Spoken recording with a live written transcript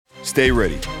Stay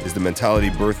Ready is the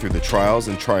mentality birthed through the trials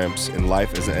and triumphs in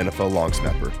life as an NFL long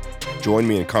snapper. Join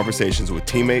me in conversations with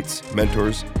teammates,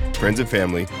 mentors, friends, and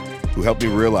family who help me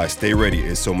realize Stay Ready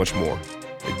is so much more.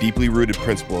 A deeply rooted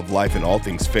principle of life in all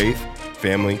things faith,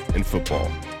 family, and football.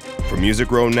 From Music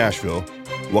Row in Nashville,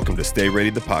 welcome to Stay Ready,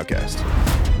 the podcast.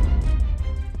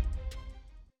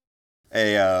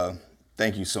 Hey,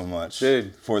 thank you so much,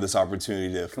 dude, for this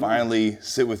opportunity to finally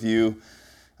sit with you.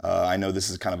 I know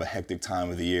this is kind of a hectic time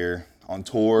of the year on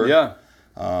tour. Yeah.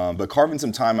 But carving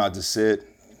some time out to sit,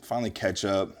 finally catch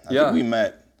up. I think we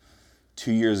met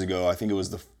 2 years ago. I think it was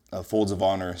the Folds of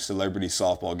Honor celebrity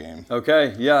softball game.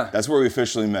 Okay, yeah. That's where we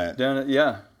officially met.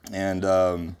 Yeah.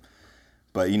 And,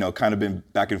 but, you know, kind of been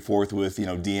back and forth with, you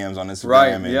know, DMs on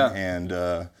Instagram. Right, And,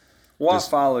 I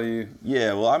follow you.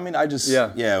 Yeah, well, I mean,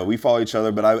 we follow each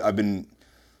other, but I've been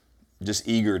just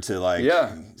eager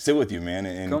to sit with you, man,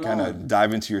 and kind of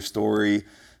dive into your story,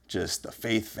 just the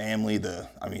faith, family, the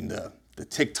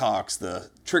TikToks, the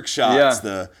trick shots,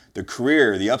 the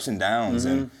career, the ups and downs,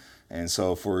 and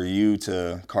so for you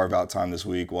to carve out time this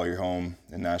week while you're home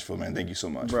in Nashville, man, thank you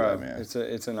so much for that, man.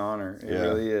 It's an honor. It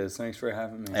really is. Thanks for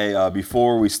having me. Hey,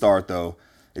 before we start though,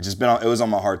 it was on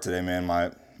my heart today, man. My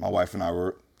wife and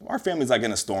our family's like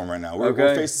in a storm right now. We're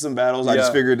facing some battles. I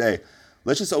just figured, hey,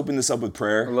 let's just open this up with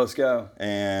prayer. Let's go.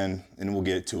 And we'll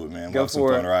get to it, man. Go we'll have some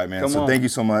fun, all right, man? So thank you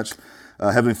so much.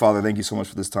 Heavenly Father, thank you so much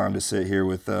for this time to sit here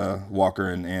with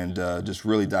Walker and just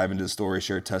really dive into the story,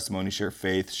 share testimony, share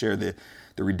faith, share the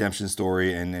redemption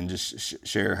story, and just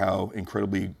share how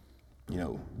incredibly, you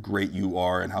know, great you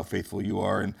are and how faithful you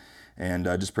are. And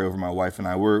just pray over my wife and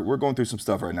I. We're going through some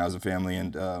stuff right now as a family,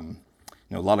 and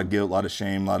you know, a lot of guilt, a lot of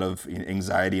shame, a lot of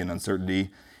anxiety and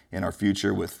uncertainty in our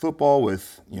future with football,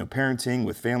 with, you know, parenting,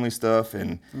 with family stuff,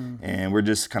 and we're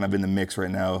just kind of in the mix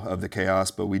right now of the chaos,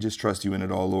 but we just trust you in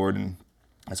it all, Lord, and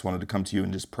I just wanted to come to you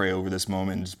and just pray over this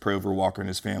moment, and just pray over Walker and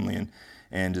his family,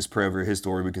 and just pray over his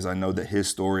story, because I know that his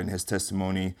story and his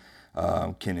testimony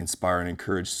can inspire and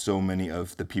encourage so many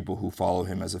of the people who follow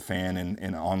him as a fan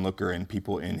and onlooker and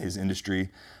people in his industry.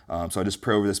 So I just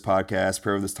pray over this podcast,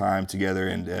 pray over this time together,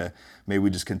 and may we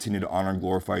just continue to honor and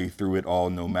glorify you through it all,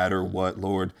 no matter what,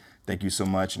 Lord. Thank you so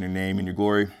much in your name and your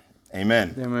glory.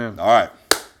 Amen. Amen. All right,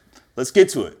 let's get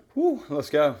to it. Woo, let's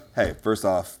go. Hey, first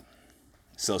off,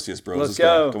 Celsius Bros. Let's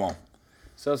go. Come on.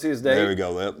 Celsius Day. There we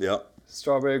go. Yep.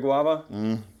 Strawberry guava.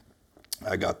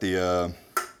 I got the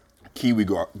kiwi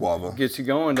guava. Gets you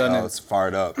going, doesn't it? It's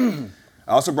fired up.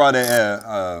 I also brought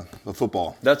a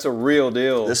football. That's a real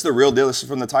deal. This is the real deal. This is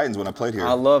from the Titans when I played here.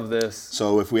 I love this.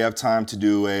 So if we have time to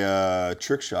do a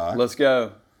trick shot, let's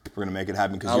go. We're gonna make it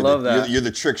happen, because you're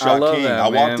the trick shot king. That,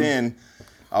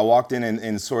 I walked in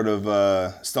and sort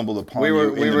of stumbled upon you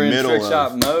in the middle in trick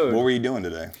shot mode. What were you doing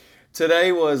today?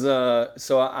 Today was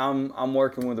so I'm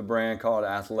working with a brand called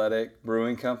Athletic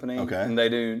Brewing Company. Okay. And they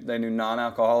do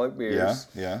non-alcoholic beers.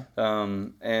 Yeah.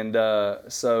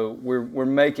 So we're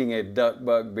making a duck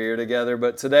buck beer together.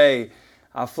 But today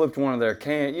I flipped one of their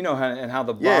cans. You know how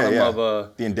the bottom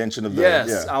of the indention of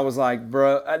the I was like,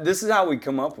 bro, this is how we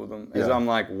come up with them. Is I'm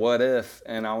like, what if?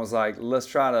 And I was like, let's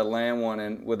try to land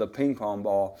one with a ping pong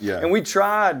ball. Yeah. And we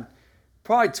tried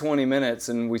probably 20 minutes,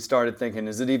 and we started thinking,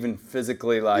 is it even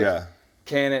physically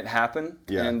can it happen?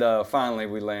 Yeah. And finally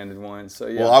we landed one. So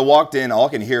yeah. Well, I walked in, all I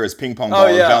can hear is ping pong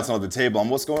balls bouncing off the table.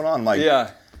 What's going on? I'm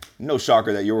like, no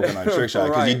shocker that you're working on trick shot,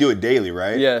 because you do it daily,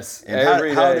 right? Yes. And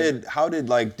every day. How did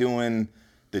like doing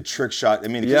the trick shot? I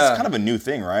mean, it's kind of a new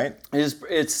thing, right?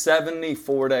 It's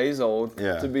 74 days old,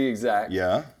 to be exact.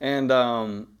 Yeah. And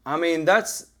I mean,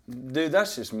 that's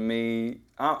just me.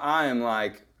 I am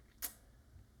like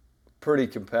pretty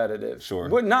competitive. Sure.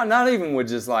 But not even with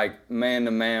just like man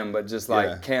to man, but just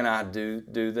like, can I do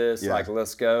this? Like,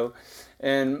 let's go.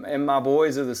 And my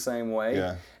boys are the same way.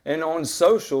 Yeah. And on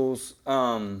socials,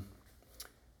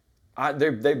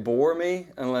 they bore me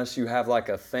unless you have like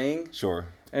a thing. Sure.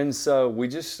 And so we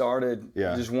just started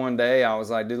just one day. I was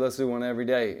like, dude, let's do one every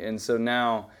day. And so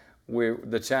now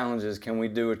the challenge is, can we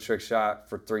do a trick shot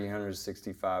for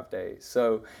 365 days?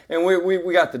 So, and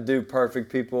we got the Dude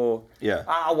Perfect people. Yeah.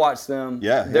 I watch them.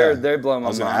 Yeah. They blow my mind. I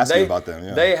was going to ask you about them.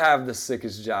 Yeah. They have the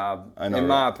sickest job. I know, in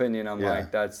my opinion. I'm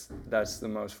like, that's the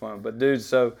most fun. But dude,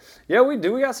 so yeah, we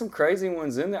do. We got some crazy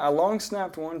ones in there. I long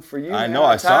snapped one for you. I know.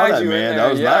 I saw that, man.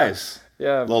 That was nice.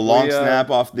 Yeah, the long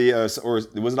snap off the, or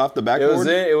was it off the backboard?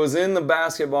 It was in the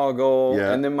basketball goal,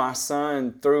 and then my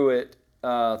son threw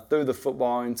the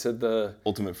football into the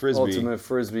ultimate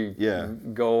frisbee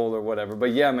goal or whatever.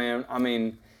 But yeah, man, I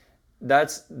mean,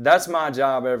 that's my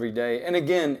job every day. And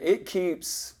again, it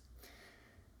keeps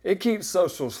it keeps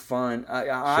socials fun.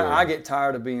 I get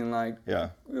tired of being like, yeah,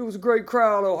 it was a great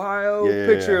crowd, Ohio.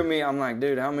 Picture of me. I'm like,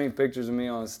 dude, how many pictures of me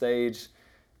on stage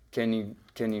can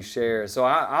you share? So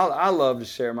I love to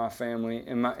share my family,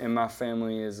 and my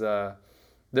family is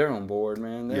they're on board,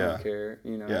 man. They don't care,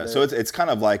 you know. Yeah, so it's kind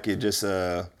of like it just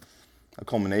a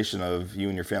culmination of you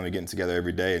and your family getting together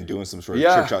every day and doing some sort of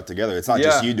trick shot together. It's not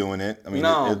just you doing it. I mean,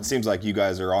 it seems like you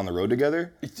guys are on the road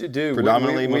together. Dude,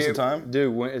 predominantly most of the time.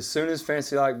 Dude, as soon as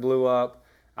Fancy Like blew up,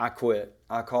 I quit.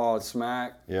 I called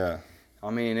Smack. Yeah. I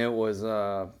mean, it was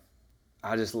I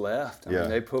just left. I mean,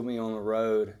 they put me on the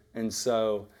road, and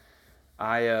so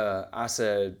I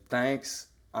said thanks.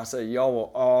 I said y'all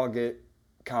will all get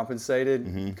compensated.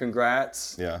 Mm-hmm.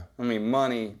 Congrats. Yeah. I mean,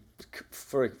 money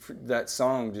for that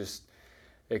song just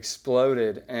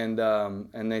exploded, and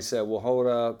they said, well, hold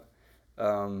up,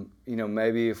 you know,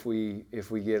 maybe if we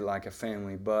get like a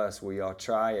family bus, will y'all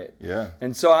try it? Yeah.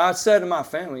 And so I said to my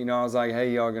family, you know, I was like,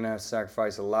 hey, y'all gonna have to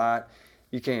sacrifice a lot.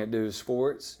 You can't do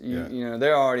sports. You know,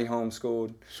 they're already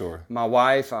homeschooled. Sure. My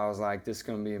wife, I was like, this is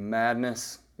gonna be a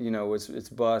madness. You know, it's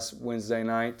bus Wednesday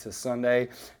night to Sunday.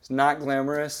 It's not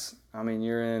glamorous. I mean,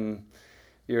 you're in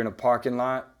a parking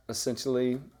lot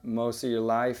essentially most of your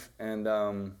life,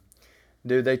 and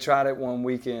dude, they tried it one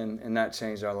weekend and that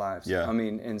changed our lives. Yeah. I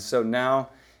mean, and so now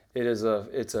it's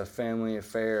a family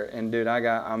affair, and dude,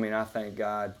 I thank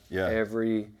God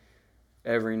every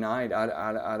night.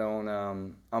 I don't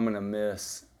I'm gonna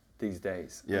miss these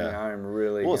days. Yeah. I mean, I am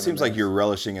really. Well, it seems like you're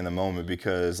relishing in the moment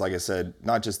because, like I said,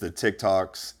 not just the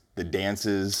TikToks, the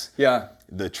dances,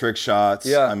 the trick shots.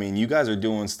 Yeah. I mean, you guys are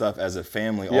doing stuff as a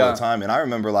family all the time. And I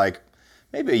remember like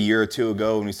maybe a year or two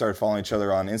ago when we started following each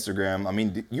other on Instagram, I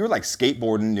mean, you were like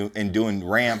skateboarding and doing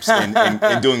ramps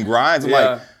and doing grinds. I'm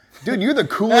like, dude, you're the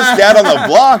coolest dad on the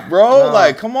block, bro. No.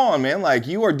 Like, come on, man. Like,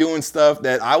 you are doing stuff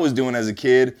that I was doing as a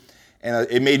kid. And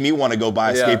it made me want to go buy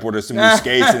a skateboard or some new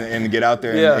skates and get out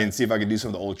there and see if I could do some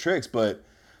of the old tricks. But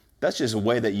that's just a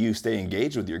way that you stay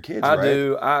engaged with your kids, right? I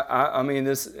do. I mean,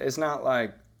 it's not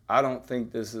like, I don't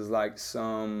think this is like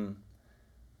some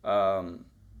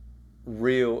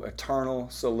real eternal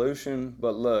solution.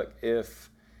 But look,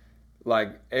 if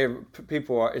like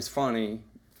people are, it's funny,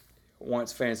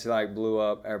 once Fancy Like blew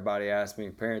up, everybody asked me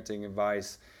parenting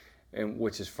advice. And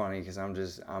which is funny because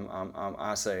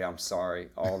I say I'm sorry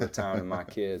all the time to my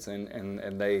kids, and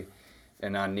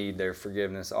I need their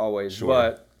forgiveness always. Sure.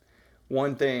 But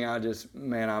one thing I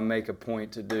make a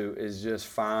point to do is just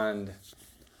find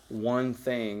one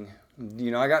thing.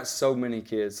 You know, I got so many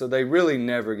kids, so they really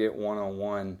never get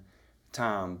one-on-one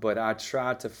time. But I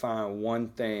try to find one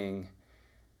thing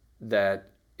that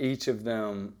each of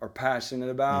them are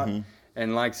passionate about. Mm-hmm.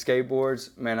 And like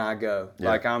skateboards, man, I go.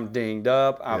 Yeah. Like I'm dinged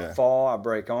up, I fall, I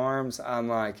break arms. I'm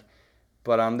like,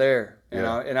 but I'm there. And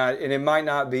and it might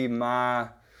not be my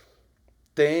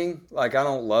thing. Like I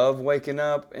don't love waking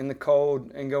up in the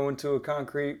cold and going to a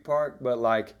concrete park, but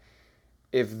like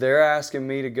if they're asking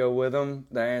me to go with them,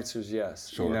 the answer is yes.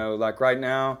 Sure. You know, like right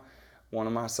now, one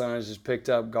of my sons just picked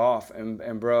up golf,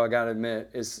 and bro, I gotta admit,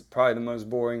 it's probably the most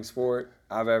boring sport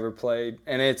I've ever played,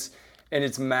 and it's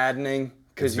maddening.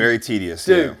 It's very tedious,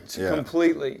 dude.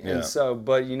 Completely. Yeah. And so,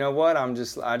 but you know what? I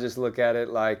just look at it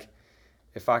like,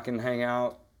 if I can hang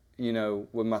out, you know,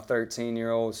 with my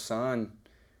 13-year-old son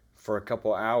for a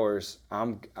couple hours,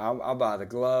 I'll buy the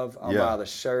glove, I'll buy the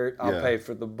shirt, I'll pay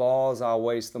for the balls, I'll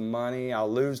waste the money,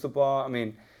 I'll lose the ball. I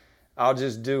mean, I'll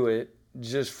just do it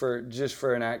just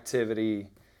for an activity,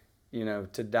 you know,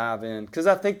 to dive in. Because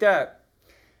I think that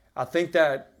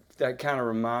kind of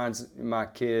reminds my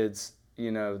kids, you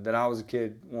know, that I was a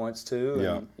kid once too,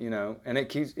 and you know, and it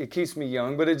keeps me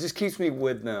young, but it just keeps me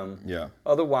with them. Yeah.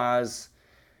 Otherwise,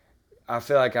 I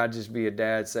feel like I'd just be a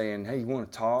dad saying, "Hey, you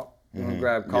want to talk? You want to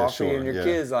grab coffee?" And your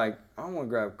kids like, "I don't want to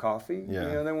grab coffee." Yeah.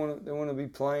 You know, they want to be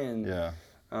playing. Yeah.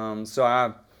 So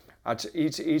I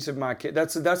each of my kids.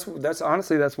 That's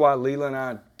honestly that's why Leela and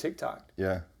I TikToked.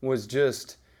 Yeah. Was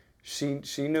just. She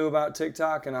knew about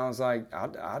TikTok, and I was like,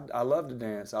 I love to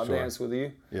dance. I'll dance with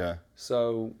you. Yeah.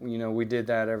 So, you know, we did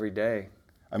that every day.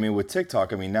 I mean, with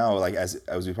TikTok, I mean, now, like, as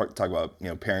we talk about, you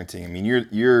know, parenting, I mean,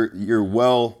 you're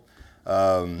well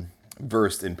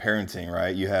versed in parenting,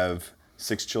 right? You have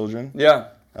 6 children. Yeah.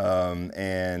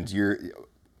 And you're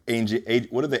age,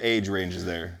 what are the age ranges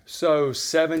there? So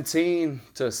 17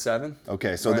 to 7.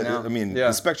 Okay, so right I mean,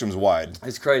 the spectrum's wide.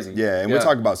 It's crazy. Yeah, and we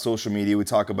talk about social media, we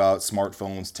talk about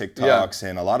smartphones, TikToks,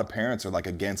 and a lot of parents are like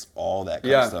against all that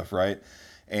kind of stuff, right?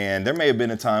 And there may have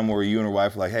been a time where you and your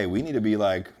wife were like, hey, we need to be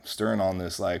like stern on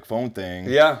this like phone thing.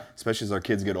 Yeah. Especially as our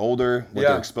kids get older, what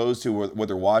they're exposed to, what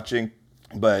they're watching.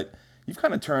 But you've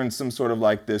kind of turned some sort of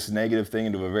like this negative thing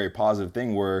into a very positive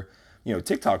thing where, you know,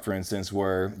 TikTok, for instance,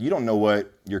 where you don't know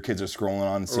what your kids are scrolling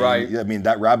on. Seeing. Right. I mean,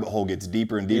 that rabbit hole gets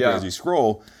deeper and deeper as you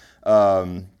scroll.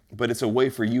 But it's a way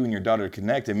for you and your daughter to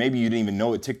connect. And maybe you didn't even know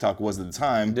what TikTok was at the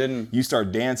time. Didn't. You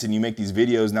start dancing, you make these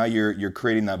videos. Now you're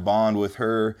creating that bond with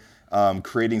her,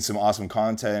 creating some awesome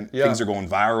content. Yeah. Things are going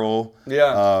viral.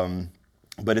 Yeah.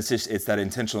 But it's that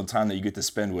intentional time that you get to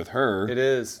spend with her. It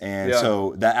is. And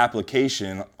so that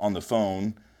application on the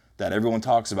phone that everyone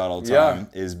talks about all the time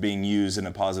is being used in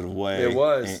a positive way. It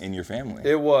was. In your family.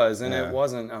 It was. And it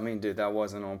wasn't, I mean, dude, that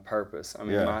wasn't on purpose. I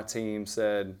mean, my team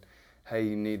said, hey,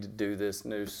 you need to do this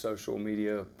new social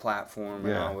media platform.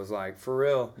 And I was like, for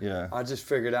real? Yeah. I just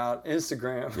figured out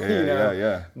Instagram.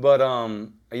 Yeah. But,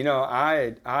 you know,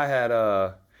 I had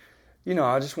you know,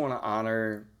 I just want to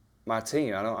honor my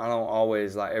team. I don't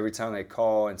always, like, every time they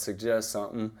call and suggest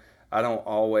something, I don't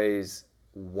always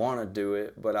want to do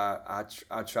it, but I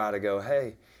try to go,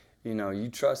 hey, you know, you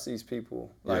trust these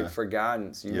people, like, for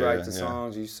guidance. You write the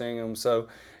songs, you sing them. So,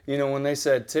 you know, when they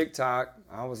said TikTok,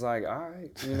 I was like, all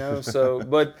right, you know. So,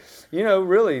 but, you know,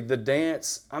 really the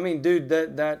dance, I mean, dude,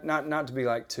 that not to be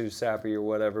like too sappy or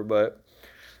whatever, but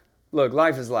look,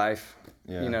 life is life.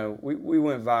 You know, we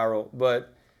went viral,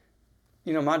 but,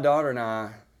 you know, my daughter and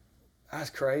I, that's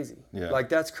crazy. Like,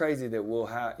 that's crazy that we'll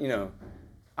have, you know,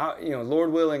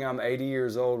 Lord willing, I'm 80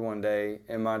 years old one day,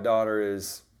 and my daughter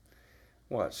is,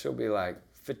 what, she'll be like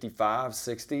 55,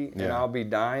 60, and I'll be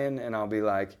dying, and I'll be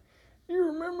like, you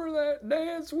remember that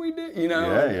dance we did? You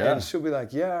know? And she'll be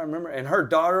like, yeah, I remember. And her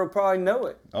daughter will probably know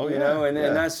it. You know? And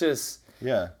that's just,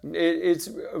 it's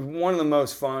one of the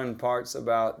most fun parts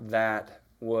about that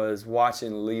was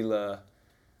watching Leela.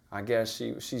 I guess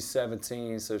she's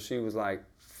 17, so she was like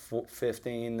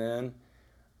 15 then.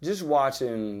 Just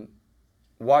watching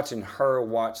her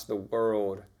watch the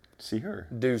world see her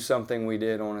do something we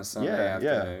did on a Sunday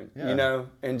afternoon, you know,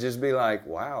 and just be like,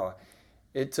 wow,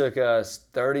 it took us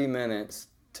 30 minutes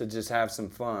to just have some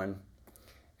fun,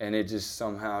 and it just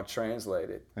somehow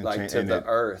translated and to the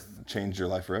earth. Changed your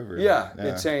life forever.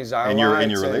 It changed our lives.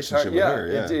 And your relationship with her.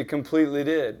 It completely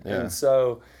did. And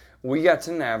so we got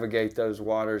to navigate those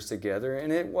waters together,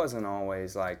 and it wasn't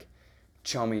always like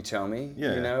chummy,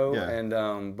 you know.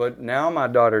 And but now my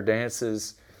daughter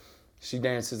dances. She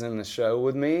dances in the show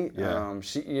with me.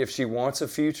 If she wants a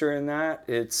future in that,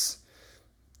 it's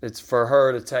for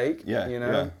her to take. You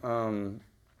know.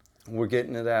 We're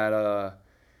getting to that.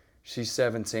 She's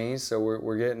 17, so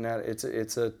we're getting that.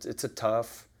 It's a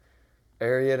tough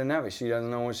area to navigate. She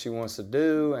doesn't know what she wants to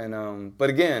do, and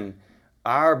but again,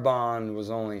 our bond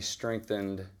was only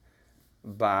strengthened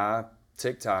by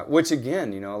TikTok, which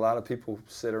again, you know, a lot of people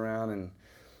sit around and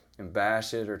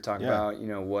bash it or talk about, you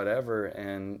know, whatever,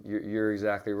 and you're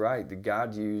exactly right. The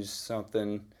God used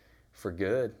something for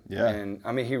good, and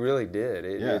I mean, He really did.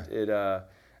 It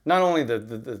not only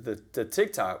the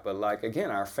TikTok, but like again,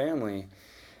 our family.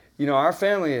 You know, our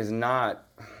family is not.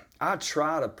 I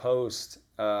try to post.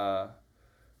 I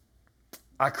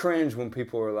cringe when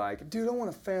people are like, "Dude, I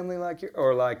want a family like you,"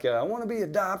 or like, "I want to be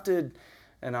adopted."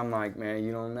 And I'm like, man,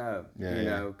 you don't know, you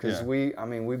know, because we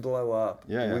blow up.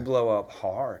 We blow up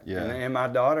hard. And my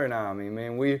daughter and I mean,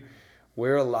 man,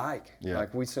 we're alike.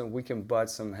 Like we can butt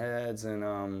some heads,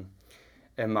 and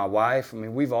my wife, I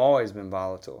mean, we've always been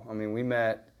volatile. I mean, we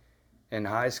met in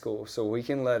high school, so we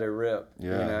can let it rip, you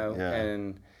know,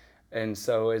 and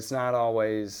so it's not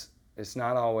always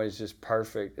just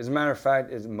perfect. As a matter of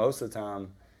fact, most of the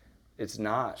time, it's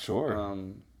not.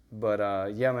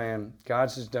 But yeah, man,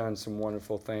 God's just done some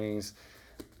wonderful things,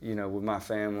 you know, with my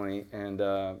family, and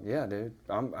yeah, dude,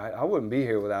 I wouldn't be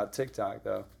here without TikTok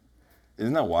though.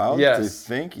 Isn't that wild to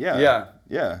think? Yeah.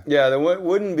 There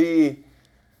wouldn't be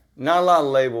not a lot of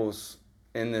labels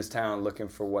in this town looking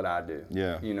for what I do.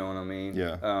 You know what I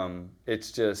mean?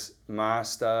 It's just my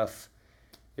stuff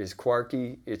is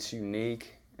quirky, it's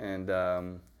unique, and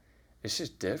it's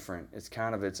just different. It's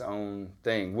kind of its own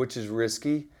thing, which is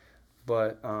risky.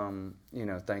 But you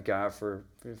know, thank God for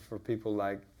people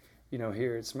like, you know,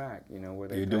 here at Smack, you know,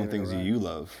 where you're doing things that you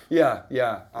love.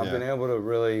 I've been able to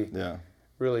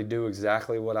really do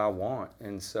exactly what I want,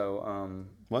 and so.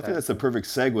 Well, I think that's the perfect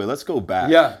segue. Let's go back.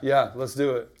 Let's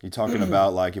do it. You're talking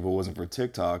about like if it wasn't for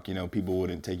TikTok, you know, people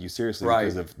wouldn't take you seriously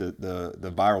because of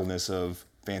the viralness of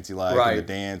Fancy Life and the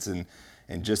dance and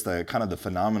just the kind of the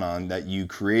phenomenon that you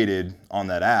created on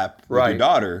that app with your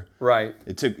daughter.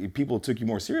 People took you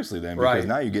more seriously then because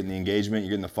now you're getting the engagement, you're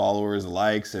getting the followers, the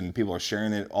likes, and people are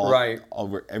sharing it all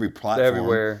over every platform.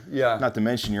 Everywhere. Not to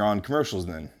mention you're on commercials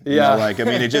then. You know, like I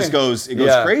mean it just goes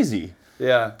crazy.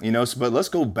 You know, but let's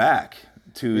go back.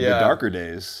 to the darker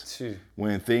days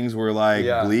when things were like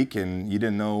bleak and you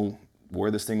didn't know where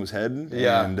this thing was heading.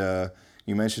 Yeah. And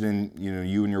you mentioned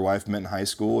you and your wife met in high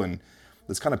school, and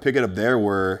let's kind of pick it up there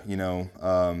where,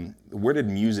 where did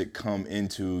music come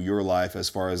into your life as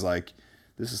far as like,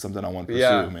 this is something I want to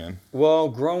pursue, man? Well,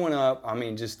 growing up, I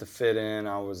mean, just to fit in,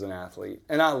 I was an athlete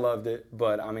and I loved it,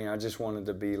 but I mean, I just wanted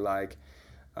to be like,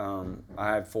 I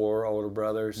had 4 older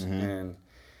brothers and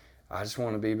I just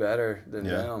want to be better than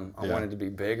them. I wanted to be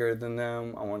bigger than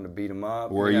them. I wanted to beat them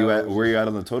up. Where are you at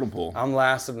on the totem pole? I'm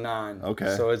last of 9.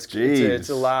 Okay. So it's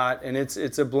a lot, and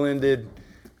it's a blended,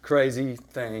 crazy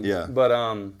thing. Yeah. But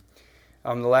I'm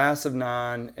the last of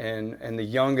 9, and the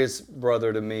youngest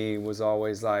brother to me was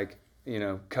always like,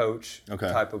 coach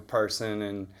type of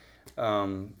person,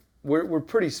 and we're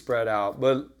pretty spread out.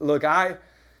 But look, growing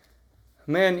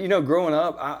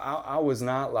up, I was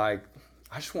not like,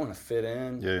 I just want to fit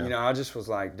in. Yeah. I just was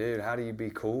like, dude, how do you be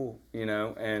cool?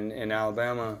 And in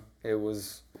Alabama, it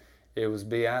was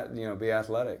be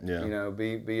athletic. Yeah.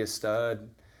 Be a stud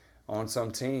on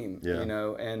some team.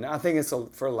 Yeah. And I think it's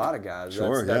for a lot of guys.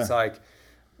 Sure, That's like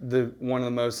one of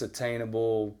the most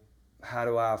attainable. How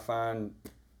do I find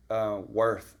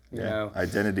worth? You know,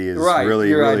 identity is right, really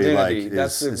your really identity. like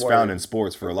That's is found in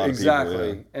sports for a lot of people.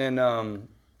 Exactly. And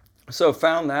so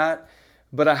found that.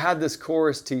 But I had this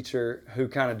chorus teacher who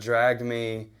kind of dragged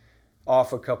me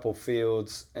off a couple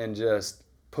fields and just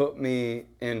put me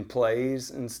in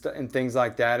plays and things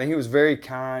like that. And he was very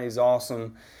kind. He's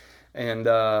awesome. And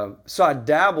so I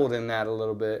dabbled in that a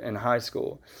little bit in high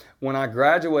school. When I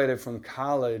graduated from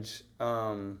college,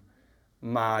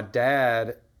 my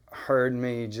dad heard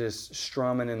me just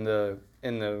strumming in the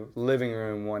living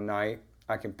room one night.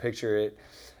 I can picture it.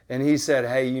 And he said,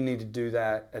 "Hey, you need to do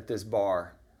that at this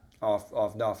bar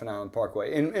off Dauphin Island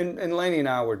Parkway." And Laney and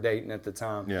I were dating at the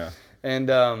time. Yeah. And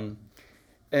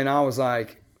I was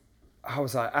like, I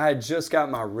had just got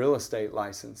my real estate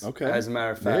license. Okay. As a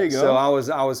matter of fact. There you go. So I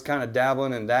was kind of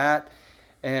dabbling in that,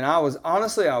 and I was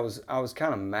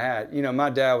kind of mad. My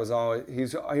dad was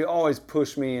he always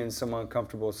pushed me in some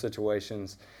uncomfortable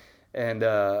situations, and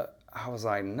I was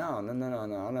like, no,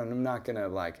 I'm not gonna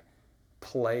like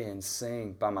play and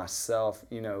sing by myself,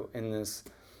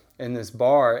 in this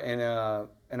bar,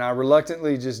 and I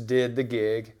reluctantly just did the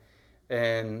gig,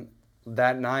 and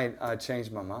that night I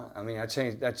changed my mind. I mean, I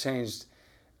changed, I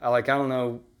don't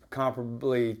know,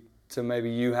 comparably to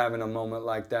maybe you having a moment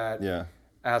like that. Yeah.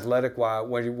 Athletic-wise,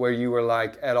 where you were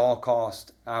like, at all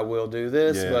cost, I will do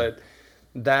this. Yeah. But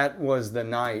that was the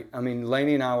night. I mean,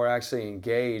 Laney and I were actually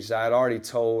engaged. I had already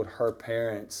told her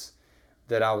parents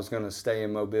that I was going to stay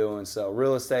in Mobile and sell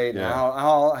real estate. Yeah. And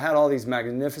I had all these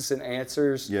magnificent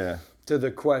answers Yeah. to the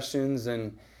questions,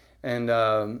 and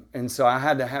so I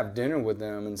had to have dinner with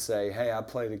them and say, hey, I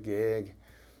played a gig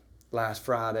last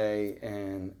Friday,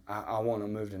 and I want to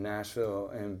move to Nashville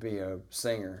and be a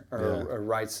singer or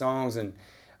write songs. And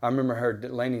I remember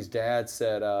Laney's dad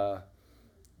said,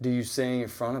 do you sing in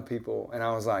front of people? And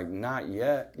I was like, not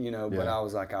yet, but I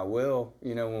was like, I will,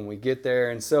 when we get there.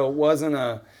 And so it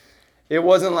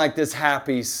wasn't like this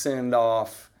happy send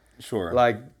off. Sure.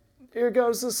 Like, here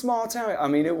goes the small town. I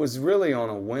mean, it was really on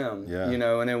a whim,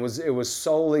 and it was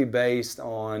solely based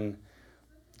on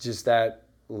just that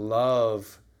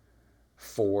love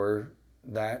for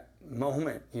that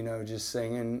moment, just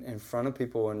singing in front of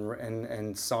people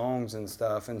and songs and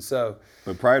stuff. And so,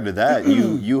 but prior to that,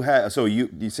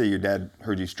 you say your dad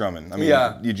heard you strumming. I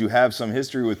mean, did you have some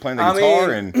history with playing the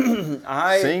guitar and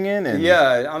singing? And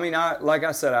I mean, like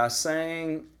I said, I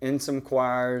sang in some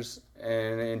choirs.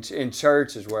 And in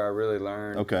church is where I really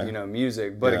learned,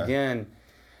 music. But again,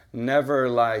 never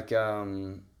like,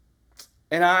 and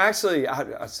I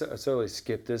totally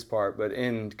skipped this part, but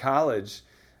in college,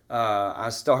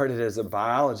 I started as a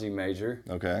biology major.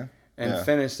 Okay. And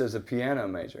finished as a piano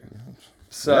major.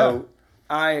 So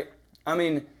I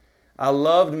mean, I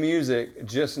loved music,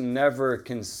 just never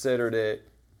considered it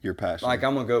your passion. Like,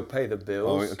 I'm going to go pay the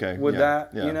bills with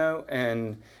that, yeah.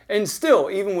 And still,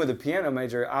 even with a piano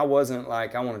major, I wasn't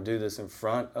like, I want to do this in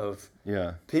front of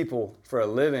people for a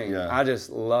living. Yeah. I just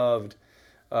loved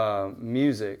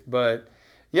music. But,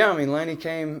 I mean, Laney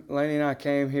and I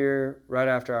came here right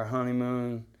after our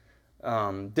honeymoon.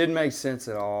 Didn't make sense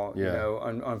at all.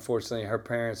 Unfortunately, her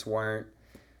parents weren't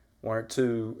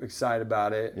too excited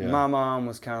about it. Yeah. My mom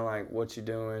was kind of like, what you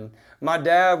doing? My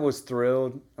dad was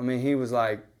thrilled. I mean, he was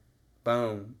like,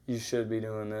 boom, you should be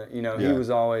doing that. He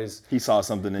was always... He saw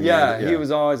something in you. Yeah, he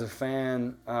was always a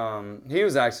fan. He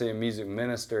was actually a music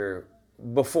minister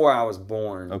before I was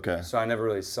born. Okay. So I never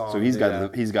really saw him. So he's got a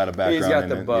background. He's got in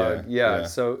the it. bug. Yeah.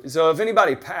 So if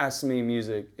anybody passed me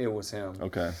music, it was him.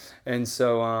 Okay. And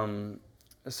so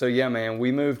yeah, man,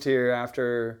 we moved here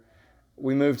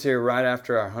right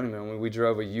after our honeymoon. We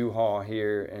drove a U-Haul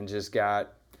here and just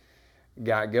got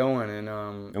going.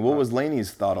 And what was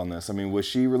Lainey's thought on this? I mean, was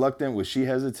she reluctant? Was she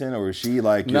hesitant? Or was she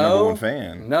like your number one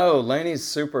fan? No, Lainey's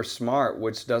super smart,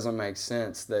 which doesn't make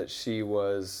sense that she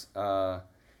was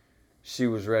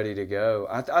ready to go.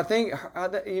 I think,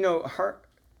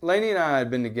 Lainey and I had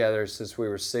been together since we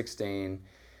were 16.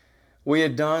 We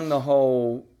had done the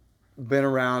whole, been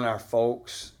around our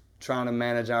folks, trying to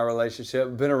manage our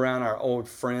relationship, been around our old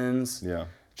friends. Yeah.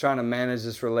 Trying to manage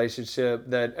this relationship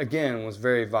that, again, was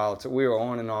very volatile. We were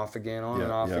on and off again,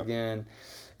 again.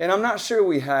 And I'm not sure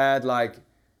we had, like,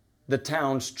 the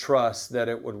town's trust that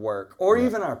it would work, or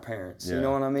even our parents, you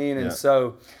know what I mean? And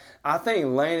so I think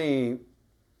Lainey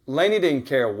didn't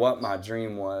care what my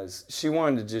dream was. She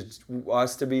wanted to just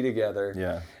us to be together.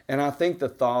 Yeah. And I think the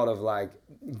thought of, like,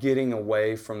 getting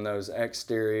away from those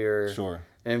exterior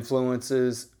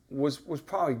influences was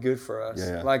probably good for us.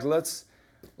 Yeah. Like, let's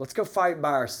go fight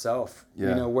by ourselves,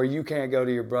 where you can't go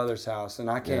to your brother's house and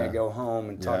I can't go home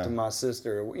and talk to my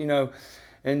sister,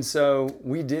 And so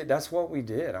we did, that's what we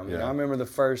did. I mean, I remember the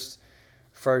first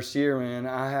year, man,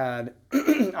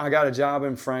 I got a job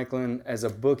in Franklin as a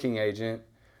booking agent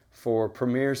for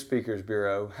Premier Speakers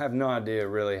Bureau. Have no idea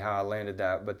really how I landed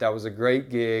that, but that was a great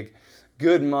gig,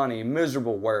 good money,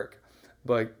 miserable work,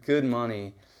 but good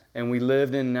money. And we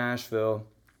lived in Nashville,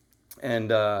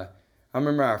 and I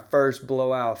remember our first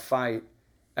blowout fight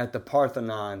at the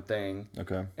Parthenon thing.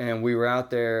 Okay. And we were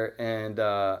out there, and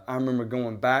I remember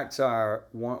going back to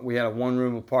we had a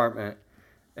one-room apartment,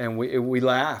 and we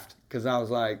laughed because I was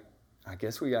like, I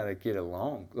guess we got to get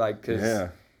along, like,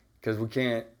 because we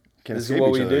can't this is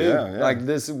what we do. Yeah. Like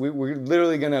this, we're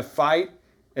literally gonna fight,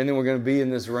 and then we're gonna be in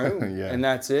this room, and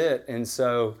that's it. And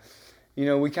so,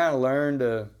 we kind of learned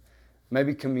to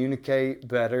maybe communicate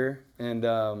better, and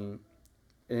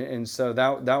so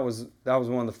that was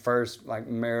one of the first, like,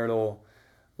 marital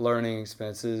learning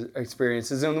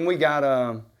experiences. And then we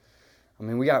got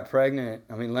we got pregnant.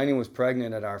 I mean, Lainey was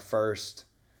pregnant at our first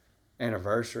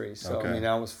anniversary. So I mean,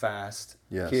 that was fast.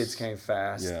 Yes. Kids came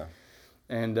fast. Yeah.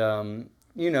 And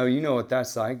you know what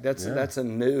that's like. That's a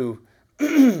new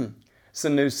it's a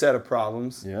new set of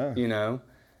problems. Yeah.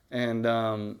 And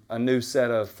a new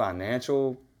set of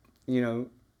financial,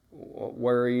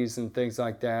 worries and things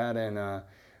like that. And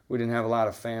we didn't have a lot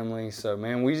of family, so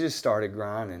man, we just started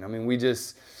grinding. I mean, we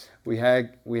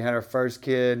had our first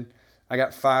kid. I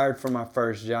got fired from my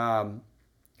first job,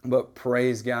 but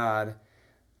praise God,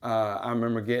 I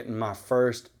remember getting my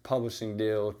first publishing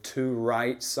deal to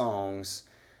write songs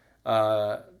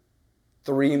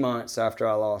 3 months after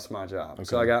I lost my job. Okay.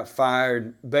 So I got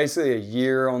fired basically a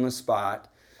year on the spot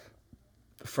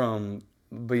from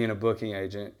being a booking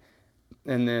agent,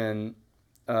 and then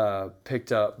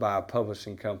picked up by a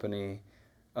publishing company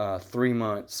 3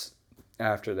 months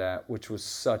after that, which was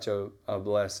such a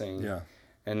blessing. Yeah.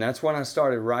 And that's when I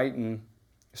started writing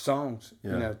songs,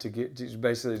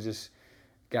 basically just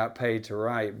got paid to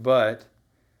write. But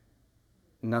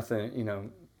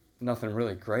nothing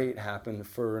really great happened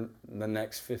for the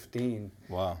next 15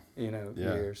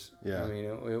 years. Yeah. I mean,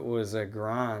 it was a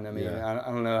grind. I mean,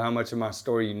 I don't know how much of my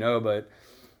story you know, but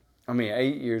I mean,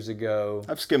 8 years ago.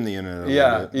 I've skimmed the internet a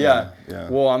little bit. Yeah.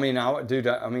 Well, I mean, I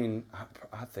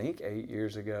think 8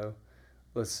 years ago.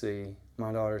 Let's see.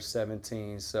 My daughter's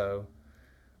 17, so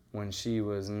when she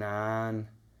was 9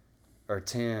 or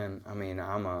 10, I mean,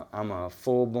 I'm a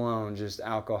full-blown just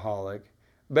alcoholic.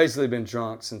 Basically been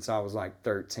drunk since I was like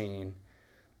 13.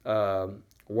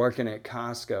 Working at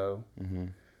Costco,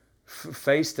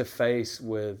 face to face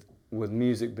with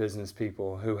music business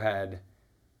people who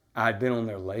I'd been on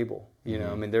their label,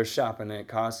 I mean, they're shopping at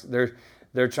Costco.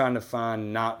 They're trying to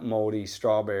find not moldy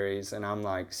strawberries, and I'm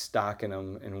like stocking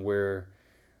them, and we're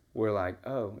like,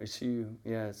 oh, it's you,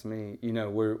 yeah, it's me.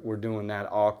 We're doing that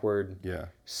awkward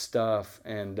stuff,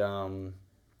 and I mean,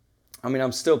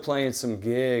 I'm still playing some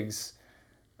gigs,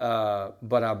 but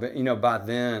I've been, by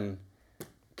then,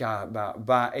 God,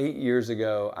 by 8 years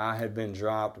ago, I had been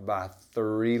dropped by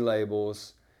 3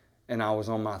 labels, and I was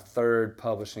on my 3rd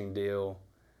publishing deal.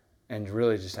 And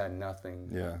really just had nothing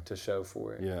to show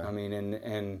for it. Yeah. I mean,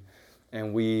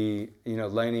 and we,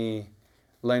 Lainey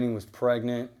was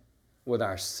pregnant with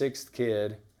our 6th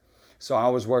kid. So I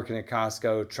was working at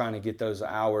Costco trying to get those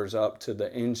hours up to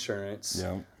the insurance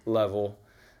level.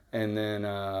 And then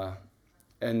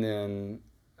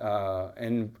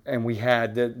we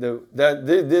had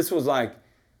this was like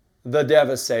the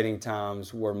devastating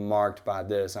times were marked by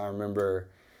this. I remember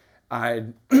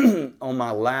on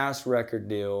my last record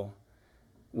deal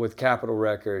with Capitol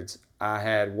Records, I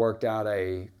had worked out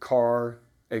a car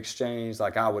exchange.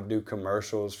 Like I would do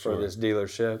commercials for this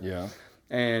dealership. Yeah.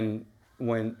 And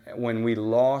when we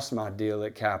lost my deal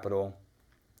at Capitol,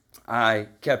 I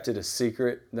kept it a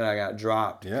secret that I got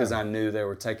dropped because I knew they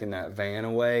were taking that van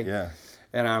away. Yeah.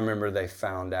 And I remember they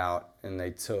found out and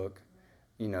they took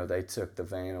the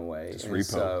van away. Just and repo.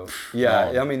 So,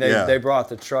 I mean, they brought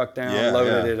the truck down,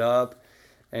 loaded it up.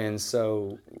 And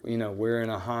so, we're in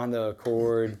a Honda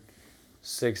Accord,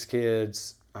 6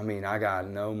 kids. I mean, I got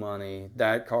no money.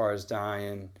 That car is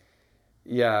dying.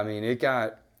 Yeah, I mean, it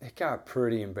got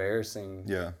pretty embarrassing.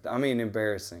 Yeah. I mean,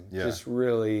 embarrassing. Yeah. Just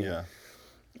really, yeah.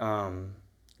 I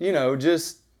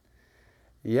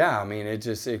mean,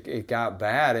 it got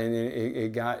bad, and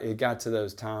it got to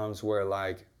those times where,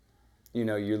 like,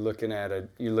 you're looking at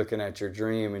your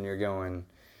dream and you're going,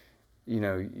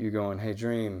 hey,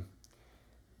 dream,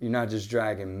 you're not just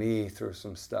dragging me through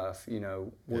some stuff.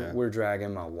 We're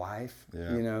dragging my wife.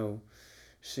 Yeah.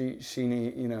 She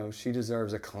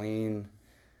deserves a clean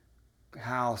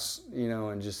house,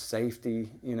 and just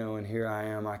safety, and here I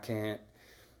am. I can't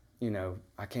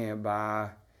buy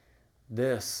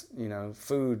this,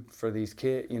 food for these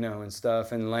kids, and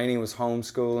stuff. And Lainey was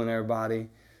homeschooling everybody,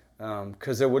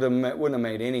 because it wouldn't have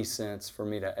made any sense for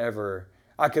me to ever.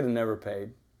 I could have never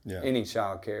paid any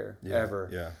child care ever.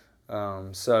 Yeah.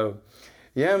 So,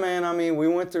 yeah, man. I mean, we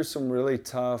went through some really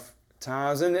tough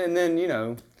times, and then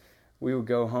we would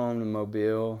go home to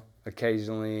Mobile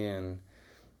occasionally, and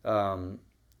I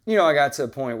got to a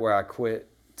point where I quit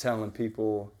telling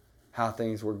people how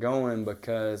things were going,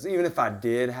 because even if I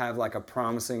did have like a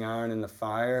promising iron in the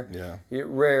fire, it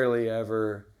rarely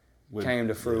ever came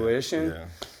to fruition. Yeah.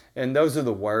 And those are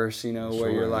the worst, where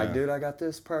you're like, dude, I got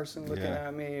this person looking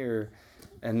at me,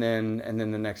 and then the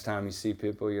next time you see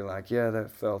people, you're like, yeah,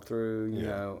 that fell through, you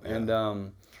know.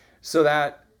 And so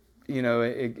that,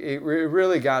 it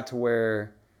really got to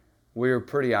where we were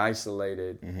pretty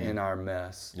isolated in our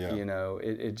mess.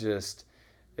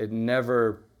 It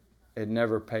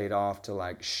never paid off to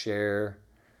like share,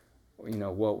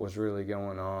 what was really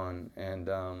going on.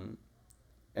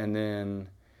 And then,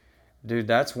 dude,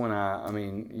 that's when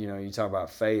you talk about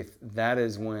faith. That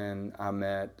is when I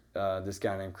met this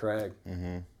guy named Craig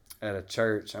at a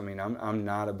church. I mean, I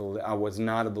was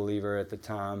not a believer at the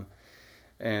time,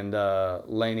 and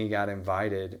Lainey got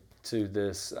invited to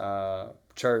this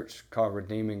church called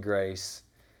Redeeming Grace,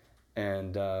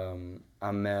 and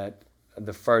I met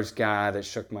the first guy that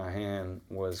shook my hand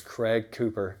was Craig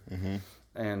Cooper,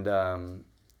 and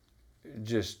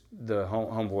just the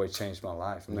homeboy changed my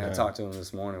life. I mean, I talked to him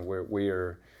this morning. We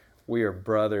are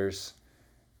brothers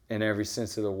in every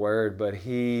sense of the word. But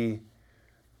he,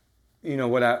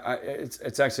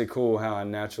 it's actually cool how I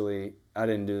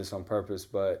didn't do this on purpose,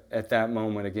 but at that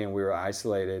moment, again, we were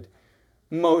isolated.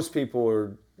 Most people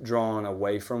were drawn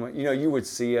away from it. You would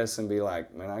see us and be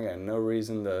like, man, I got no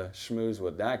reason to schmooze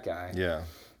with that guy. Yeah.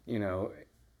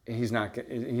 He's not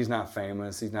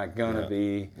famous. He's not gonna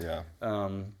be. Yeah.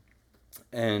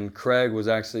 And Craig was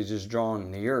actually just drawn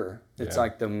nearer. It's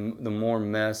like the more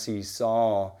mess he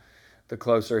saw, the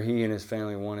closer he and his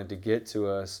family wanted to get to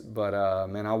us. But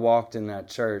man, I walked in that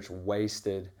church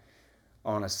wasted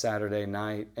on a Saturday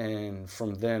night, and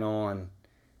from then on,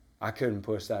 I couldn't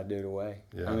push that dude away.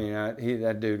 Yeah. I mean,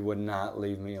 that dude would not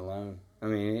leave me alone. I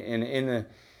mean,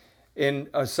 in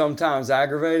a sometimes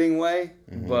aggravating way,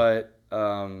 but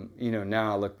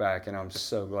now I look back and I'm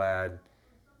so glad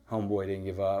homeboy didn't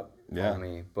give up on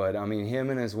me. But I mean,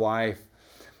 him and his wife,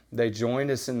 they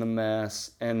joined us in the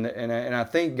mess, and I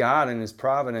thank God in His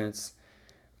providence.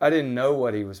 I didn't know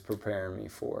what He was preparing me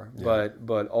for,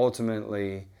 but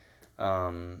ultimately.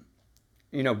 But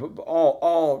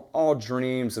all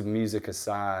dreams of music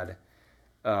aside,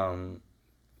 if I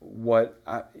were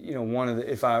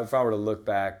to look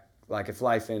back, like if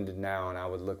life ended now and I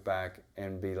would look back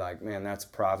and be like, man, that's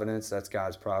providence, that's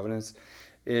God's providence,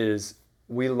 is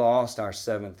we lost our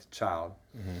 7th child,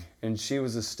 and she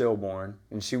was a stillborn,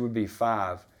 and she would be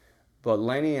 5, but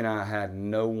Lainey and I had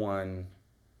no one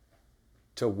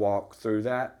to walk through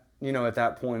that. At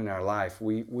that point in our life,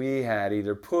 we had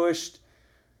either pushed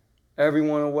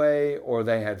everyone away or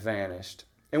they had vanished,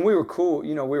 and we were cool.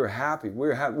 We were happy.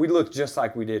 We looked just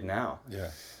like we did now.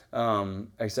 Yeah.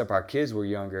 Except our kids were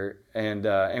younger,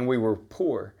 and we were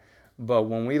poor. But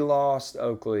when we lost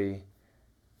Oakley,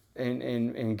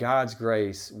 in God's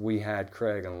grace, we had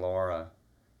Craig and Laura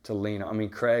to lean on. I mean,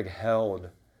 Craig held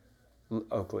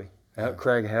Oakley.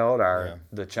 Craig held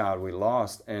the child we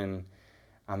lost, and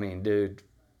I mean, dude,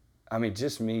 I mean,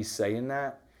 just me saying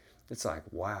that, it's like,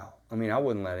 wow. I mean, I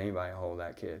wouldn't let anybody hold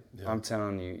that kid. Yeah. I'm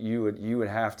telling you, you would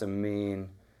have to mean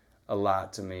a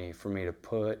lot to me for me to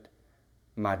put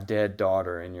my dead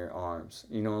daughter in your arms.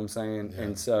 You know what I'm saying? Yeah.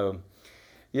 And so,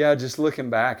 yeah, just looking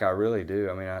back, I really do.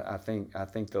 I mean, I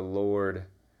think the Lord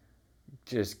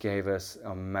just gave us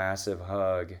a massive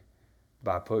hug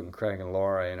by putting Craig and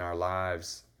Laura in our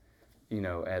lives, you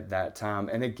know, at that time.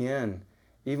 And again,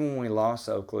 even when we lost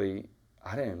Oakley,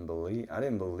 I didn't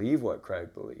believe what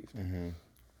Craig believed. Mm-hmm.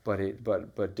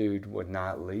 But dude would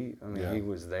not leave. I mean, he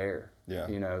was there. Yeah.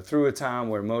 You know, through a time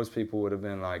where most people would have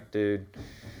been like, dude,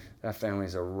 that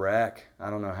family's a wreck. I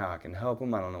don't know how I can help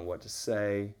them. I don't know what to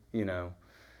say. You know,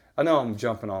 I know I'm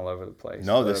jumping all over the place.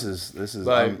 No, this is.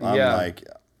 But, I'm like,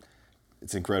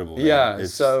 it's incredible. Man. Yeah.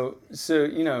 It's... So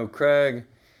you know, Craig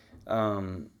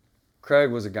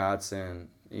was a godsend.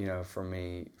 You know, for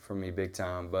me big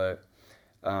time. But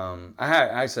I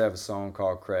actually have a song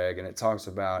called Craig, and it talks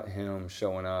about him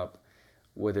showing up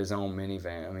with his own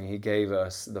minivan. I mean, he gave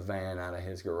us the van out of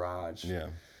his garage. Yeah.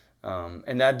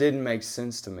 And that didn't make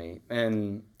sense to me.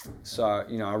 And so,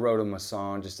 you know, I wrote him a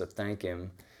song just to thank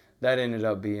him. That ended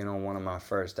up being on one of my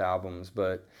first albums.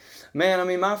 But, man, I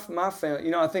mean, my family,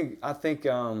 you know, I think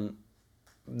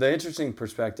the interesting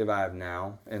perspective I have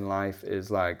now in life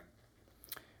is like,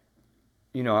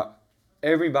 you know,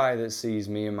 everybody that sees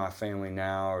me and my family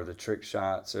now, or the trick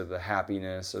shots, or the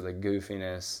happiness, or the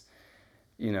goofiness,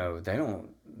 you know, they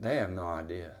have no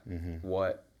idea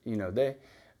what, you know, they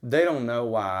don't know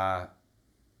why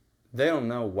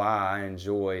I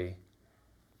enjoy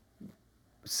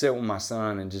sitting with my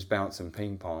son and just bouncing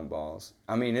ping pong balls.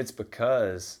 I mean, it's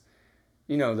because,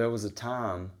 you know, there was a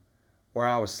time where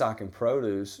I was stocking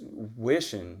produce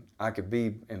wishing I could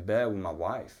be in bed with my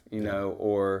wife, you know,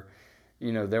 or,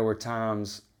 you know, there were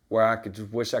times where I could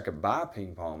just wish I could buy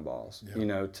ping pong balls, you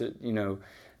know,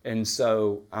 and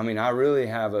so, I mean, I really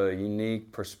have a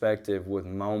unique perspective with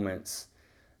moments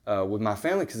with my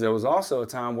family, because there was also a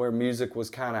time where music was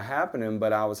kind of happening,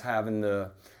 but I was having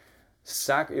to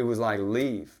it was like,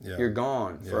 leave. Yeah. You're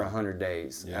gone for 100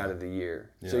 days out of the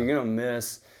year. Yeah. So you're going to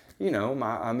miss, you know,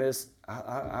 I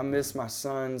miss my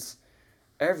son's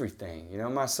everything. You know,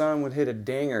 my son would hit a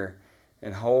dinger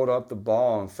and hold up the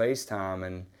ball on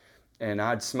FaceTime, and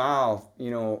I'd smile,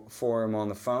 you know, for him on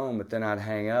the phone, but then I'd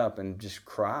hang up and just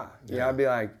cry. Yeah. You know,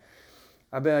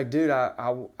 I'd be like, dude,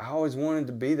 I always wanted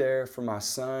to be there for my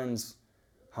son's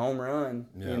home run,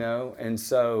 you know? And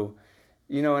so,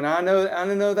 you know, and I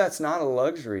know that's not a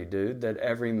luxury, dude, that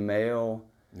every male,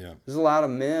 there's a lot of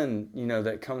men, you know,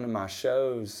 that come to my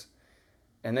shows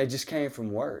and they just came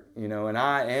from work, you know, and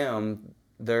I am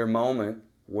their moment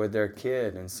with their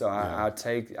kid. And so I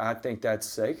think that's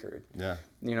sacred. Yeah.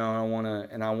 You know, I want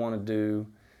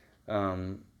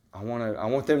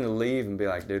them to leave and be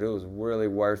like, dude, it was really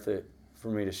worth it for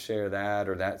me to share that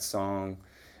or that song,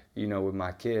 you know, with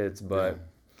my kids. But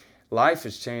life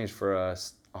has changed for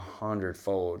us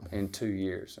 100-fold in 2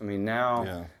 years. I mean,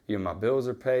 now, you know, my bills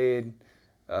are paid.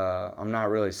 I'm not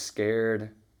really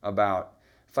scared about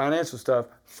financial stuff.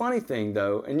 Funny thing,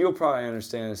 though, and you'll probably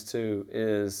understand this too,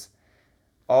 is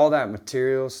all that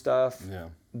material stuff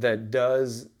that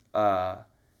does,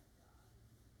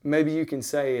 maybe you can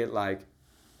say it like,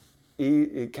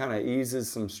 it kind of eases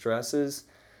some stresses,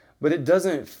 but it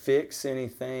doesn't fix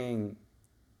anything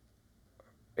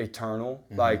eternal.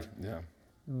 Like,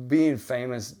 being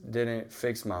famous didn't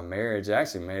fix my marriage. It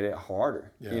actually made it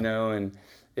harder, you know, and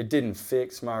it didn't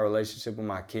fix my relationship with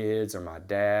my kids or my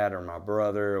dad or my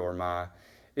brother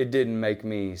it didn't make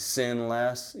me sin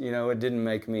less, you know, it didn't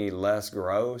make me less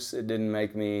gross, it didn't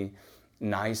make me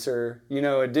nicer, you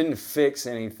know, it didn't fix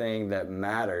anything that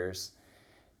matters.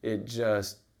 It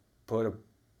just put a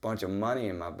bunch of money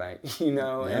in my bank, you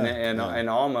know, and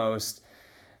almost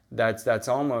that's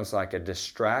almost like a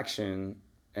distraction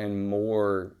and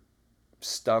more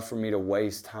stuff for me to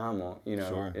waste time on, you know.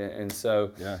 Sure. And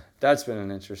so that's been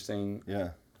an interesting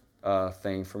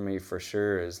thing for me for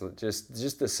sure, is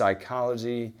just the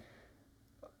psychology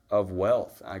of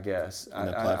wealth, I guess. And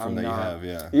the platform that you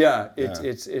have,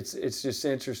 it's just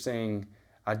interesting.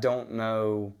 I don't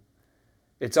know.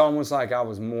 It's almost like I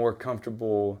was more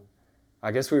comfortable.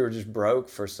 I guess we were just broke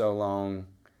for so long.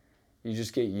 You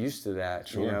just get used to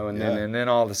that, you know, and then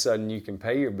all of a sudden you can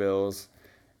pay your bills,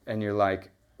 and you're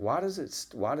like, why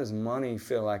does money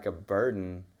feel like a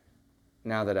burden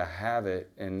now that I have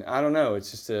it? And I don't know, it's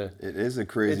just it is a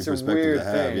crazy perspective to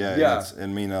have. Yeah. I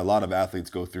mean, a lot of athletes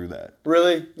go through that.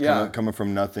 Really? Yeah. Coming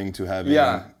from nothing to having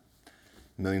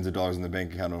millions of dollars in the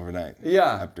bank account overnight. Yeah.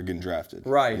 After getting drafted.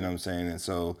 Right. You know what I'm saying? And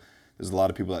so there's a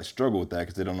lot of people that struggle with that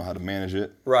because they don't know how to manage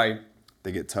it. Right.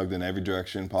 they get tugged in every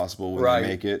direction possible when Right. they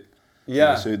make it.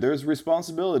 Yeah. So there's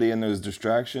responsibility and there's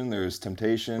distraction, there's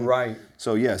temptation. Right.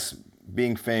 So yes,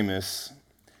 being famous,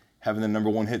 having the number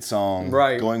one hit song,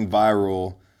 Right. going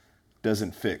viral,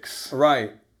 doesn't fix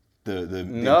Right. the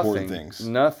Nothing. important things.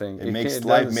 Nothing. It makes doesn't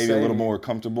life maybe a save little you. more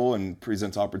comfortable and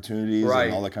presents opportunities Right.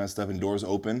 and all that kind of stuff and doors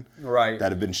open Right.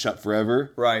 that have been shut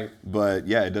forever. Right. But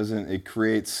yeah, it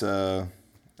creates,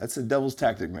 that's a devil's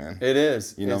tactic, man. It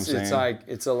is. You know what I'm It's saying? like,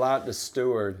 it's a lot to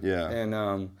steward. Yeah.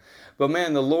 And, but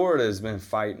man, the Lord has been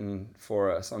fighting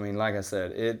for us. I mean, like I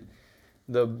said,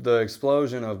 the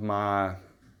explosion of my,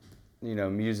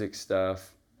 music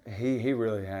stuff, he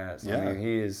really has. Yeah. I mean,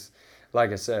 he is,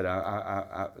 like I said,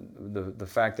 the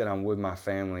fact that I'm with my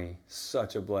family,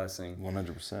 such a blessing.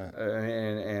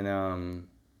 100%.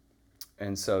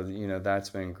 And so, that's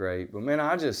been great. But man,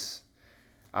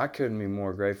 I couldn't be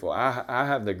more grateful. I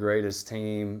have the greatest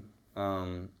team.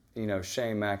 Shane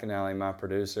McAnally, my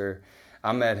producer,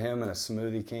 I met him in a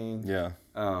Smoothie King. Yeah.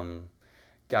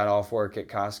 Got off work at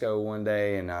Costco one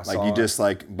day and I saw Like you him. just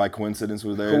like by coincidence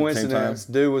was there at the same time? Coincidence.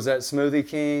 Dude was at Smoothie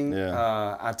King.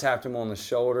 Yeah. I tapped him on the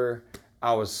shoulder.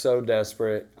 I was so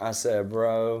desperate. I said,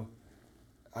 bro,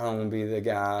 I don't want to be the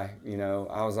guy.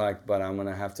 I was like, but I'm going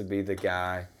to have to be the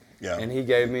guy. Yeah. And he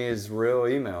gave me his real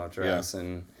email address. Yeah.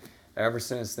 And ever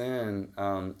since then,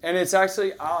 and it's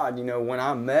actually odd, when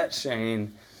I met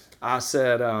Shane, I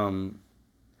said,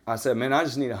 man, I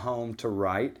just need a home to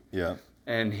write. Yeah.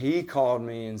 And he called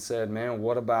me and said, man,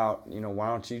 what about, why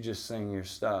don't you just sing your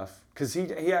stuff? Because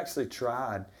he actually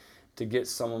tried to get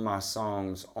some of my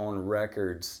songs on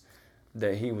records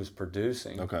that he was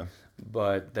producing. Okay.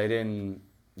 But they didn't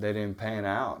pan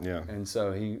out. Yeah. And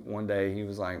so one day he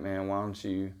was like, man, why don't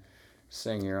you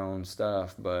sing your own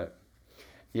stuff? But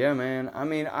yeah, man, I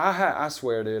mean, I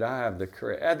swear, dude, I have the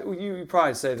correct, you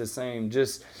probably say the same,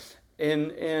 just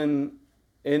in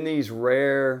these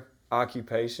rare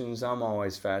occupations, I'm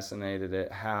always fascinated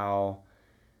at how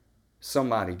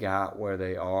somebody got where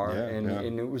they are. Yeah,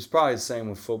 and it was probably the same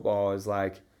with football. Is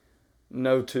like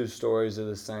no two stories are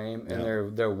the same,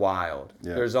 and they're wild.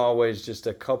 Yeah. There's always just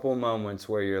a couple moments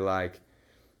where you're like,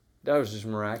 that was just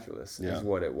miraculous Yeah. is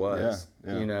what it was.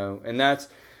 Yeah, yeah. And that's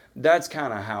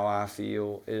kind of how I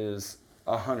feel is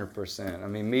 100%. I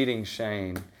mean, meeting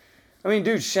Shane. I mean,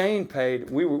 dude, Shane paid.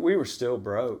 We were still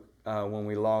broke when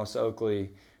we lost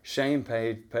Oakley. Shane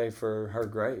paid for her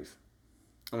grave.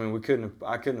 I mean,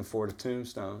 I couldn't afford a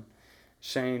tombstone.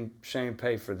 Shane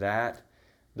paid for that,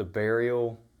 the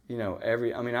burial.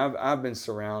 I've been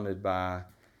surrounded by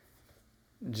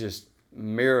just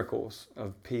miracles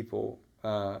of people,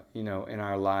 in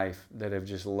our life that have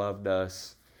just loved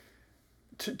us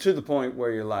to the point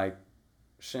where you're like,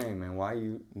 Shane, man, why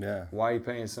are you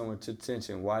paying so much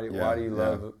attention? Why do you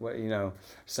love it?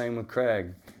 Same with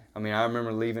Craig. I mean, I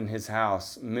remember leaving his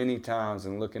house many times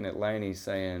and looking at Lainey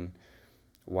saying,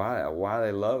 why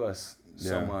they love us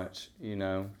so much,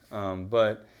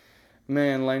 But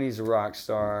man, Lainey's a rock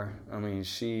star. I mean,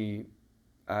 she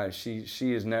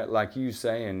is not like you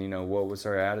saying, what was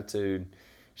her attitude?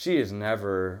 She has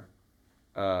never,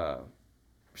 I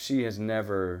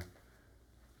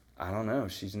don't know,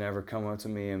 she's never come up to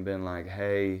me and been like,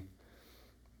 hey,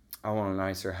 I want a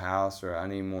nicer house, or I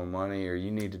need more money, or you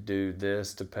need to do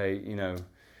this to pay,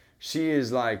 She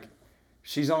is like,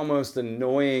 she's almost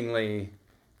annoyingly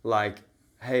like,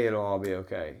 hey, it'll all be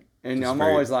okay. And Just I'm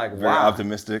very, always like, very wow.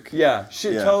 optimistic. Yeah,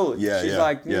 totally. Yeah, She's yeah,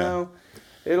 like, yeah.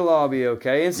 It'll all be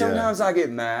okay. And sometimes I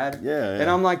get mad. Yeah, yeah. And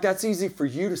I'm like, that's easy for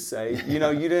you to say. You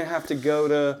didn't have to go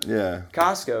to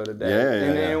Costco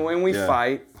today. And when we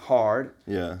fight hard.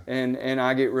 Yeah. And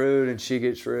I get rude and she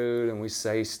gets rude and we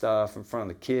say stuff in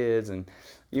front of the kids. And,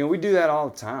 we do that all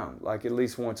the time, like at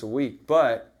least once a week.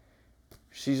 But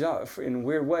she's, in a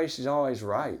weird way, she's always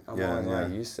right. I'm always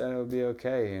like, you said it would be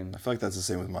okay. And I feel like that's the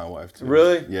same with my wife, too.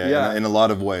 Really? Yeah. In a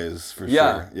lot of ways, for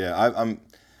sure. Yeah. I'm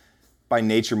by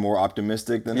nature more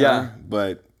optimistic than her,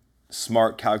 but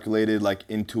smart, calculated, like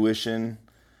intuition,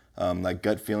 like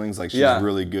gut feelings. Like she's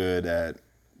really good at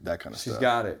that kind of stuff. She's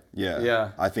got it.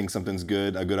 Yeah. I think something's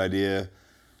good, a good idea.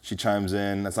 She chimes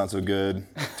in, that's not so good.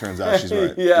 Turns out she's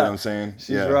right. You know what I'm saying?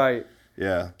 She's right.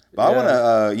 Yeah. But I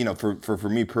want to, for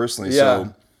me personally,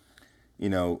 so,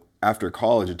 after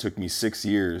college, it took me 6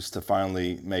 years to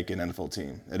finally make an NFL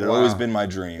team. It had always been my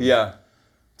dream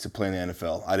to play in the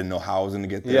NFL. I didn't know how I was going to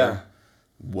get there,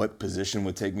 what position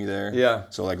would take me there. Yeah.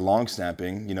 So like long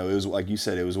snapping, it was like you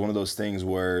said, it was one of those things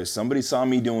where somebody saw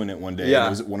me doing it one day. It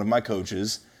was one of my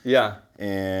coaches. Yeah.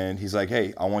 And he's like,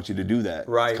 hey, I want you to do that.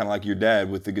 Right. It's kind of like your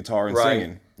dad with the guitar and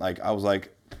singing. Like, I was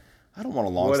like, I don't want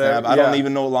a long Whatever. snap. I don't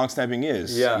even know what long snapping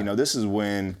is. Yeah. This is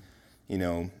when,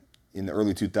 in the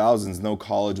early 2000s, no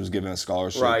college was giving a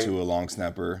scholarship Right. to a long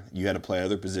snapper. You had to play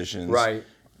other positions. Right.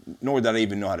 Nor did I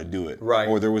even know how to do it. Right.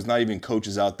 Or there was not even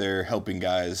coaches out there helping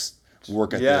guys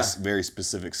work at Yeah. this very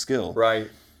specific skill. Right.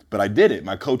 But I did it.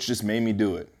 My coach just made me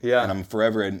do it. Yeah. And I'm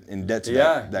forever in debt to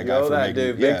Yeah, that you guy owe for that making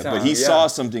dude me. big Yeah. time. But he Yeah. saw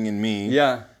something in me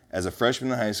Yeah. as a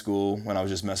freshman in high school when I was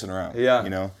just messing around. Yeah. You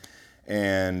know?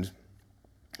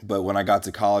 But when I got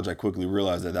to college, I quickly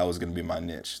realized that was going to be my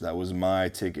niche. That was my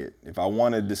ticket. If I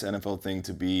wanted this NFL thing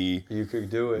to be You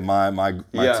could do it. my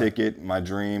Yeah. ticket, my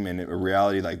dream, and a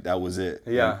reality, like that was it.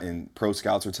 Yeah. And pro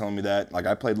scouts were telling me that. Like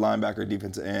I played linebacker,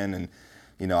 defensive end,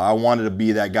 and I wanted to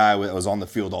be that guy that was on the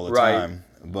field all the Right. time.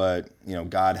 But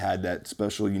God had that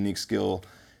special, unique skill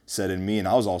set in me, and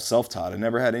I was all self-taught. I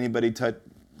never had anybody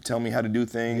tell me how to do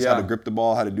things, how to grip the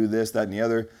ball, how to do this, that, and the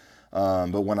other.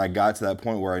 But when I got to that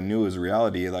point where I knew it was a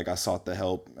reality, like I sought the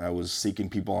help. I was seeking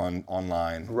people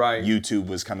online. Right. YouTube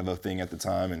was kind of a thing at the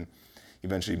time, and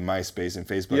eventually MySpace and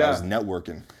Facebook. Yeah. I was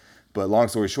networking. But long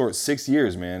story short, 6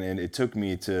 years, man, and it took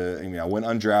me to. I went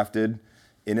undrafted,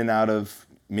 in and out of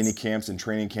mini camps and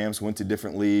training camps. Went to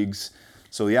different leagues.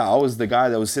 So yeah, I was the guy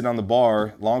that was sitting on the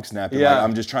bar, long snapping. Yeah. Like,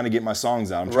 I'm just trying to get my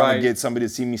songs out. I'm trying Right. to get somebody to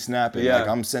see me snapping. Yeah. Like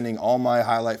I'm sending all my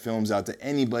highlight films out to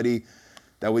anybody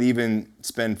that would even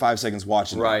spend 5 seconds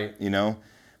watching Right. it,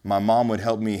 My mom would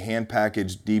help me hand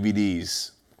package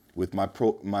DVDs with my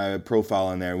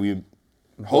profile in there. We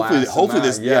hopefully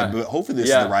this is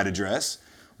the right address.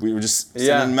 We were just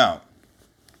sending them out.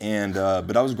 And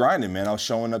but I was grinding, man. I was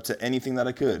showing up to anything that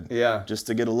I could. Yeah. Just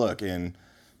to get a look, and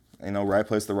right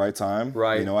place, the right time.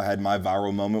 Right. I had my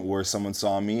viral moment where someone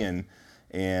saw me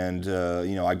and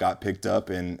I got picked up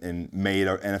and made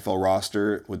our NFL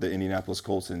roster with the Indianapolis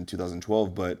Colts in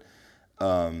 2012. But,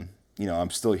 I'm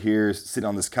still here sitting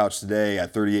on this couch today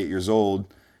at 38 years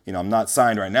old. I'm not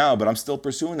signed right now, but I'm still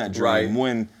pursuing that dream.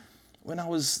 Right. When I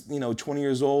was, 20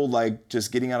 years old, like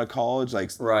just getting out of college, like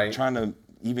Right. trying to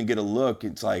even get a look,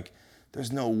 it's like,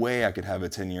 there's no way I could have a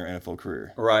 10-year NFL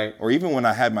career. Right. Or even when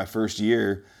I had my first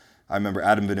year, I remember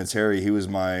Adam Vinatieri, he was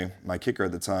my kicker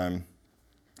at the time.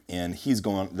 And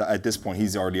at this point,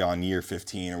 he's already on year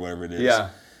 15 or whatever it is. Yeah.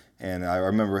 And I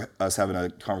remember us having a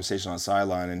conversation on the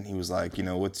sideline, and he was like,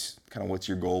 what's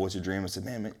your goal? What's your dream? I said,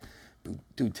 man,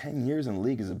 dude, 10 years in the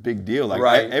league is a big deal. Like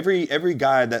Right. every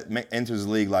guy that enters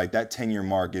the league, like that 10-year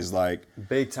mark is like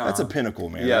Big time. That's a pinnacle,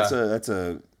 man. Yeah. That's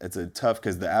a tough,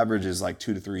 because the average is like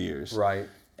 2 to 3 years. Right.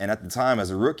 And at the time, as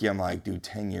a rookie, I'm like, dude,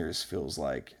 10 years feels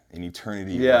like an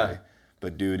eternity Yeah. away.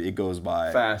 But dude, it goes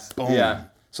by Fast. Boom. Yeah.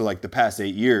 So like the past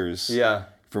 8 years. Yeah.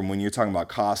 From when you're talking about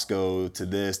Costco to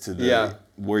this to the Yeah.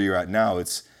 where you're at now,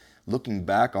 it's looking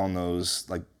back on those,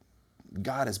 like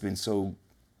God has been so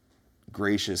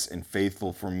gracious and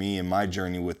faithful for me in my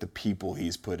journey with the people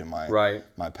he's put in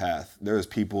my path. There's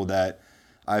people that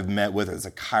I've met, whether it's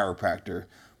a chiropractor,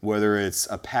 whether it's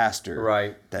a pastor,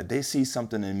 Right. that they see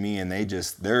something in me and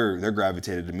they're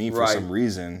gravitated to me for Right. some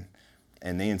reason,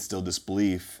 and they instill this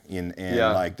belief in, and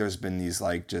Yeah. like there's been these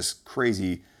like just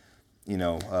crazy,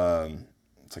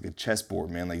 it's like a chessboard,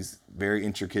 man. Like these very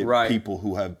intricate Right. people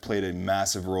who have played a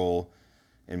massive role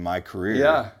in my career.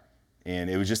 Yeah. And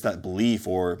it was just that belief,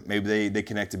 or maybe they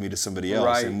connected me to somebody else.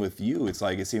 Right. And with you, it's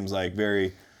like, it seems like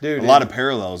a Dude, lot of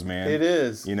parallels, man. It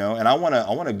is. And I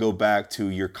wanna go back to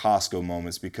your Costco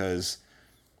moments, because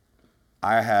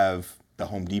I have the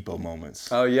Home Depot moments.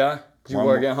 Oh yeah. You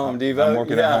work at Home Depot? I'm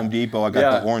working at Home Depot. I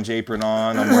got the orange apron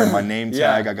on. I'm wearing my name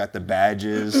tag. I got the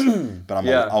badges. But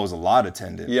I was a lot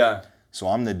attendant. Yeah. So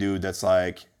I'm the dude that's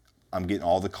like, I'm getting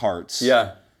all the carts.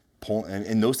 Yeah.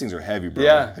 And those things are heavy, bro.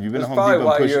 Yeah. Have you been That's to Home probably Depot?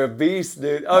 why you're a beast,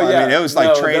 dude. Oh yeah. I mean, it was like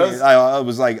No, training. those- I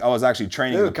was actually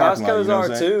training in the Dude, parking lot. Costco's You know what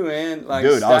are I'm saying? too, man. Like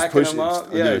Dude, I was stacking pushing. them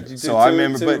up. Dude, Yeah, you do so I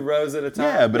remember, two but rows at a time.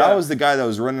 yeah, but I was the guy that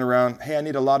was running around. Hey, I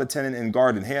need a lot of tenant in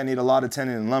garden. Hey, I need a lot of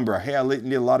tenant in lumber. Hey, I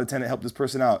need a lot of tenant to help this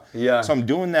person out. Yeah. So I'm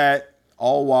doing that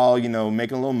all while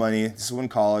making a little money. This is when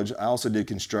college. I also did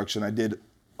construction. I did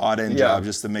odd end jobs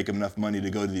just to make enough money to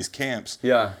go to these camps.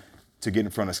 Yeah. To get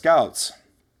in front of scouts.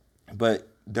 But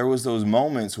there was those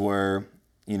moments where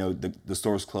the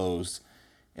store's closed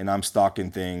and I'm stocking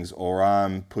things, or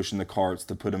I'm pushing the carts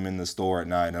to put them in the store at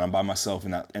night, and I'm by myself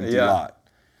in that empty lot,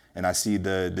 and I see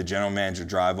the general manager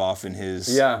drive off in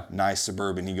his nice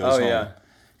Suburban. He goes home,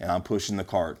 and I'm pushing the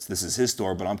carts. This is his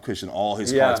store, but I'm pushing all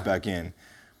his carts back in.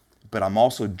 But I'm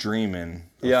also dreaming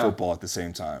of football at the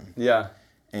same time. Yeah.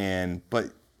 But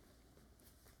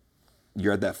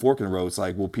you're at that fork in the road. It's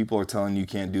like, well, people are telling you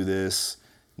can't do this.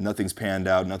 Nothing's panned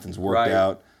out. Nothing's worked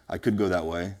out. I could go that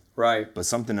way. Right. But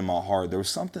something in my heart, there was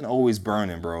something always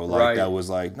burning, bro. Like that was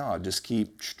like, no, just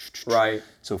keep. Right.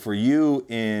 So for you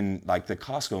in like the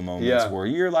Costco moments where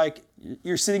you're like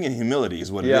you're sitting in humility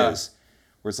is what it is.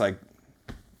 Where it's like,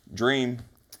 dream.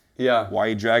 Yeah. Why are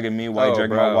you dragging me? Why are you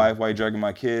dragging my wife? Why are you dragging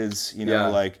my kids? You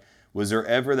know, like, was there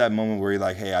ever that moment where you're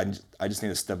like, hey, I just need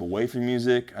to step away from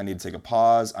music. I need to take a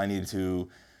pause. I need to,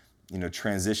 you know,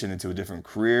 transition into a different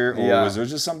career? Or was there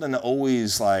just something that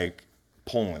always like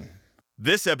pulling?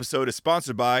 This episode is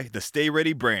sponsored by the Stay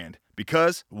Ready brand,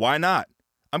 because why not?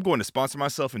 I'm going to sponsor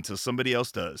myself until somebody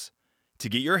else does. To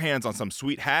get your hands on some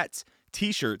sweet hats,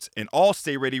 t-shirts, and all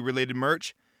Stay Ready related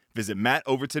merch, visit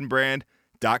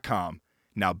mattovertonbrand.com.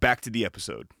 Now back to the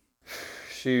episode.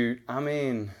 Shoot, I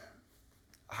mean,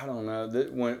 I don't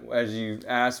know. As you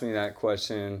asked me that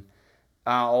question,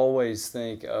 I always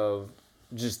think of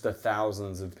just the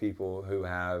thousands of people who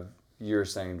have your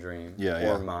same dream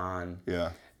or mine.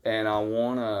 Yeah. And I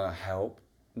want to help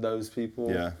those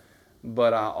people. Yeah.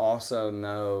 But I also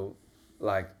know,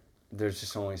 like, there's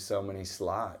just only so many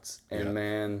slots. And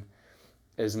man,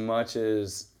 as much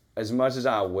as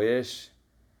I wish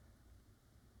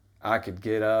I could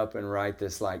get up and write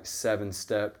this like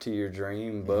 7-step to your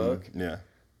dream book. Yeah.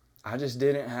 I just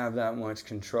didn't have that much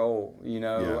control, you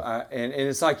know. And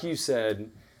it's like you said,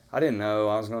 I didn't know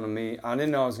I was going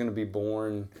to be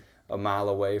born a mile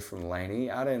away from Laney.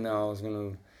 I didn't know I was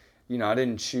going to, you know, I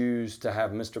didn't choose to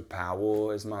have Mr.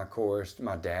 Powell as my chorus,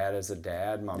 my dad as a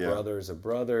dad, my brother as a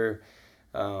brother.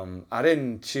 I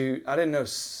didn't know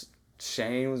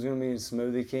Shane was going to be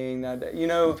Smoothie King that day, you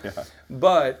know.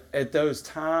 But at those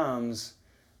times,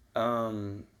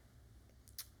 you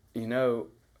know,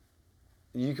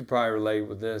 you could probably relate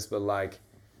with this, but like,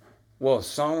 well,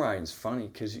 songwriting's funny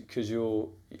because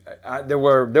there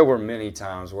were many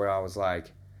times where I was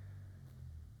like,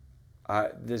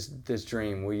 this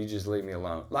dream, will you just leave me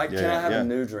alone? Like, can I have a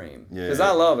new dream? Because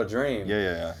I love a dream.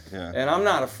 Yeah. And I'm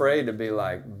not afraid to be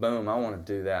like, boom, I want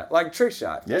to do that. Like Trick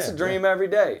Shot. It's a dream every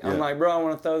day. I'm like, bro, I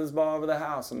want to throw this ball over the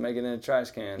house and make it in a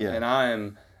trash can. And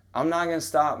I'm not going to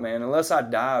stop, man, unless I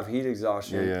die of heat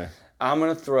exhaustion. I'm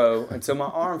going to throw until my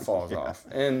arm falls off.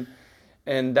 And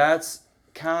that's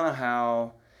kind of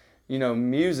how, you know,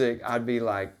 music, I'd be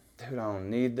like, dude, I don't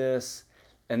need this.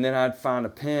 And then I'd find a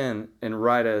pen and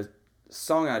write a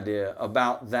song idea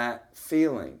about that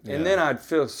feeling. And then I'd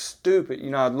feel stupid.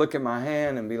 You know, I'd look at my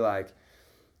hand and be like,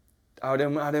 I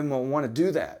didn't want to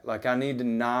do that. Like, I need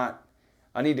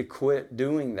to quit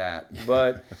doing that.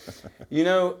 But, you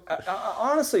know, I,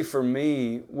 honestly, for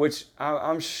me, which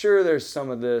I'm sure there's some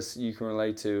of this you can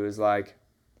relate to, is like,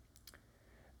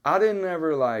 I didn't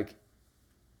ever like,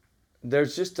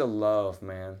 there's just a love,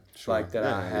 man, like that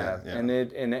I have.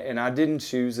 And I didn't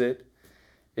choose it.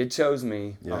 It chose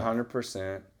me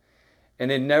 100%.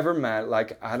 And it never mattered.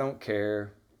 Like, I don't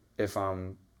care if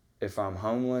I'm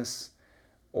homeless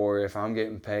or if I'm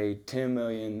getting paid $10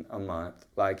 million a month.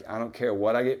 Like, I don't care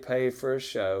what I get paid for a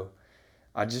show.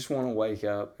 I just want to wake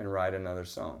up and write another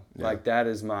song. Like, that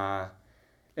is my,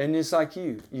 and it's like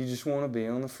you just want to be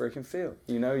on the freaking field.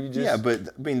 You know, you just. Yeah, but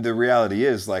I mean, the reality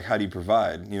is, like, how do you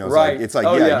provide? You know, it's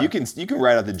like, you can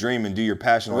write out the dream and do your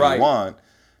passion all you want,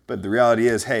 but the reality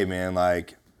is, hey, man,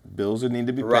 like, bills would need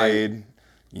to be paid.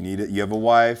 You have a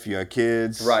wife, you have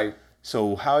kids. Right.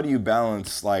 So how do you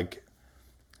balance, like,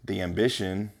 the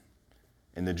ambition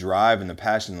and the drive and the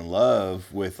passion and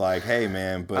love with, like, hey,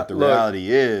 man, but the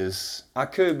reality is. I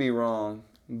could be wrong,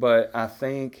 but I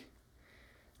think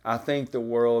the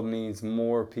world needs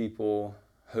more people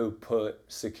who put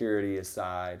security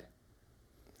aside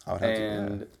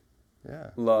and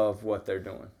love what they're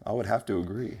doing. I would have to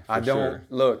agree. I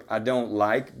don't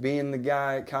like being the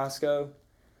guy at Costco,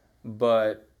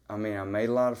 but I mean, I made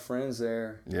a lot of friends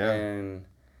there. Yeah. And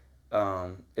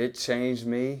it changed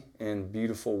me in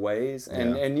beautiful ways.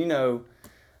 And you know,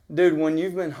 dude, when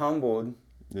you've been humbled,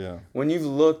 when you've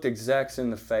looked execs in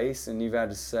the face and you've had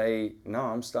to say, no,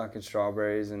 I'm stocking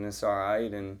strawberries and it's all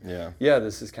right. And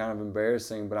this is kind of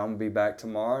embarrassing, but I'm going to be back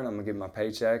tomorrow and I'm going to get my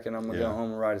paycheck and I'm going to go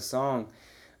home and write a song.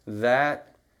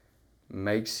 That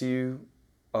makes you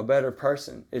a better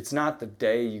person. It's not the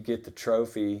day you get the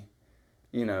trophy,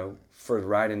 you know, for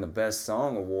writing the best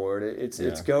song award.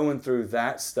 It's going through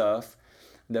that stuff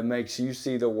that makes you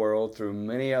see the world through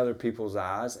many other people's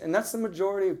eyes. And that's the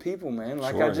majority of people, man.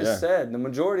 Like I just said, the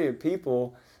majority of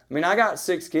people, I mean, I got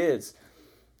 6 kids.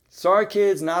 Sorry,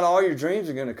 kids, not all your dreams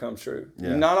are going to come true.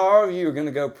 Yeah. Not all of you are going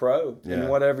to go pro in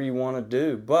whatever you want to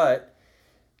do. But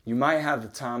you might have the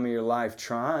time of your life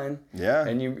trying. Yeah.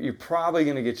 And you're probably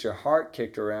going to get your heart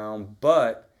kicked around,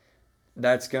 but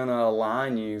that's going to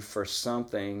align you for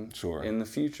something in the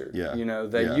future. Yeah. You know,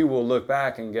 that you will look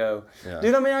back and go,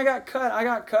 dude, I mean, I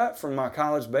got cut from my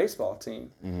college baseball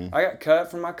team. Mm-hmm. I got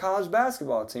cut from my college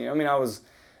basketball team. I mean, I was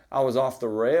I was off the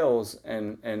rails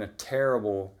and a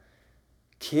terrible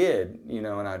kid, you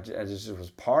know, and I just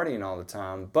was partying all the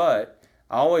time. But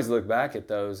I always look back at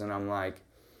those and I'm like,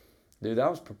 dude, that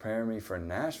was preparing me for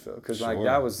Nashville. Because like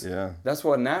that's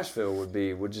what Nashville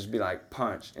would just be like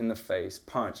punch in the face,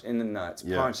 punch in the nuts,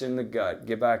 punch in the gut,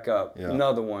 get back up,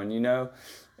 another one, you know?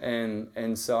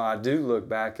 And so I do look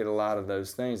back at a lot of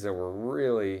those things that were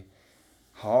really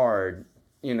hard.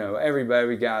 You know,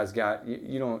 every guy's got,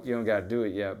 you don't got to do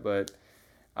it yet, but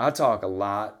I talk a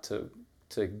lot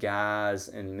to guys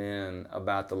and men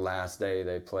about the last day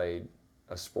they played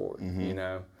a sport, you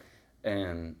know?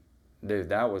 And dude,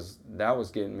 that was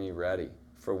getting me ready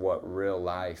for what real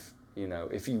life, you know,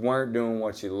 if you weren't doing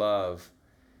what you love,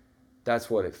 that's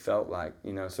what it felt like,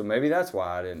 you know? So maybe that's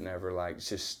why I didn't ever like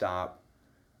just stop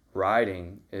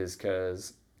riding, is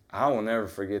because I will never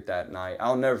forget that night.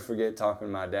 I'll never forget talking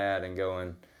to my dad and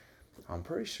going, I'm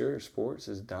pretty sure sports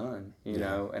is done, you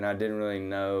know? And I didn't really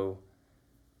know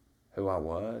who I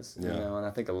was, you know? And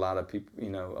I think a lot of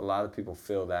people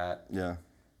feel that. Yeah.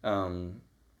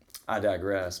 I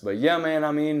digress. But yeah, man,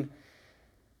 I mean,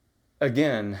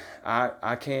 again,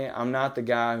 I'm not the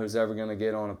guy who's ever going to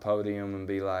get on a podium and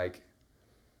be like,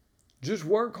 just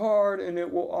work hard and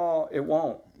it won't.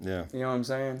 Yeah. You know what I'm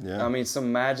saying? Yeah. I mean,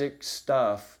 some magic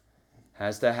stuff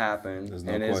has to happen. There's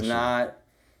no and question. It's not,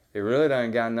 it really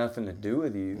doesn't got nothing to do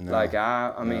with you. No. Like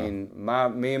I mean,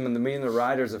 me and the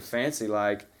riders of Fancy,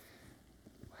 like,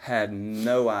 had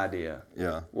no idea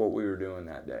what we were doing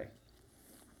that day.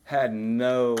 Had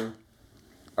no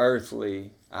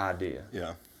earthly idea.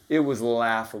 Yeah. It was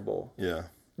laughable. Yeah.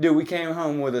 Dude, we came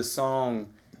home with a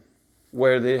song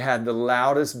where they had the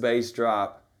loudest bass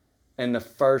drop and the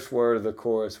first word of the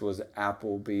chorus was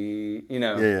Applebee, you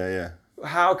know. Yeah.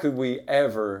 How could we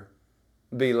ever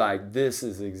be like, this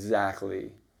is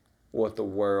exactly what the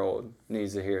world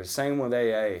needs to hear? Same with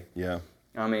AA. Yeah.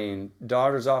 I mean,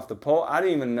 Daughters Off the Pole, I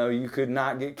didn't even know you could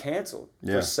not get canceled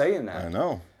for saying that. I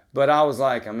know. But I was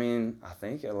like, I mean, I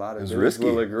think a lot of dudes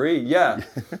will agree. Yeah.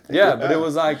 But it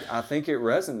was like, I think it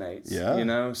resonates, you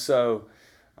know? So,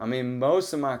 I mean,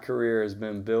 most of my career has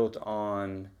been built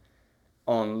on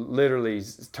literally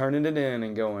turning it in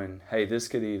and going, hey, this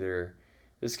could either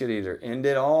end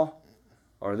it all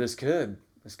or this could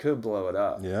blow it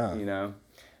up. Yeah. You know?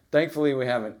 Thankfully, we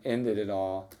haven't ended it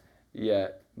all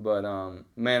yet. But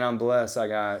man, I'm blessed. I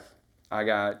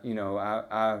got, you know,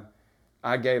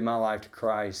 I gave my life to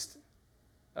Christ.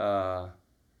 Let's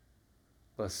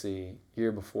see,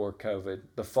 year before COVID,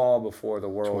 the fall before the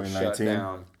world shut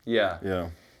down. Yeah. Yeah.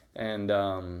 And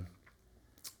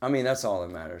I mean, that's all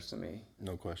that matters to me.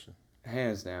 No question.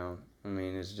 Hands down. I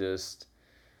mean, it's just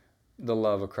the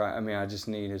love of Christ. I mean, I just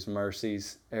need His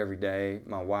mercies every day.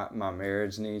 My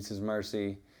marriage needs His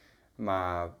mercy.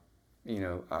 You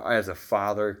know, as a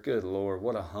father, good Lord,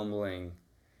 what a humbling,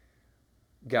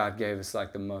 God gave us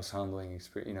like the most humbling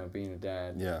experience, you know, being a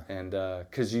dad. Yeah. And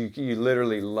because you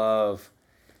literally love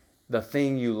the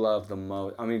thing you love the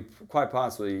most. I mean, quite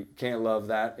possibly you can't love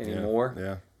that anymore.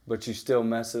 Yeah. But you still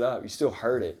mess it up. You still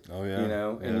hurt it. Oh, yeah. You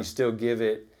know, and you still give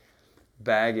it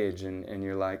baggage and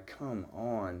you're like, come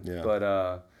on. Yeah.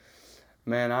 But,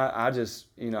 man, I just,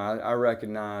 you know, I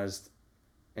recognized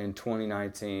in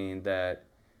 2019 that,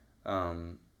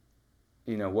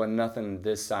 you know, wasn't nothing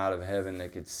this side of heaven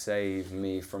that could save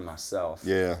me from myself.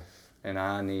 Yeah. And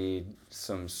I need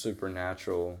some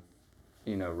supernatural,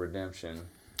 you know, redemption.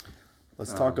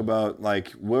 Let's talk about,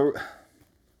 like, where...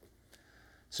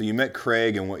 So you met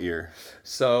Craig in what year?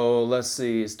 So let's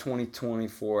see, it's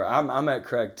 2024. I met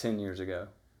Craig 10 years ago.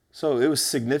 So it was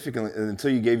significantly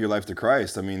until you gave your life to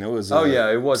Christ. I mean, it was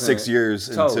it wasn't 6 years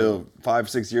until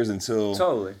 5-6 years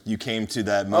until you came to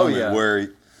that moment where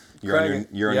you're on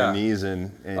your knees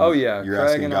and you're Craig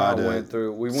asking and God I to went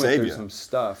through save some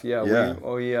stuff.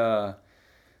 I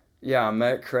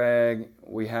met Craig.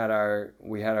 We had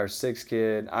our sixth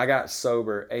kid. I got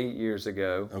sober 8 years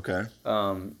ago. Okay.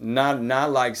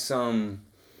 Not like some.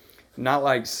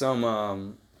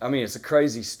 I mean, it's a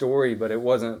crazy story, but it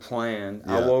wasn't planned.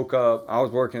 Yeah. I woke up. I was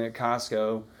working at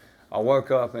Costco. I woke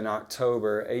up in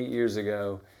October 8 years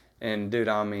ago, and dude,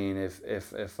 I mean,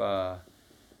 if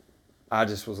I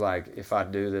just was like, if I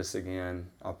do this again,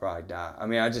 I'll probably die. I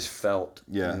mean, I just felt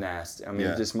nasty. I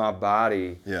mean, just my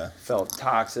body felt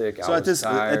toxic. So at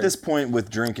this point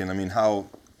with drinking, I mean, how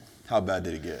bad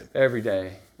did it get? Every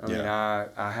day. I mean,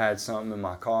 I had something in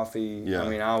my coffee. Yeah. I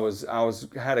mean, I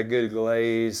had a good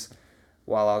glaze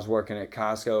while I was working at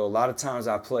Costco. A lot of times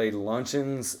I played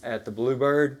luncheons at the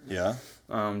Bluebird. Yeah.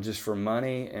 Just for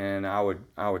money, and I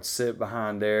would sit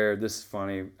behind there. This is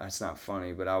funny. It's not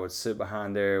funny, but I would sit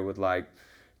behind there with like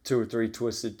 2 or 3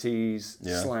 Twisted Teas,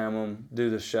 slam them, do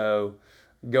the show,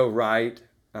 go write,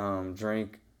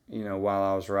 drink, while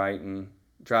I was writing,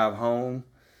 drive home,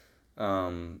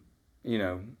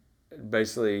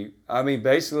 basically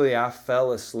I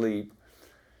fell asleep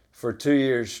for 2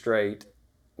 years straight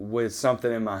with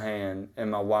something in my hand, and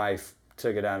my wife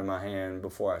took it out of my hand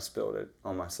before I spilled it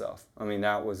on myself. I mean,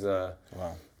 that was that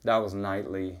was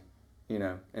nightly,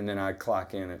 and then I'd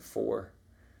clock in at 4,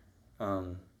 at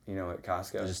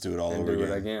Costco. Just do it all over again.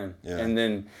 Do it again.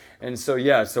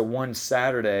 Yeah. So one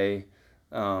Saturday,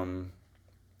 I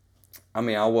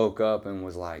woke up and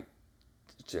was like,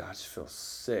 I just feel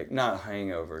sick. Not a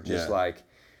hangover, just like,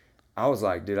 I was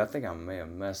like, dude, I think I may have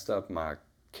messed up my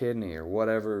kidney or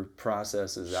whatever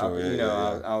processes out.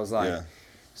 I was like,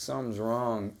 something's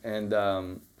wrong. And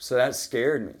so that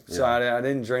scared me. So I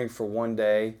didn't drink for one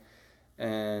day.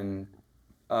 And,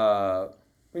 I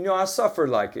suffered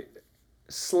like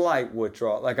slight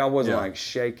withdrawal. Like I wasn't like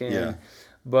shaking. Yeah.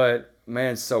 But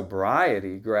man,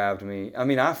 sobriety grabbed me. I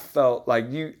mean, I felt like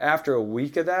after a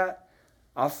week of that,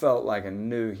 I felt like a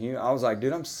new human. I was like,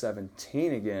 dude, I'm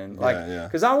 17 again. Like,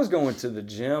 because I was going to the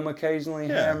gym occasionally,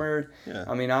 hammered. Yeah.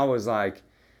 I mean, I was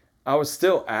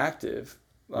still active.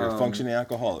 You're a functioning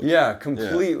alcoholic. Yeah,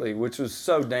 completely, which was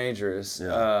so dangerous.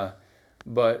 Yeah.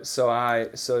 But so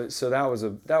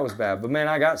that was bad. But man,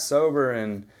 I got sober,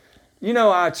 and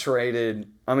I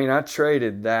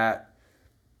traded that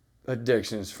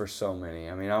addictions for so many.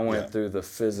 I mean, I went through the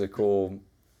physical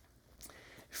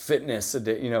fitness,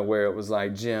 where it was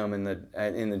like gym in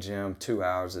the gym 2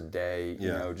 hours a day,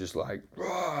 just like,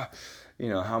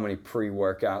 how many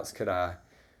pre-workouts could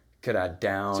I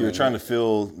down? So you were trying to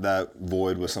fill that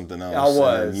void with something else. I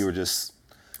was. And you were just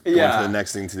going to the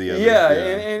next thing to the other.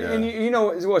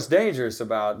 And what's dangerous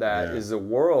about that is the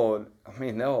world. I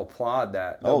mean, they'll applaud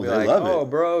that. They'll be like, "Oh,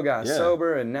 bro got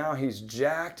sober and now he's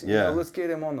jacked. Let's get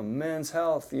him on the Men's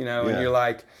Health." And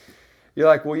you're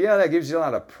like, well, yeah, that gives you a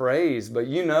lot of praise, but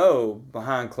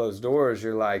behind closed doors,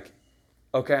 you're like,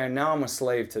 okay, now I'm a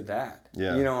slave to that.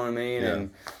 Yeah. You know what I mean? Yeah.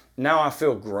 And now I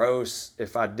feel gross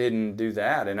if I didn't do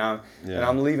that, and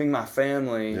I'm leaving my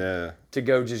family to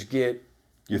go just get.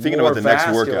 You're thinking about the next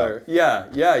workout.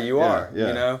 Yeah, you are.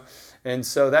 Yeah. And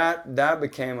so that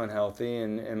became unhealthy,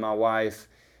 and my wife,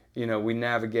 we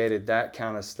navigated that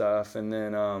kind of stuff, and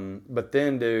then but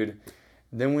then, dude,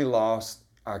 we lost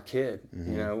our kid.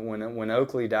 Mm-hmm. When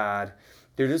Oakley died,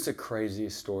 dude, it's the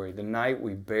craziest story. The night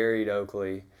we buried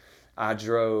Oakley, I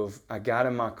got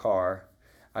in my car,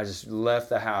 I just left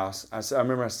the house. I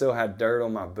remember I still had dirt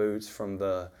on my boots from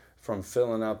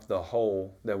filling up the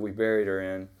hole that we buried her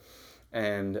in.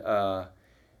 And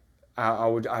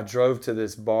I drove to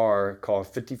this bar called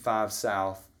 55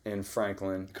 South in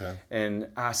Franklin. Okay. And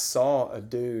I saw a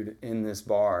dude in this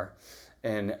bar,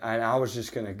 and I was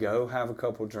just going to go have a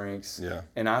couple drinks. Yeah.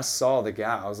 And I saw the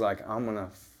guy. I was like, I'm going to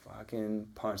fucking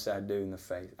punch that dude in the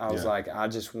face. I was like, I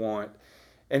just want...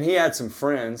 And he had some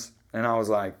friends, and I was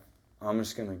like, I'm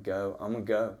just going to go. I'm going to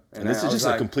go. And this is just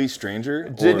a complete stranger?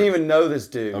 Didn't even know this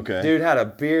dude. Okay. Dude had a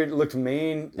beard, looked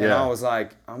mean, and I was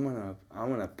like, I'm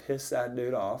gonna piss that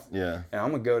dude off. Yeah. And I'm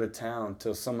going to go to town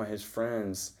till some of his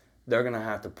friends, they're going to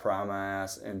have to pry my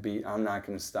ass and I'm not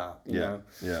going to stop, you know?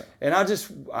 Yeah. And I just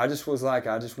was like,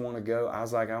 I just want to go. I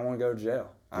was like, I want to go to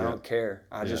jail. I don't care.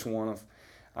 I just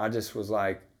was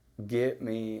like, get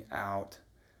me out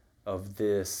of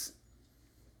this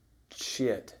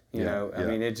shit. You know, I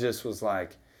mean, it just was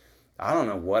like, I don't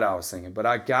know what I was thinking, but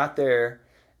I got there,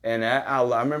 and I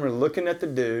remember looking at the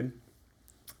dude,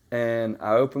 and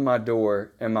I opened my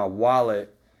door, and my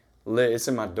wallet, it's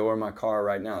in my door of my car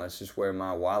right now. That's just where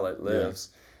my wallet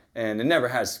lives. Yeah. And it never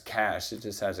has cash. It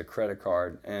just has a credit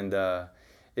card, and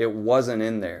it wasn't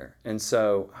in there. And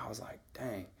so I was like,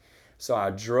 dang. So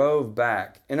I drove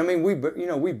back, and I mean,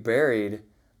 we buried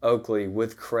Oakley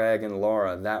with Craig and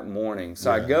Laura that morning. So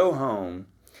I go home.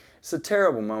 It's a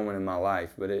terrible moment in my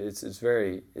life, but it's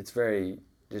very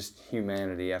just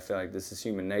humanity. I feel like this is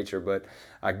human nature. But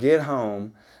I get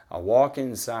home, I walk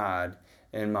inside,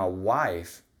 and my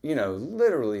wife,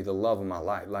 literally the love of my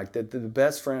life, like the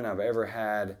best friend I've ever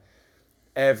had,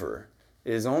 ever,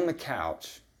 is on the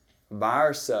couch by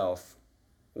herself,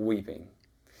 weeping,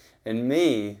 and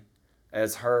me,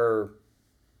 as her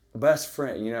best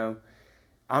friend,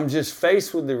 I'm just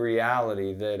faced with the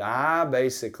reality that I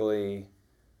basically.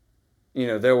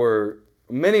 There were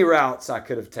many routes I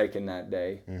could have taken that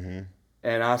day. Mm-hmm.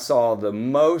 And I saw the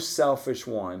most selfish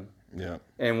one. Yeah.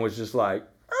 And was just like,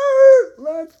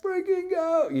 let's freaking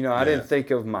go. I didn't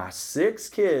think of my 6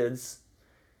 kids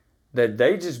that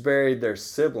they just buried their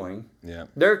sibling. Yeah.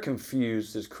 They're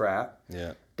confused as crap.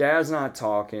 Yeah. Dad's not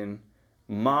talking.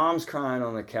 Mom's crying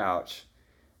on the couch,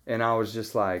 and I was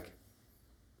just like,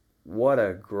 what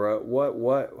a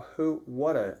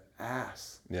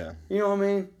ass. Yeah. You know what I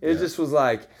mean? It just was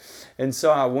like, and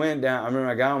so I went down. I remember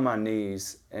I got on my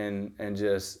knees and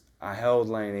just I held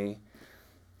Lainey,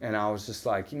 and I was just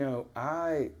like,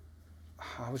 I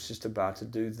was just about to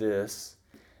do this,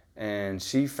 and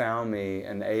she found me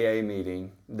an AA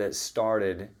meeting that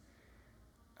started,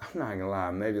 I'm not gonna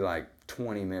lie, maybe like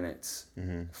 20 minutes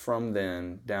from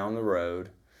then down the road.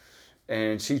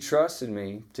 And she trusted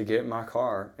me to get in my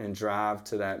car and drive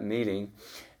to that meeting.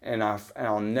 And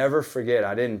I'll never forget,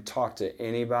 I didn't talk to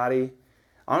anybody.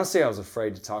 Honestly, I was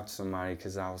afraid to talk to somebody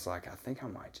because I was like, I think I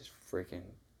might just freaking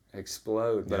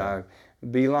explode. But I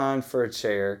beelined for a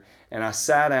chair, and I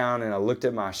sat down and I looked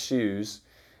at my shoes,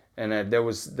 and I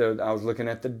was looking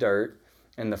at the dirt.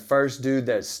 And the first dude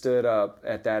that stood up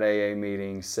at that AA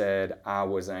meeting said, I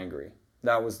was angry.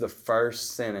 That was the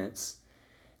first sentence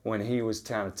when he was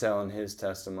kind of telling his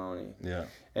testimony. Yeah.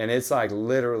 And it's like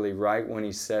literally right when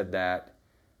he said that,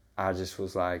 I just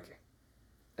was like,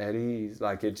 at ease.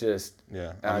 Like it just,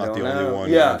 I'm not the only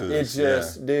one. Yeah, it's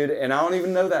just, dude, and I don't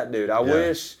even know that dude. I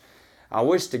wish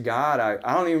to God, I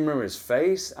don't even remember his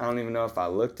face. I don't even know if I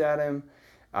looked at him.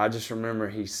 I just remember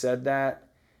he said that,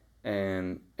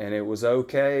 and it was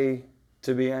okay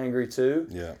to be angry too.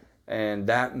 Yeah. And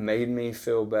that made me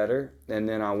feel better. And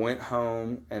then I went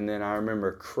home, and then I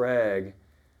remember Craig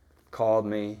called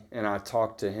me, and I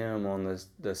talked to him on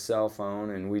the cell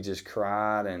phone, and we just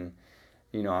cried, and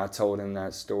I told him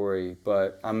that story.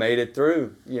 But I made it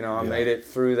through. I made it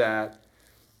through that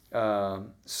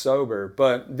sober.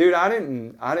 But dude, I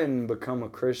didn't become a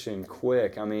Christian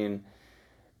quick. I mean,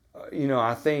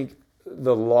 I think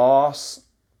the loss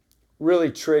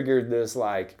really triggered this,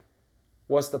 like,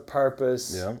 what's the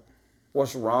purpose? Yeah.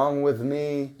 What's wrong with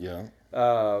me? Yeah.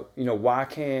 Why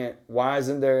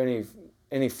isn't there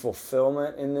any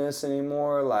fulfillment in this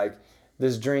anymore? Like,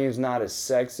 this dream's not as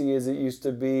sexy as it used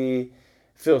to be.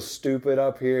 Feel stupid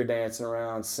up here dancing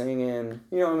around, singing.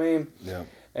 You know what I mean? Yeah.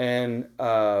 And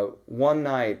one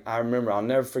night, I remember, I'll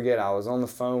never forget, I was on the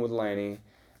phone with Lainey,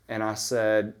 and I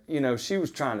said, she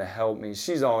was trying to help me.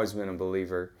 She's always been a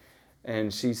believer.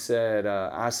 And she said,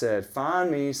 I said,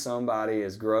 find me somebody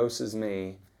as gross as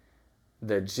me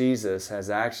that Jesus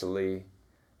has actually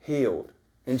healed.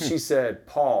 And she said,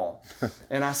 Paul.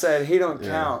 And I said, he don't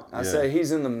count. I said,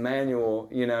 he's in the manual,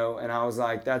 and I was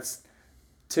like, that's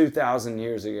 2,000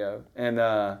 years ago. And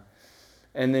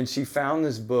then she found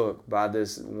this book by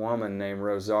this woman named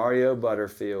Rosario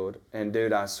Butterfield. And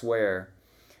dude, I swear,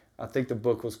 I think the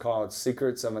book was called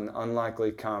Secrets of an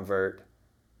Unlikely Convert.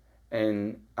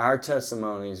 And our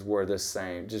testimonies were the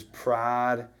same. Just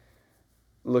pride,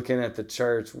 looking at the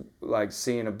church, like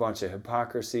seeing a bunch of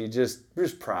hypocrisy, just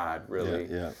pride, really.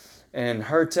 Yeah. And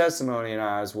her testimony and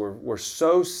ours were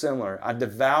so similar. I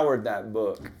devoured that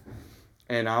book,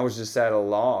 and I was just at a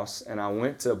loss. And I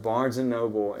went to Barnes &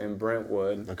 Noble in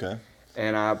Brentwood. Okay.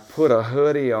 And I put a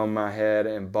hoodie on my head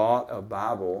and bought a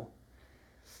Bible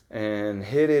and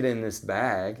hid it in this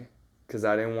bag because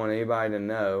I didn't want anybody to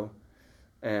know.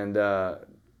 And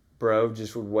bro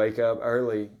just would wake up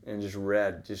early and just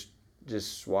read, just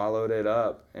swallowed it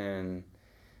up. And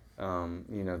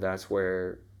that's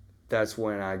when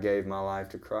I gave my life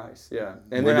to Christ. Yeah.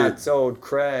 And then I told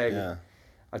Craig at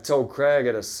a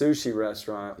sushi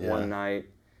restaurant one night,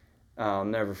 I'll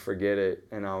never forget it,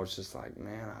 and I was just like,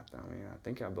 man, I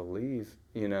think I believe,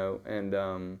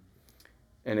 and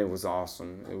it was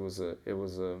awesome. It was a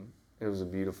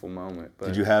beautiful moment. But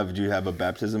Did you have a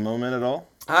baptism moment at all?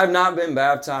 I've not been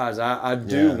baptized. I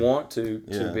do want to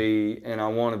be, and I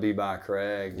want to be by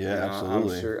Craig. Yeah,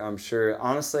 absolutely. I'm sure.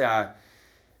 Honestly, I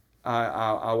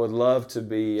would love to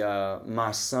be.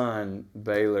 My son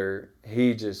Baylor,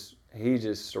 he just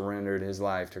surrendered his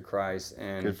life to Christ,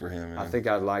 and good for him. Man. I think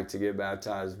I'd like to get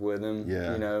baptized with him.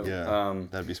 Yeah,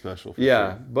 that'd be special. For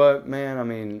sure. But man, I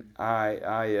mean,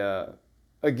 I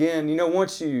again,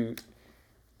 once you.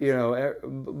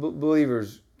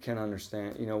 Believers can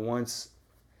understand. Once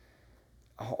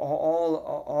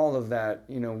all of that.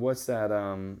 What's that?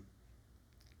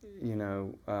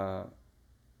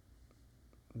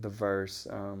 The verse.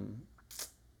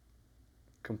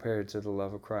 Compared to the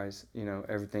love of Christ,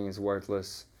 everything is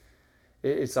worthless.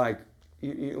 It's like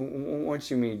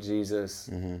once you meet Jesus,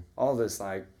 all this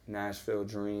like Nashville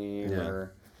Dream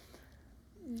or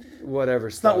whatever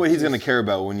it's stuff. Not what he's going to care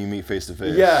about when you meet face to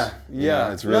face. Yeah.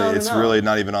 It's really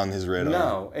not even on his radar.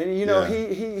 No, and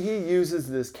he uses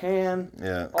this can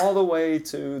all the way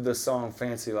to the song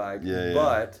Fancy Like.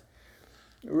 But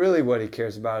really what he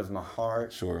cares about is my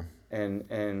heart. Sure.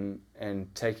 and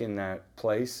taking that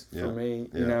place for me,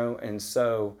 you know, and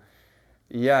so.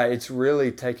 Yeah, it's really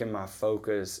taken my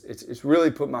focus. It's really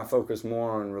put my focus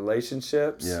more on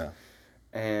relationships. Yeah.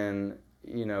 And,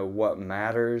 you know, what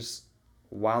matters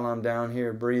while I'm down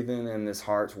here breathing and this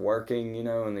heart's working, you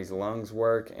know, and these lungs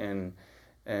work, and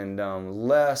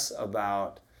less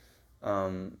about,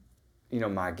 you know,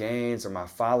 my gains or my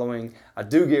following. I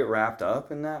do get wrapped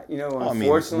up in that, you know,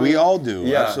 unfortunately. I mean, we all do.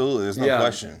 Yeah. Absolutely. There's no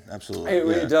question. Absolutely.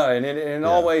 It does. And it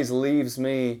always leaves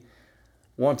me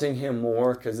wanting him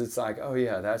more, because it's like, oh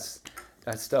yeah,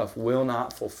 that stuff will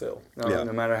not fulfill.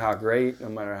 No matter how great, no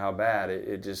matter how bad,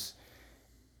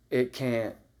 it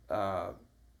can't. I'm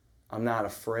not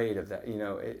afraid of that. You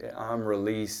know, I'm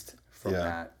released from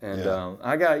that, and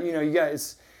I got, you know, you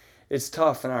guys. It's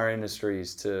tough in our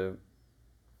industries to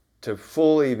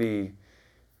fully be,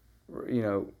 you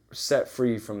know, set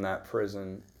free from that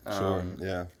prison. Sure.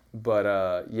 Yeah. But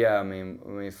I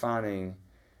mean,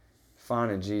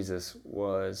 finding Jesus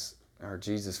was, or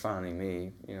Jesus finding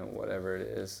me, you know, whatever it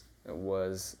is, that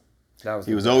was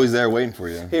he was always there waiting for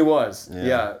you. He was,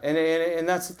 and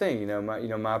that's the thing, you know,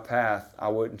 my path, I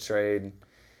wouldn't trade.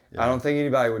 I don't think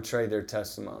anybody would trade their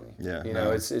testimony. You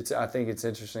know, it's I think it's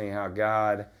interesting how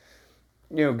God,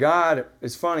 you know, God.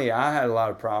 It's funny. I had a lot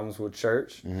of problems with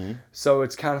church, so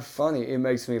it's kind of funny. It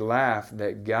makes me laugh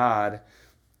that God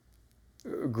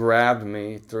grabbed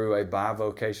me through a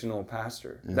bivocational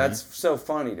pastor. That's so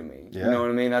funny to me. You know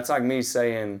what I mean? That's like me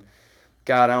saying,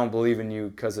 God, I don't believe in you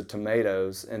because of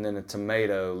tomatoes, and then a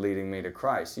tomato leading me to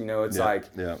Christ. You know, it's like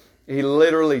he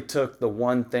literally took the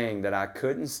one thing that I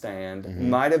couldn't stand,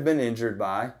 might have been injured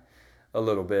by a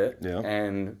little bit,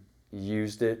 and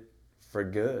used it for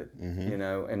good, you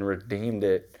know, and redeemed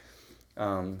it.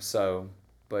 But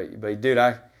dude,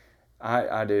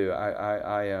 I do.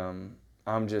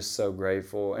 I'm just so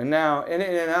grateful, and now, and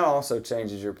that also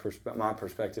changes my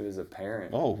perspective as a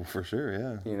parent. Oh, for sure,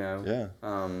 yeah. You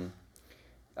know,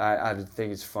 I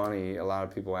think it's funny. A lot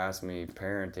of people ask me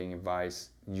parenting advice.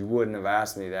 You wouldn't have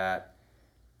asked me that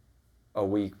a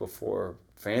week before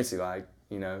Fancy Like.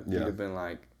 You know, you'd have been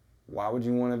like, "Why would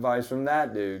you want advice from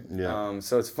that dude?"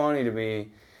 So it's funny to me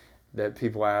that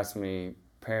people ask me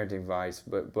parenting advice,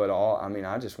 but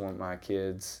I just want my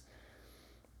kids.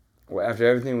 Well, after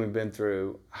everything we've been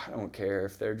through, I don't care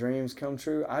if their dreams come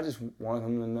true. I just want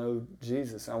them to know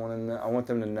Jesus. I want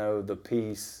them to know the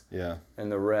peace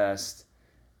and the rest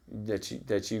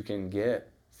that you can get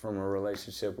from a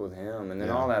relationship with Him, and then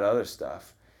all that other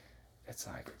stuff. It's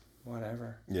like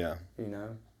whatever. Yeah. You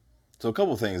know. So a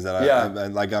couple things that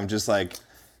I'm just like,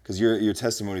 because your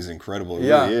testimony is incredible. It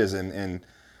really is, and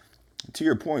to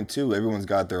your point too, everyone's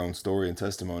got their own story and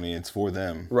testimony. It's for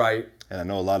them. Right. And I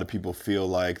know a lot of people feel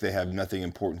like they have nothing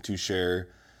important to share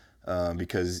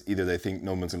because either they think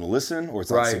no one's going to listen or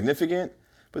it's not significant.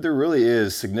 But there really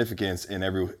is significance in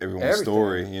everyone's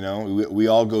story. You know, we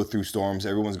all go through storms.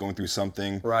 Everyone's going through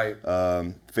something. Right.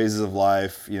 Phases of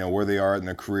life. You know, where they are in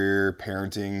their career,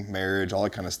 parenting, marriage, all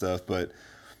that kind of stuff. But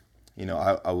you know,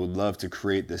 I would love to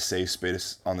create this safe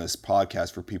space on this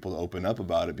podcast for people to open up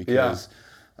about it because.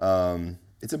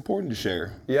 It's important to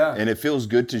share. Yeah. And it feels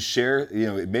good to share. You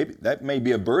know, that may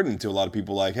be a burden to a lot of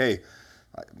people. Like, hey,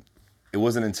 it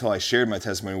wasn't until I shared my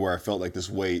testimony where I felt like this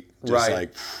weight just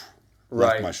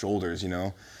left my shoulders, you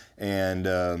know?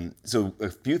 And so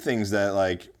a few things that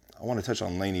like, I want to touch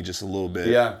on Lainey just a little bit.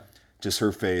 Yeah. Just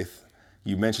her faith.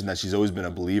 You mentioned that she's always been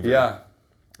a believer. Yeah.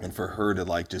 And for her to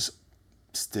like just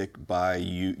stick by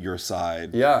your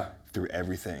side. Yeah. Through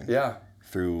everything. Yeah.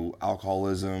 Through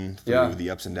alcoholism, through the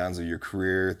ups and downs of your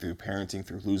career, through parenting,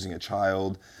 through losing a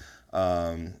child.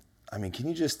 I mean, can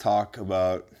you just talk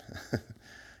about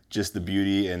just the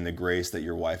beauty and the grace that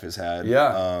your wife has had?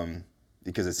 Yeah.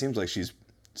 Because it seems like she's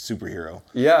superhero.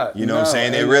 Yeah. You know what I'm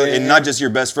saying? And not just your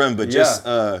best friend, but just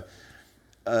a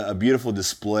beautiful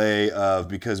display of,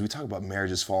 because we talk about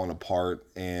marriages falling apart,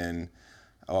 and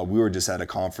we were just at a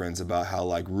conference about how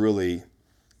like really,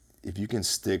 if you can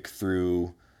stick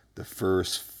through the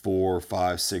first 4,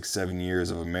 5, 6, 7 years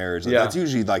of a marriage. Like, that's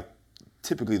usually like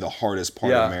typically the hardest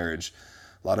part of marriage.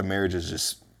 A lot of marriages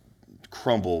just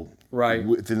crumble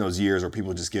within those years, or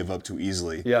people just give up too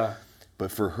easily. Yeah.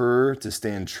 But for her to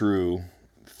stand true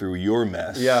through your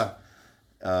mess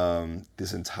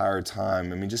this entire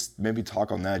time, I mean, just maybe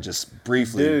talk on that just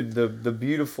briefly. Dude, the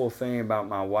beautiful thing about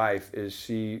my wife is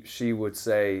she would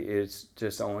say it's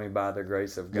just only by the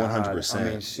grace of God. 100%. I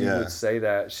mean, she would say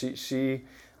that.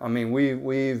 I mean,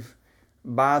 we've,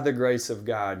 by the grace of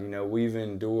God, you know, we've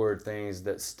endured things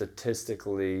that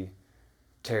statistically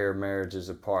tear marriages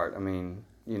apart. I mean,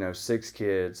 you know, 6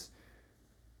 kids,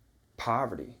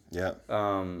 poverty. Yeah.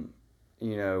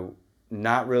 you know,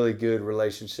 not really good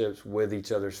relationships with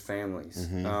each other's families,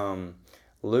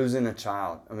 losing a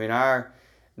child. I mean,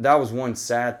 that was one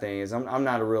sad thing. Is I'm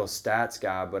not a real stats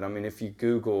guy, but I mean, if you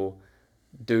Google,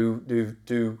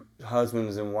 do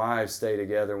husbands and wives stay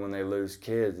together when they lose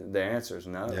kids? The answer is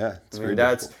no. Yeah, I mean,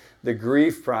 that's the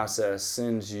grief process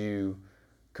sends you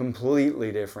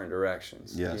completely different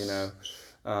directions. Yes. You know,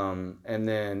 and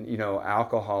then, you know,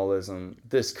 alcoholism,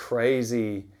 this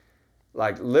crazy,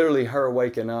 like literally her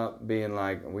waking up being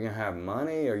like, are we gonna have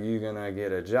money? Are you gonna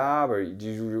get a job? Or would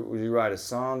you write a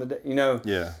song today? You know?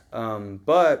 Yeah.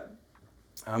 But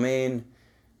I mean,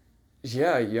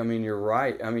 yeah, I mean, you're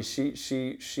right. I mean,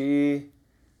 she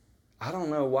I don't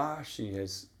know why she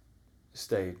has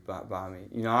stayed by me.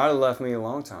 You know, I'd have left me a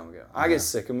long time ago. I get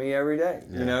sick of me every day,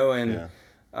 you know, and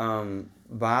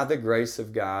by the grace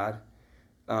of God,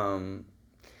 and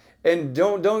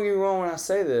don't get me wrong when I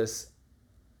say this,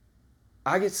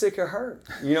 I get sick of her.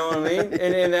 You know what I mean?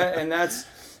 and that's,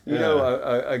 you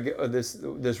know,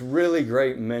 this really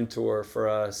great mentor for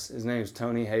us. His name's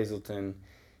Tony Hazelton.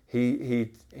 He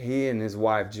and his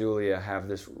wife Julia have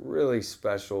this really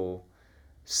special,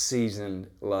 seasoned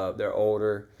love. They're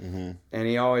older, and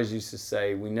he always used to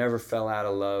say, "We never fell out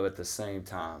of love at the same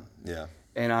time." Yeah.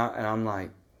 And I'm like,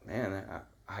 man,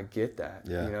 I get that.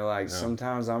 Yeah. You know, like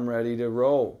sometimes I'm ready to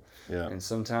roll. Yeah. And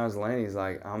sometimes Laney's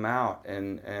like, I'm out.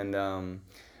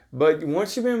 But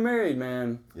once you've been married,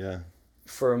 man,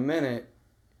 for a minute,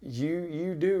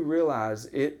 you do realize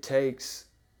it takes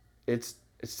a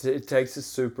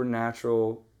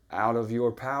supernatural out of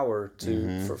your power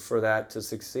for that to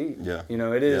succeed. Yeah. You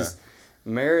know, it is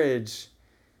marriage,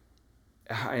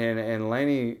 and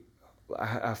Laney,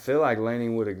 I feel like Laney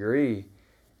would agree,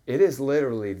 it is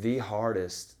literally the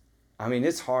hardest. I mean,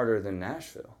 it's harder than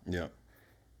Nashville. Yeah.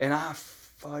 And I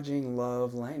fudging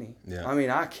love Laney. Yeah. I mean,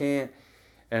 I can't,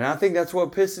 and I think that's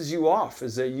what pisses you off,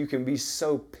 is that you can be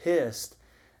so pissed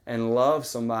and love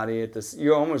somebody at this.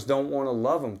 You almost don't want to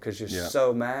love them because you're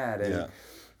so mad. And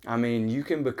I mean, you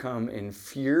can become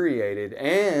infuriated.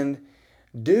 And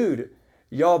dude,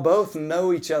 y'all both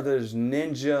know each other's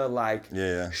ninja, like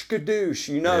skadoosh.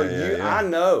 You know, I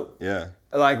know. Yeah.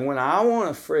 Like when I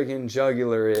want to friggin'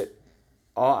 jugular it,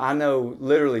 I know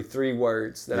literally 3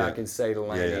 words that I can say to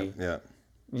Laney. Yeah.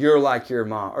 You're like your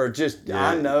mom, or just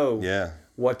I know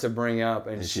what to bring up,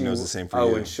 and she knows the same for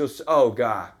you. And she'll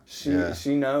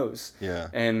she knows. Yeah.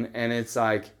 And it's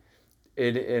like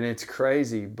it's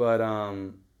crazy, but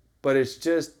it's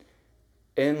just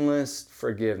endless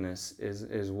forgiveness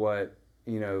is what,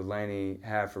 you know, Laney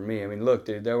had for me. I mean, look,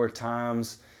 dude, there were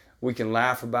times we can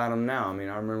laugh about them now. I mean,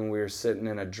 I remember we were sitting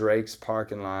in a Drake's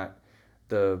parking lot,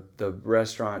 the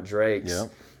restaurant Drake's. Yeah.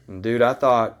 And dude, I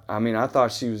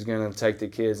thought she was gonna take the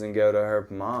kids and go to her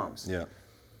mom's. Yeah.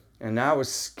 And that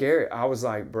was scary. I was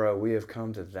like, bro, we have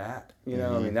come to that. You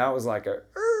know, I mean, that was like a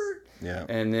yeah.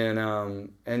 And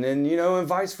then, you know, and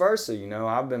vice versa. You know,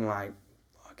 I've been like,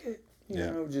 fuck it. You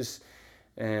know, just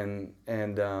and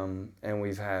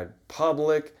we've had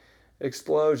public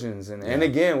explosions, and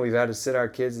again, we've had to sit our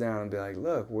kids down and be like,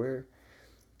 look, we're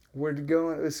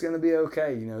going, it's going to be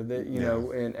okay, you know, that, you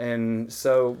know, and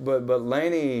so, but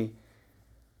Laney,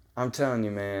 I'm telling you,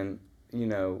 man, you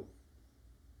know,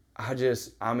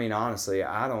 I mean, honestly,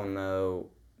 I don't know.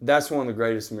 That's one of the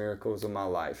greatest miracles of my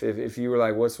life. If you were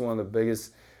like, what's one of the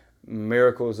biggest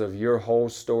miracles of your whole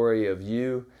story of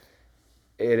you,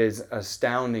 it is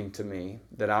astounding to me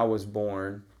that I was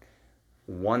born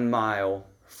 1 mile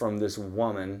from this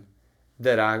woman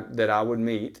that I would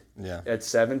meet at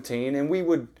 17, and we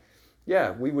would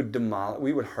demolish,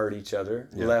 we would hurt each other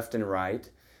left and right.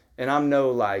 And I'm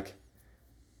like,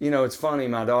 you know, it's funny,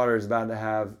 my daughter is about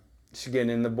to she's getting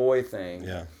in the boy thing.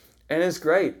 Yeah. And it's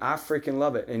great. I freaking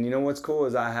love it. And you know what's cool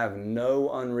is I have no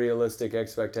unrealistic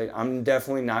expectation. I'm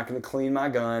definitely not going to clean my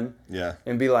gun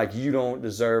and be like, you don't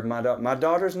deserve my daughter. My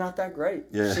daughter's not that great.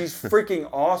 Yeah. She's freaking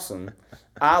awesome.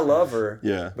 I love her.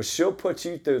 Yeah. But she'll put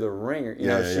you through the ringer. You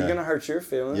know, she's going to hurt your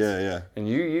feelings. Yeah. And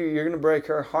you're going to break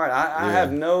her heart. I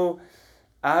have no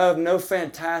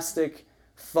fantastic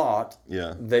thought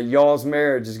that y'all's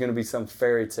marriage is going to be some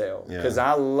fairy tale. Because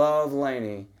I love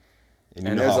Laney.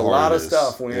 And there's a lot of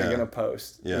stuff we ain't gonna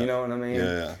post. You know what I mean?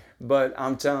 Yeah. But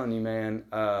I'm telling you, man.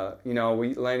 You know,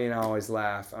 Laney and I always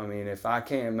laugh. I mean, if I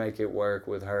can't make it work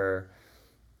with her,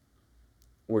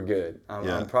 we're good.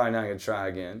 I'm probably not gonna try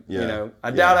again. You know,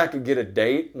 I doubt I could get a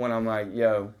date when I'm like,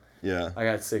 yo, I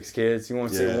got 6 kids. You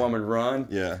want to see a woman run?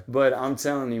 Yeah. But I'm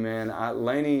telling you, man,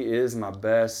 Laney is my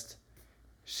best.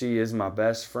 She is my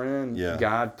best friend. Yeah.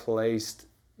 God placed,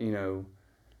 you know,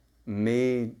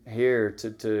 me here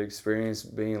to experience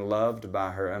being loved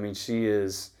by her. I mean, she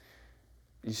is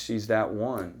she's that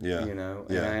one. Yeah. You know,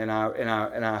 Yeah. and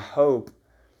I hope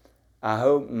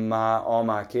all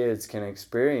my kids can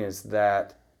experience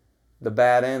that, the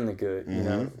bad and the good.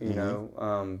 You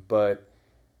know. But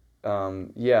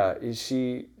yeah,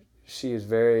 she's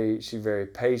very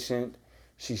patient.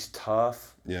 She's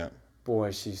tough. Yeah.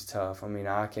 Boy, she's tough. I mean,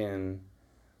 I can,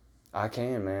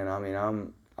 man. I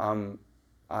mean,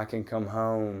 I can come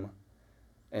home,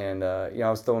 and you know, I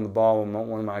was throwing the ball with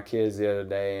one of my kids the other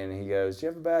day, and he goes, "Do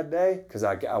you have a bad day?" Because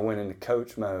I went into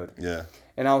coach mode. Yeah.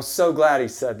 And I was so glad he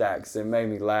said that, because it made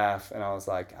me laugh, and I was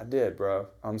like, "I did, bro.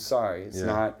 I'm sorry.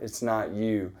 It's not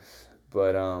you."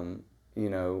 But you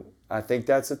know, I think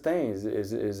that's the thing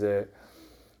is that,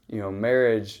 you know,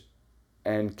 marriage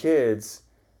and kids,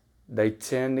 they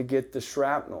tend to get the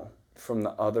shrapnel from the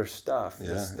other stuff,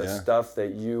 the stuff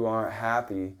that you aren't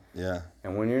happy. Yeah.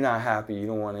 And when you're not happy, you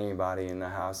don't want anybody in the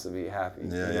house to be happy.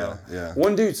 Yeah, you know? yeah.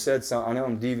 One dude said something. I know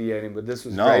I'm deviating, but this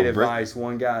was great advice.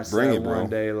 One guy said one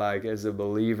day, like, as a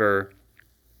believer,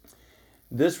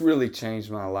 this really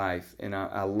changed my life, and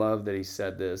I love that he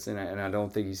said this, and I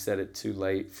don't think he said it too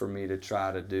late for me to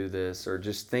try to do this or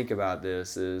just think about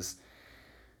this. Is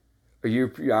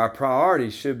our priority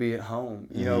should be at home.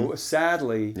 You know,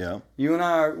 sadly, you and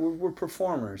I we're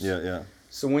performers. Yeah, yeah.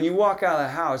 So when you walk out of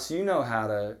the house, you know how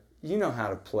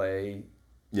to play.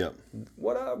 Yep.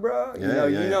 What up, bro? Yeah,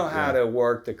 you know how to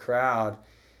work the crowd.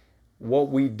 What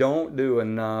we don't do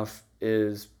enough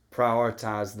is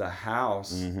prioritize the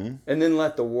house, and then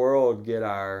let the world get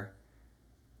our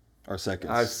seconds.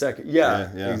 Our second.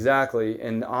 Yeah, exactly.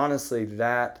 And honestly,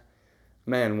 that,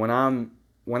 man, when I'm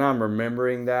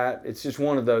remembering that, it's just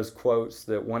one of those quotes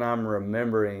that when I'm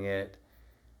remembering it,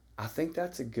 I think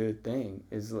that's a good thing.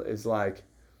 Is like,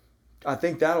 I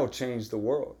think that'll change the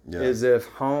world. Yeah. Is if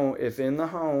in the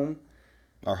home,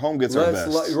 our home gets our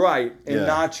best. Right, and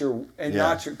not your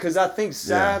because I think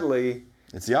sadly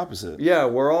it's the opposite. Yeah,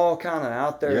 we're all kind of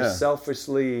out there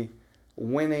selfishly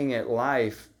winning at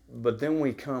life, but then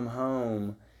we come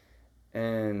home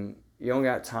and you don't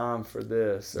got time for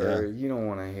this, or you don't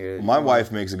want to hear it. My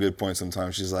wife makes a good point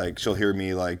sometimes. She's like, she'll hear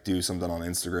me like do something on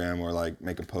Instagram or like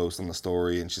make a post on the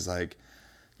story, and she's like,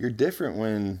 "You're different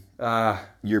when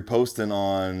you're posting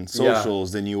on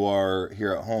socials than you are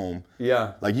here at home."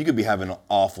 Yeah. Like, you could be having an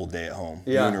awful day at home.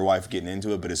 You and your wife getting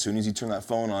into it, but as soon as you turn that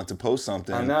phone on to post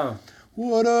something, I know.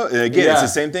 What up? And again, it's the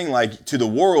same thing. Like, to the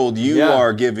world, you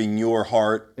are giving your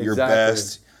heart, your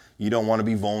best. You don't want to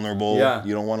be vulnerable. Yeah.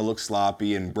 You don't want to look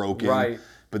sloppy and broken. Right.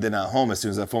 But then at home, as soon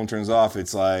as that phone turns off,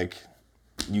 it's like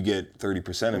you get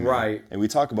 30% of it. Right. And we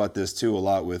talk about this too a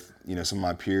lot with, you know, some of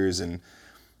my peers and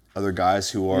other guys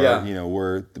who are, you know,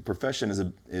 where the profession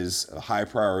is a high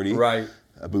priority. Right.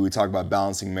 But we talk about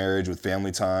balancing marriage with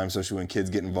family time, especially when kids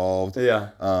get involved. Yeah.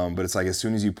 But it's like, as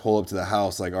soon as you pull up to the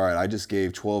house, like, all right, I just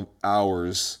gave 12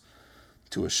 hours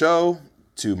to a show,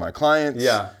 to my clients,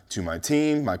 to my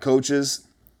team, my coaches.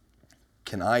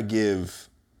 Can I give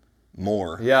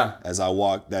more as I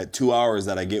walk that 2 hours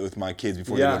that I get with my kids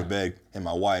before they go to bed and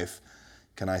my wife?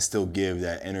 Can I still give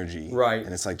that energy? Right.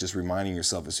 And it's like just reminding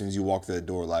yourself as soon as you walk through that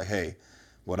door, like, hey,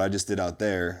 what I just did out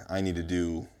there, I need to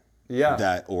do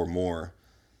that or more.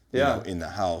 You know, in the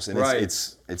house. And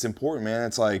it's important, man.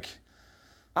 It's like,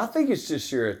 I think it's just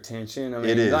your attention. I mean,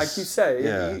 it is. like you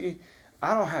say,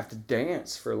 I don't have to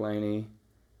dance for Lainey,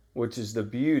 which is the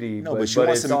beauty. No, but she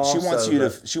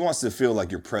wants to feel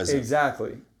like you're present.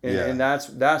 Exactly. And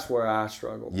that's where I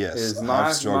struggle. Yes. Is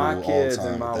my kids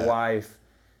and my wife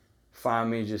find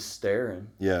me just staring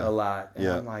a lot. And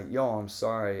I'm like, yo, I'm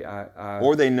sorry.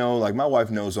 Or they know, like, my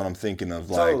wife knows what I'm thinking of,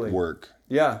 like work.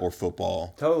 Yeah. Or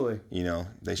football. Totally. You know,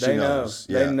 she knows.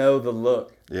 Yeah. They know the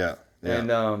look. Yeah.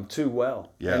 And too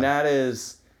well. Yeah. And that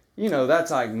is, you know,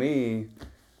 that's like me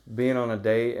being on a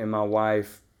date and my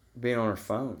wife being on her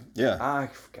phone. Yeah. I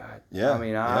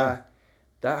mean,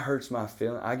 that hurts my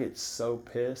feeling. I get so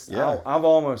pissed. Yeah. I've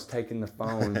almost taken the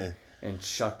phone and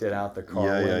chucked it out the car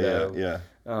window. Yeah.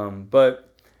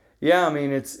 But yeah, I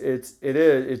mean, it's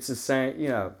the same. You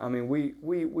know, I mean,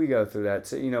 we go through that.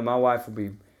 So, you know, my wife will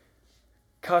be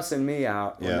cussing me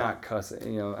out, or not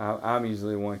cussing. You know, I'm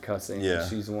usually the one cussing. Yeah.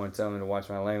 She's the one telling me to watch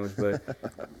my language. But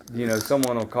you know,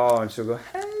 someone will call and she'll go,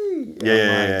 "Hey."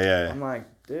 And I'm like,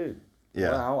 dude. Yeah.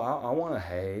 Well, I want a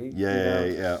hey.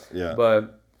 Yeah.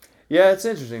 But yeah, it's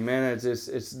interesting, man.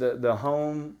 It's the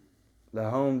home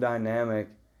dynamic.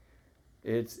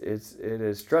 It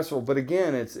is stressful, but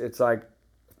again, it's like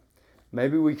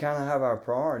maybe we kind of have our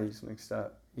priorities mixed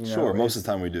up. You know, sure, most of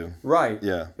the time we do. Right.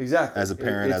 Yeah. Exactly. As a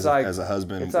parent, as a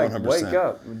husband, it's like 100%. Wake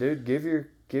up, dude. Give your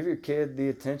kid the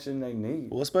attention they need.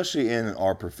 Well, especially in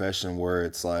our profession where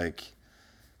it's like,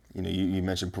 you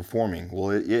mentioned performing.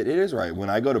 Well, it is right. When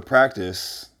I go to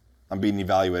practice, I'm being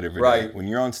evaluated every day. When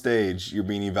you're on stage, you're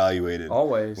being evaluated.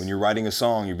 Always. When you're writing a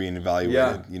song, you're being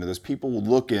evaluated. There's people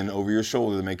looking over your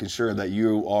shoulder, making sure that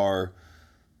you're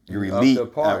elite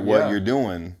at what you're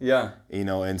doing. Yeah.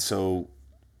 And so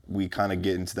we kind of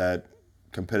get into that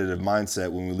competitive mindset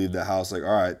when we leave the house, like,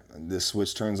 all right, this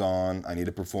switch turns on, I need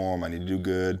to perform, I need to do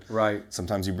good. Right.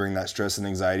 Sometimes you bring that stress and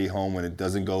anxiety home when it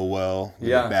doesn't go well.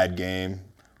 You have a bad game,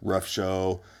 rough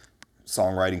show,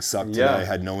 songwriting sucked today,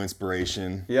 had no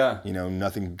inspiration. Yeah.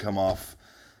 Nothing can come off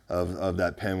of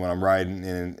that pen when I'm writing,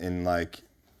 and like,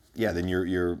 then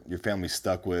your family's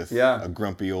stuck with a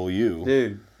grumpy old you.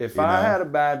 Dude, if I had a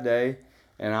bad day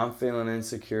and I'm feeling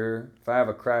insecure, if I have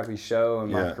a crappy show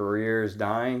and my career is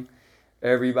dying,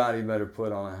 everybody better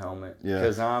put on a helmet,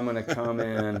 because I'm going to come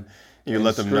in and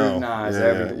let them know.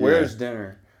 Everything. Where's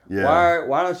dinner? Yeah.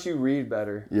 Why don't you read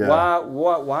better? Yeah.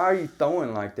 Why are you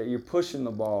throwing like that? You're pushing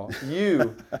the ball.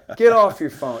 You get off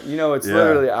your phone. It's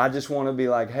literally, I just want to be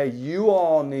like, hey, you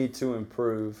all need to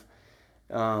improve.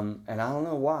 And I don't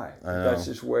know why. That's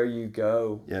just where you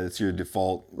go. Yeah, it's your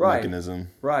default mechanism.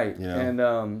 Right. And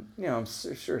I'm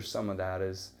sure some of that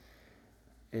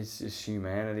it's just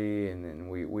humanity, and then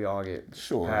we all get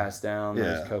passed down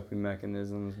those coping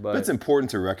mechanisms. But it's important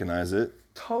to recognize it.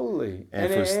 Totally.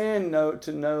 And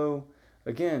to know,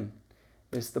 again,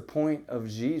 it's the point of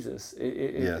Jesus.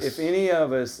 If any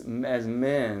of us as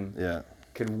men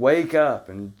could wake up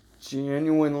and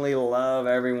genuinely love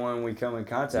everyone we come in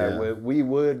contact with, we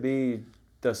would be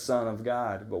the Son of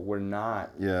God, but we're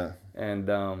not. Yeah.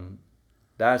 And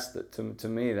that's to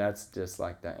me, that's just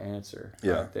like the answer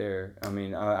right there. I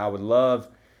mean, I would love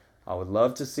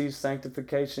to see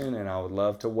sanctification, and I would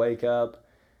love to wake up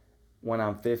when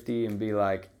I'm 50 and be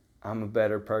like, I'm a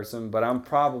better person, but I'm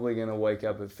probably going to wake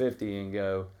up at 50 and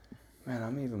go, man,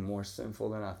 I'm even more sinful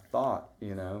than I thought,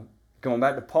 Going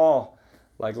back to Paul,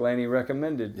 like Laney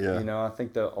recommended, I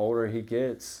think the older he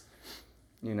gets,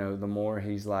 the more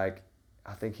he's like,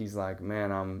 I think he's like,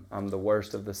 man, I'm the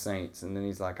worst of the saints. And then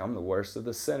he's like, I'm the worst of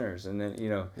the sinners. And then,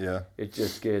 it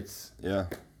just gets,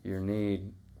 your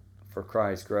need for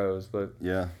Christ grows. But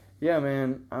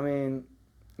man, I mean,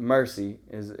 mercy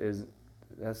is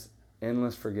that's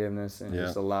endless forgiveness, and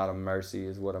just a lot of mercy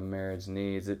is what a marriage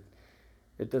needs. It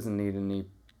doesn't need any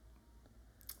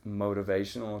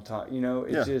motivational talk,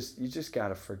 just, you just got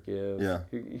to forgive.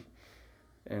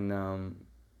 And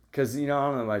because I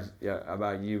don't know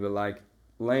about you, but like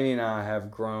Laney and I have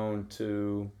grown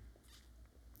to,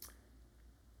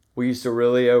 we used to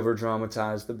really over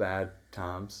dramatize the bad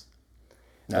times.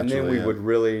 Naturally, and then we would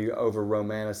really over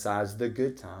romanticize the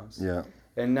good times.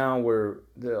 And now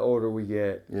the older we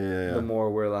get, the more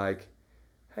we're like,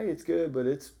 hey, it's good, but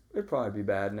it'll probably be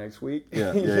bad next week.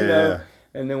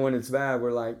 And then when it's bad,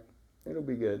 we're like, it'll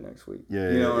be good next week.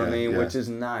 You know what I mean? Which is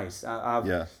nice.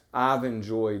 I've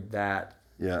enjoyed that.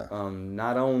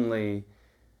 Not only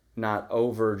not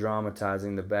over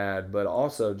dramatizing the bad, but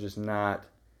also just not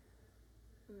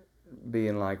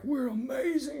being like, we're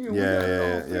amazing and we got it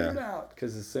all figured out.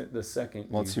 Because the second,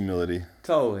 it's humility.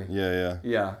 Totally.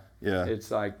 Yeah. It's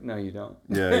like, no, you don't.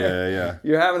 Yeah.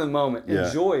 You're having a moment.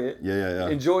 Enjoy it. Yeah.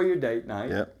 Enjoy your date night.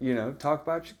 Talk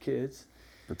about your kids.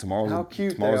 But tomorrow's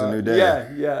a new day.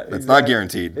 Yeah. It's exactly. Not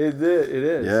guaranteed. It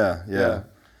is. Yeah.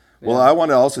 Well, I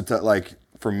want to also like,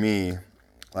 for me,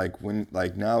 like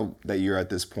now that you're at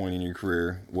this point in your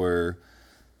career where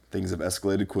things have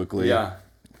escalated quickly.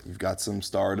 You've got some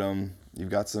stardom. You've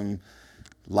got some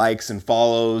likes and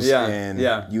follows. And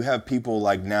you have people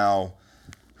like now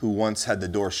who once had the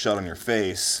door shut on your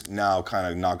face, now kind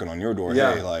of knocking on your door.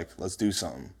 Hey, like, let's do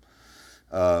something.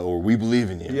 Or we believe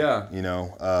in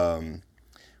you.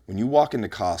 When you walk into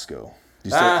Costco,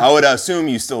 I would assume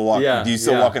you still walk. Do you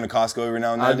still walk into Costco every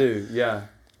now and then? I do,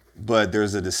 But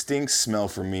there's a distinct smell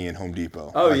for me in Home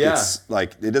Depot. Oh, It's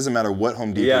like, it doesn't matter what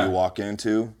Home Depot you walk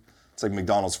into. It's like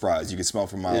McDonald's fries. You can smell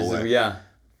from a mile away.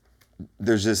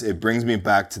 There's just, it brings me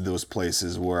back to those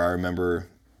places where I remember,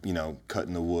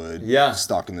 cutting the wood,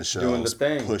 stocking the shelves,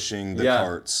 pushing the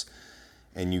carts.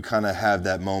 And you kind of have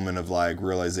that moment of like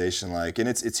realization, like, and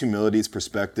it's humility, it's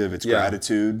perspective, it's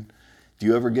gratitude. Do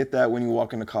you ever get that when you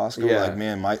walk into Costco? Like,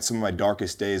 man, some of my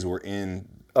darkest days were in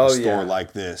a store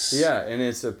like this. Yeah, and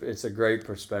it's a great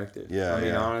perspective. I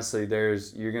mean, honestly,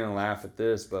 you're gonna laugh at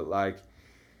this, but like,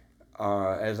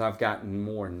 as I've gotten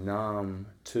more numb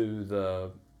to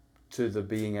the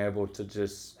being able to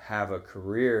just have a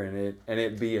career in it and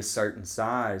it be a certain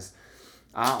size,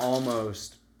 I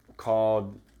almost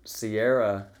called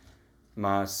Sierra,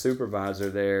 my supervisor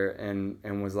there,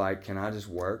 and was like, can I just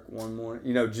work one more,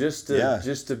 just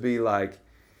to be like,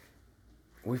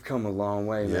 we've come a long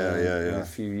way, man, in a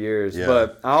few years. Yeah.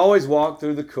 But I always walk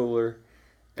through the cooler,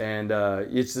 and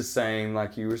it's the same,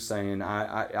 like you were saying.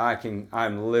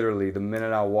 I'm literally, the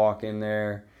minute I walk in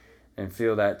there and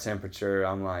feel that temperature,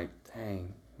 I'm like,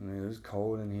 dang, I mean, it was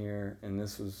cold in here, and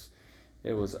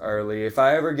it was early. If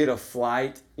I ever get a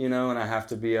flight, and I have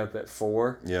to be up at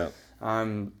 4,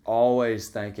 I'm always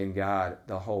thanking God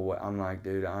the whole way. I'm like,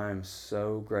 dude, I am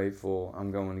so grateful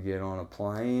I'm going to get on a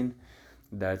plane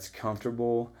that's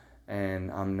comfortable,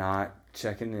 and I'm not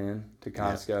checking in to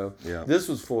Costco. Yeah. This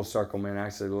was full circle, man.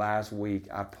 Actually, last week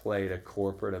I played a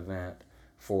corporate event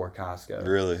for Costco.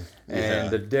 Really?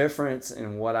 And the difference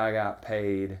in what I got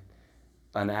paid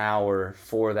an hour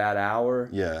for that hour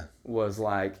was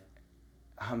like,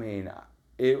 I mean,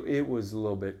 it was a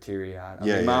little bit teary-eyed. I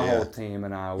mean, my whole team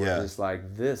and I were just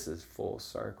like, this is full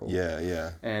circle.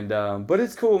 Yeah. And but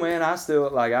it's cool, man. I still,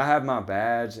 like, I have my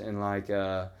badge, and like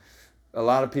a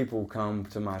lot of people come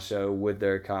to my show with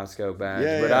their Costco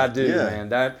badge. But I do, man.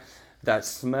 That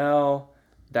smell,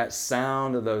 that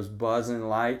sound of those buzzing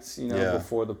lights,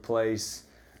 before the place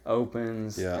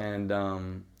opens,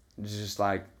 and just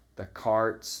like the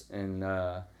carts and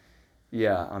I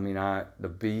mean, the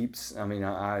beeps. I mean,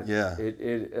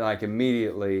 it like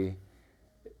immediately.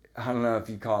 I don't know if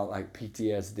you call it like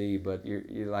PTSD, but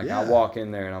you're like, I walk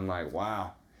in there and I'm like,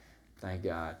 wow, thank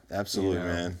God. Absolutely,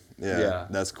 man. Yeah,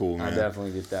 that's cool, man. I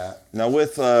definitely get that. Now,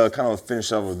 with kind of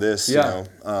finish up with this, you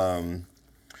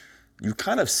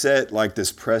kind of set like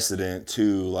this precedent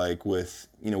too, like with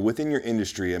within your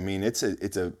industry. I mean, it's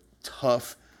a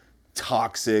tough,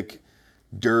 toxic,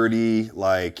 dirty,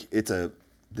 like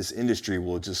this industry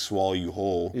will just swallow you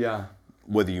whole. Yeah.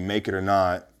 Whether you make it or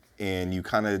not. And you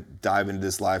kind of dive into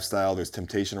this lifestyle. There's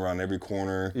temptation around every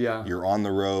corner. Yeah. You're on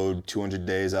the road 200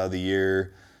 days out of the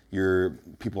year.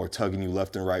 People are tugging you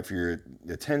left and right for your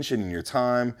attention and your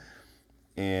time.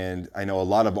 And I know a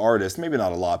lot of artists, maybe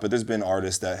not a lot, but there's been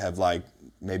artists that have like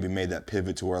maybe made that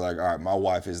pivot to where like, all right, my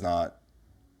wife is not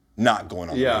going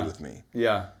on the road with me.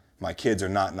 Yeah. My kids are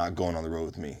not going on the road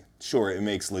with me. Sure, it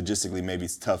makes logistically maybe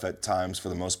it's tough at times for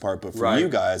the most part, but for you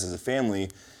guys as a family,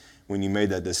 when you made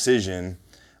that decision,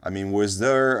 I mean, was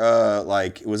there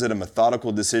was it a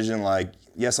methodical decision? Like,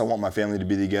 yes, I want my family to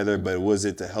be together, but was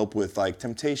it to help with like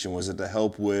temptation? Was it to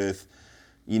help with,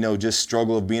 just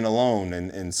struggle of being alone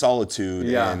and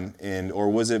solitude? And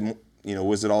or was it,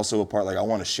 was it also a part like I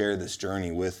want to share this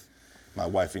journey with my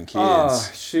wife and kids?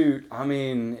 Oh, shoot. I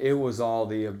mean, it was all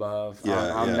the above.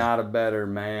 I'm not a better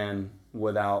man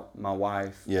without my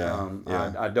wife.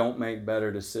 I don't make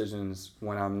better decisions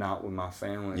when I'm not with my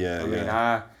family.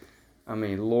 I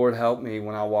mean, Lord help me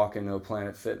when I walk into a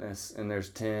Planet Fitness and there's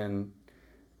 10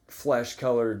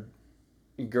 flesh-colored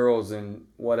girls in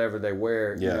whatever they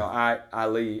wear. I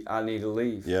leave. I need to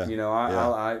leave.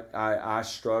 I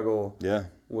struggle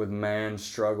with man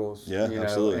struggles.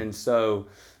 Absolutely. And so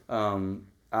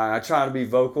I try to be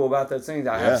vocal about those things.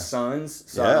 I have sons,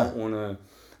 so I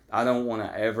don't want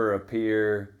to ever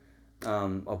appear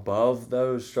above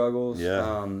those struggles.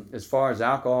 As far as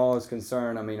alcohol is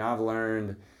concerned, I mean, I've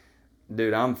learned.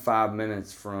 Dude, I'm 5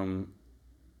 minutes from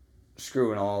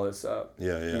screwing all this up.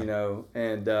 And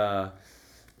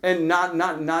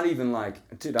not even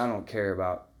like, dude, I don't care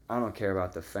about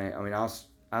the fame. I mean, I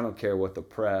don't care what the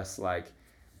press like.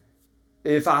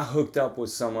 If I hooked up with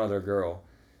some other girl,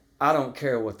 I don't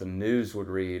care what the news would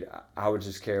read. I would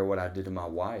just care what I did to my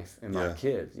wife and my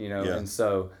kids, And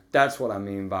so that's what I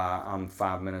mean by I'm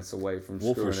 5 minutes away from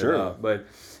screwing it up. But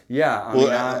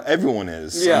everyone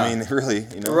is. I mean, really,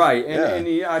 Right. And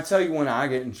I tell you when I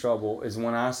get in trouble is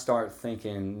when I start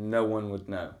thinking no one would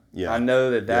know. I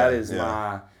know that is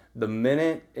the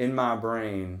minute in my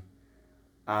brain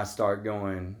I start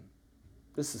going,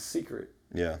 this is secret.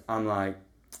 I'm like,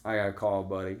 I gotta call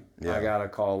buddy. I gotta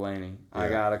call Laney. I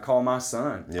gotta call my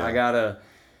son. I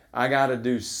gotta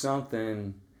do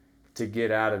something to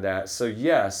get out of that. So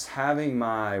yes, having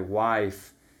my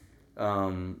wife,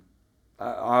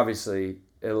 obviously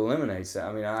it eliminates that.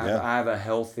 I mean, I have a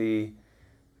healthy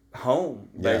home.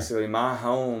 Basically, my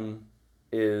home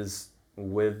is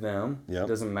with them. It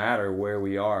doesn't matter where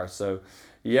we are. So,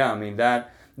 I mean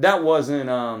that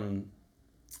wasn't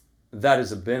that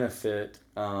is a benefit.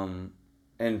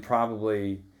 And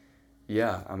probably,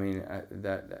 I mean,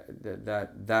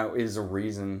 that is a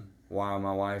reason why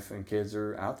my wife and kids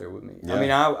are out there with me. I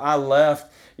mean, I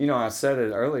left, I said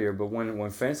it earlier, but when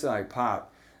Fancy Like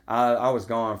popped, I was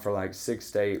gone for like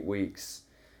 6 to 8 weeks,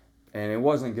 and it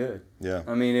wasn't good.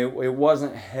 I mean, it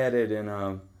wasn't headed in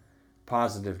a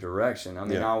positive direction. I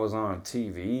mean, I was on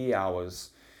TV. I was,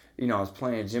 I was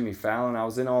playing Jimmy Fallon. I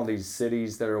was in all these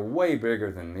cities that are way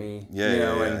bigger than me.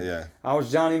 Yeah. I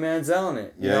was Johnny Manziel in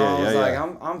it. I was like,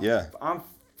 I'm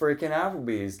freaking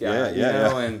Applebee's guy.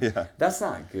 And that's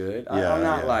not good.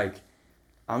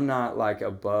 I'm not like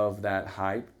above that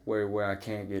hype where I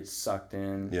can't get sucked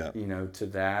in. To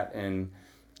that and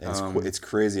it's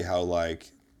crazy how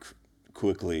like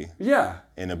quickly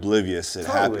and oblivious it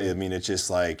happened. I mean, it's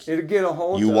just like it'll get a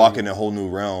hold. You walk in a whole new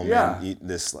realm.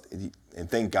 And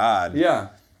thank God.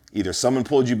 Either someone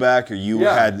pulled you back or you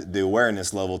had the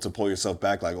awareness level to pull yourself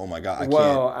back. Like, oh my God, I can't.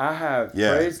 Well, I have.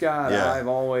 Praise God. I've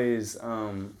always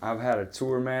I've had a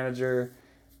tour manager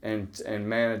and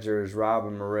managers, Rob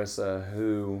and Marissa,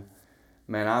 who,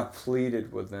 man, I've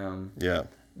pleaded with them.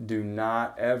 Do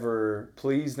not ever,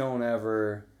 please don't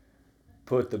ever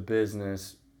put the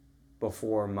business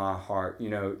before my heart.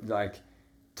 Like,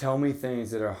 tell me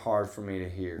things that are hard for me to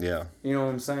hear. You know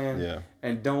what I'm saying?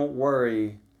 And don't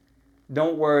worry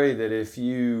that if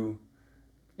you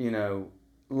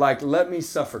like, let me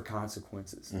suffer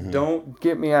consequences. Don't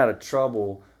get me out of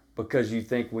trouble because you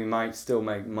think we might still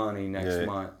make money next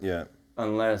month.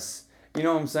 Unless, you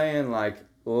know what I'm saying? Like,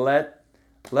 let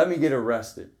me get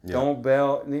arrested. Don't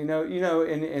bail.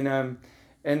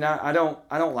 And I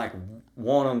don't like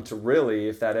want them to really,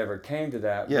 if that ever came to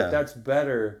that. But that's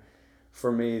better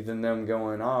for me than them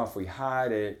going off. We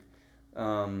hide it.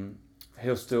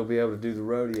 He'll still be able to do the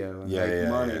rodeo and make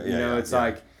money. It's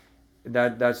like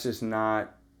that's just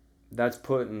not. That's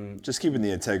putting. Just keeping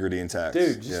the integrity intact.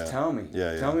 Dude, just tell me.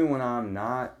 Tell me when I'm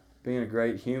not being a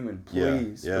great human,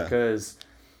 please, because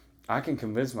I can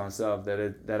convince myself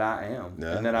that I am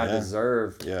and that I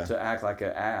deserve to act like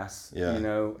an ass.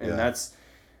 And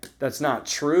that's not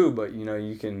true, but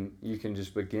you can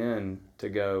just begin to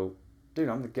go, dude,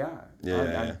 I'm the guy.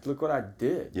 Look what I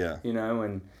did.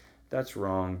 And that's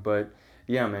wrong. But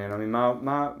yeah, man. I mean,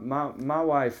 my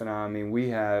wife and I mean, we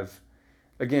have,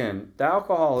 again, the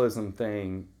alcoholism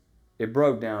thing. It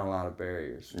broke down a lot of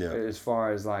barriers as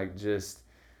far as like just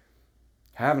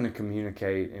having to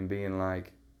communicate and being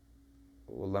like,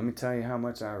 well, let me tell you how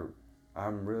much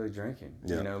I'm really drinking.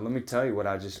 Let me tell you what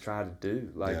I just tried to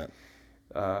do. Like,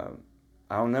 I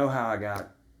don't know how I got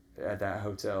at that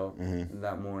hotel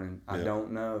that morning. I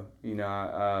don't know.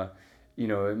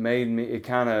 It made me. It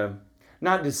kind of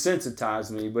not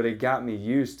desensitized me, but it got me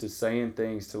used to saying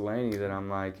things to Lainey that I'm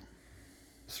like,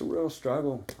 it's a real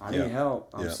struggle. I need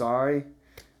help. I'm sorry.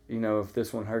 If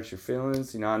this one hurts your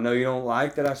feelings, I know you don't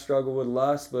like that I struggle with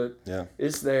lust, but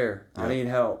it's there. I need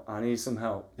help. I need some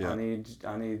help. I need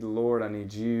the Lord. I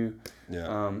need you.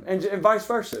 And vice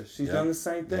versa. She's done the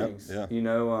same things.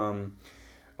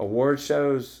 Award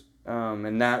shows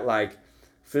and that like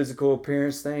physical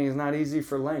appearance thing is not easy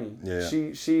for Lainey.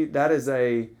 She that is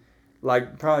a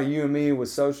like probably you and me with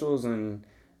socials and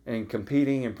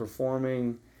competing and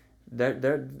performing.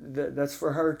 That's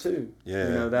for her too.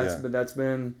 But that's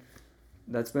been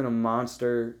a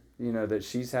monster, that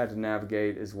she's had to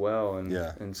navigate as well.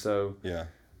 And so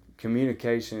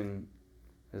communication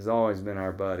has always been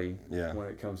our buddy when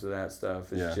it comes to that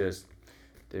stuff. It's just,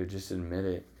 dude, just admit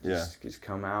it. Just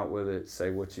come out with it. Say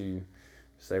what you're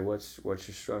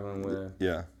struggling with.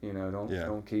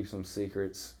 Don't keep some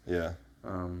secrets.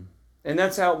 And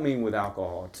that's helped me with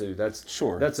alcohol too.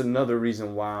 That's another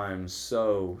reason why I'm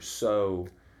so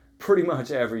pretty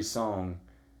much every song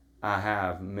I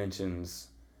have mentions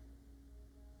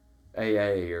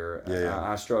AA or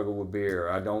I struggle with beer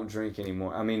or I don't drink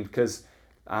anymore. I mean, because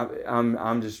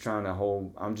I'm just trying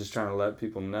to let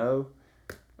people know,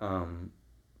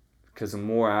 because the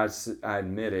more I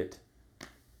admit it,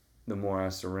 the more I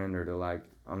surrender to like,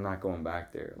 I'm not going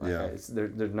back there. Like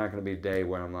there's not going to be a day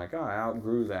where I'm like, oh, I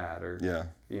outgrew that, or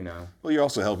Well, you're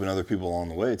also helping other people along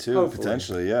the way too,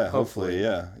 potentially. Hopefully.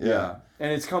 And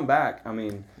it's come back. I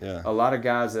mean, a lot of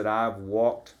guys that I've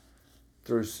walked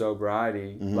through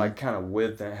sobriety, like kind of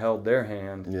held their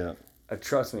hand.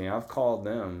 Trust me, I've called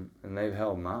them and they've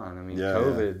held mine. I mean,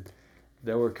 COVID.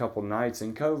 There were a couple nights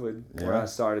in COVID where I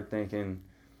started thinking,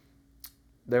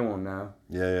 they won't know.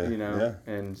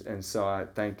 And so I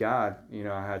thank God,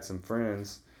 I had some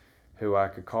friends who I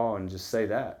could call and just say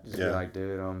that. Just be like,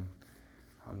 dude, I'm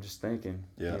just thinking.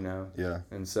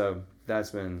 And so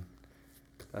that's been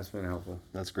helpful.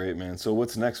 That's great, man. So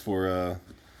what's next for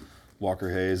Walker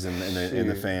Hayes and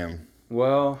the fam?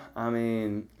 Well, I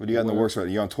mean, what do you got in the works right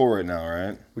now? You're on tour right now,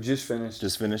 right? We just finished.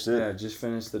 Just finished it? Yeah, just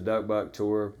finished the Duck Buck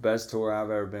tour. Best tour I've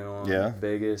ever been on. Yeah.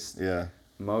 Biggest. Yeah.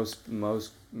 Most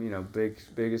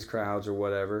biggest crowds or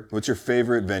whatever. What's your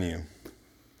favorite venue?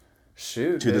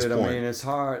 Shoot, to this dude, point? I mean, it's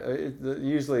hard.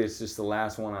 Usually it's just the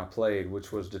last one I played,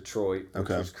 which was Detroit, which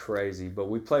Okay. was crazy. But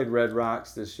we played Red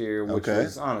Rocks this year, which Okay.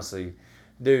 was honestly,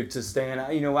 dude, to stand.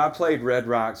 I played Red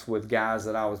Rocks with guys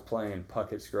that I was playing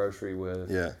Puckett's Grocery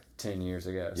with Yeah. 10 years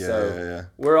ago. Yeah, So yeah.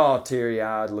 we're all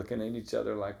teary-eyed looking at each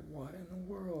other like, what in the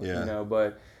world? Yeah.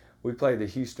 But we played the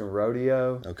Houston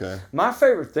Rodeo. Okay. My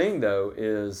favorite thing, though,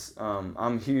 is I'm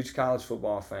a huge college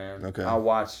football fan. Okay. I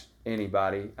watch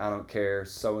anybody. I don't care.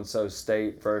 So-and-so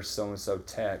state versus so-and-so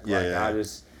tech. Yeah. I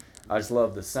just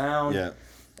love the sound. Yeah.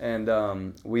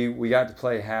 And we got to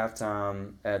play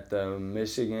halftime at the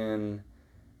Michigan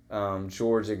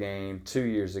Georgia game 2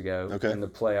 years ago Okay. in the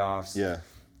playoffs. Yeah.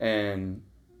 And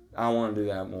I want to do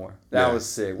that more. That Yeah. was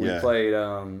sick. We Yeah. played,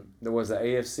 there was the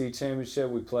AFC Championship.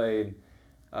 We played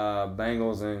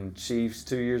Bengals and Chiefs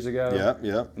 2 years ago.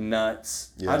 Yeah.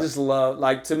 Nuts. Yeah. I just love,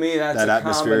 to me, that's That a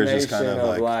atmosphere is combination just kind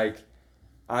of of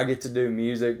I get to do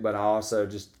music, but I also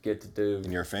just get to do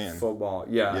And you're a fan. football.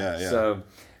 Yeah. Yeah. So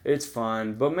it's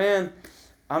fun. But man,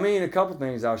 I mean, a couple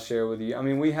things I'll share with you. I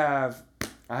mean, I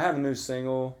have a new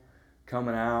single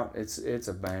coming out. It's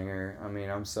a banger. I mean,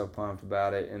 I'm so pumped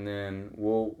about it. And then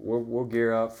we'll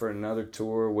gear up for another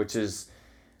tour,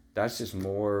 that's just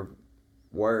more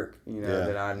work,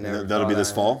 that I never. That'll be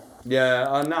this fall?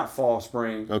 Yeah, not fall,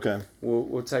 spring. Okay.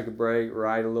 We'll take a break,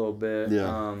 write a little bit.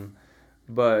 Yeah.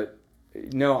 But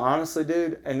no, honestly,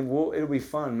 dude, and it'll be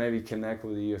fun. Maybe connect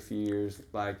with you a few years,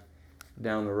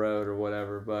 down the road or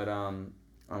whatever. But I mean,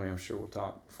 I'm sure we'll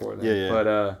talk before then. Yeah.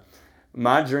 But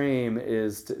my dream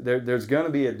is there's gonna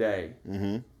be a day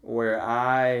where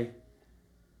I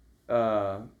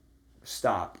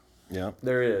stop. Yeah.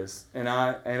 There is, and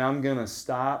I'm gonna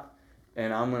stop,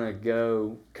 and I'm gonna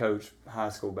go coach high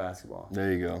school basketball.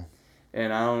 There you go.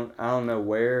 And I don't know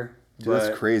where. Dude,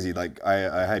 that's crazy.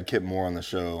 I had Kip Moore on the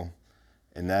show,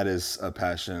 and that is a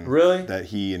passion Really? that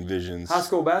he envisions. High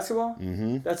school basketball?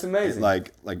 Mm-hmm. That's amazing.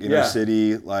 Like inner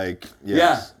city,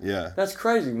 yes. Yeah. That's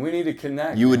crazy. We need to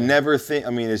connect. You would never think. I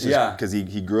mean, it's just Yeah. because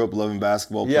he grew up loving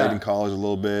basketball, played Yeah. in college a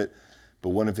little bit, but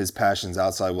one of his passions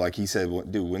outside, like he said,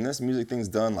 dude, when this music thing's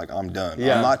done, I'm done.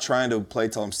 Yeah. I'm not trying to play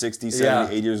till I'm 60,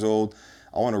 70, Yeah. 8 years old.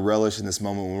 I want to relish in this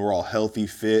moment when we're all healthy,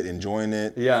 fit, enjoying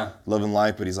it, Yeah. loving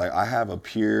life. But he's like, I have a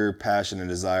pure passion and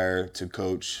desire to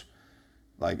coach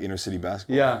inner city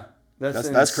basketball. Yeah.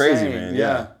 That's crazy, man.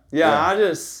 Yeah. Yeah. I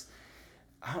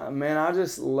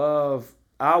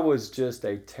was just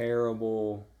a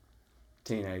terrible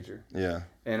teenager. Yeah.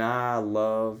 And I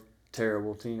love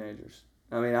terrible teenagers.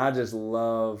 I mean, I just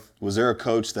love. Was there a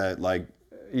coach that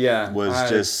Yeah. was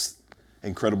just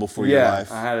incredible for your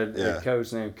life? I had a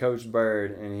coach named Coach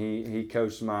Bird, and he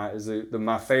coached my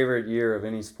favorite year of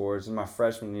any sports, my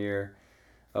freshman year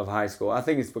of high school. I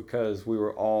think it's because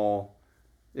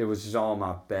it was just all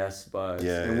my best buds.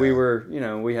 Yeah, and yeah. we were,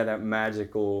 we had that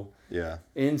magical, Yeah.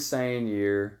 insane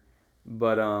year.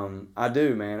 But I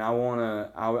do, man.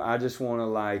 I just want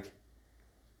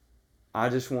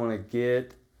to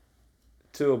get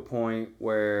to a point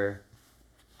where,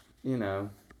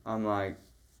 I'm like,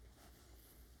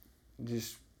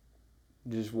 just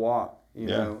walk, and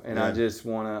yeah. I just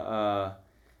want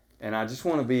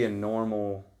to be a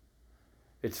normal.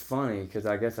 It's funny because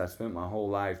I guess I spent my whole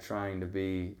life trying to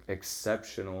be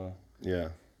exceptional. Yeah.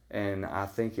 And I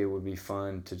think it would be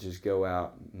fun to just go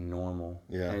out normal.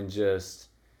 Yeah. And just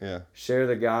Yeah. share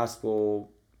the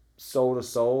gospel soul to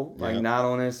soul, Yeah. not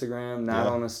on Instagram, not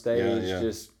Yeah. on a stage, Yeah.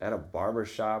 just at a barber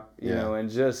shop, you Yeah. know, and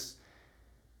just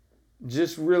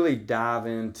really dive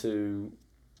into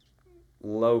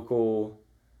local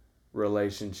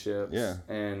relationships. Yeah.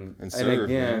 And serve,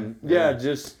 again, man. Yeah.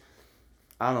 just,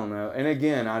 I don't know. And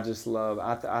again, I just love,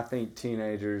 I think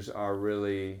teenagers are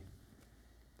really,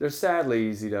 they're sadly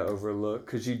easy to overlook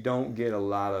because you don't get a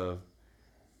lot of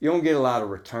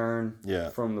return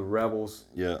from the rebels.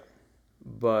 Yeah.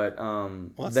 But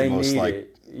that's they the most, need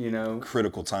it,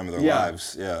 critical time of their Yeah.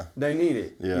 lives. Yeah. They need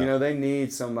it. Yeah. They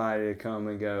need somebody to come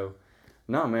and go,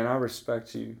 no, man, I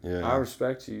respect you. Yeah. I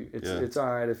respect you. Yeah. It's all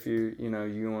right if you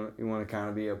want to kind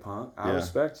of be a punk. I Yeah.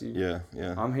 respect you. Yeah.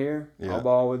 Yeah. I'm here. Yeah. I'll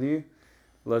ball with you.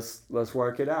 Let's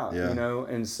work it out. Yeah.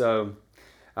 And so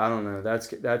I don't know.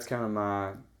 That's kind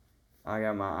of I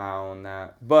got my eye on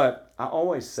that. But I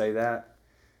always say that,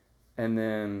 and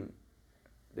then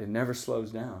it never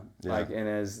slows down. Yeah.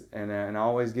 And I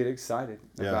always get excited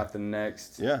Yeah. about the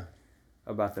next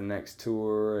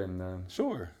tour and the.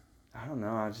 Sure. I don't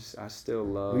know. I still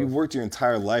love. You've worked your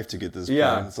entire life to get this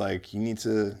Yeah. point. It's like you need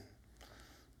to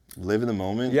live in the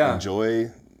moment, Yeah. enjoy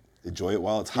it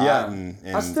while it's hot, Yeah. and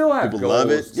I still have people goals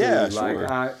love it. too. Yeah, Like sure.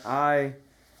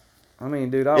 I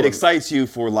mean, dude, it excites you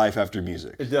for life after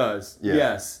music. It does. Yeah.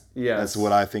 Yes. That's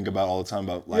what I think about all the time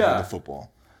about life after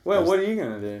football. Well, what are you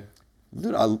gonna do?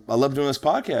 Dude, I love doing this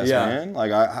podcast, man.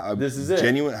 Like I this is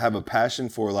genuinely have a passion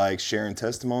for like sharing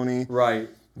testimony, right?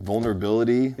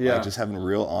 Vulnerability, like just having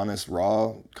real, honest,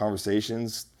 raw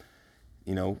conversations.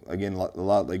 You know, again, a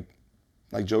lot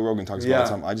like Joe Rogan talks about all the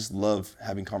time. I just love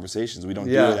having conversations. We don't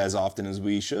do it as often as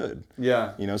we should.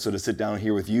 Yeah. You know, so to sit down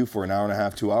here with you for an hour and a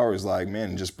half, 2 hours, like,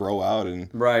 man, just bro out and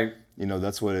you know,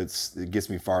 that's what it gets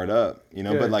me fired up. You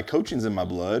know, but like coaching's in my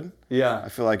blood. Yeah. I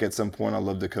feel like at some point I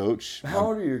love to coach. How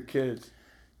old are your kids?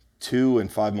 2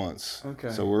 and 5 months.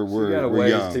 Okay. So we're you got a we're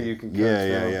ways young. till you can coach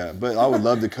Yeah. But I would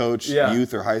love to coach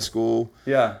youth or high school.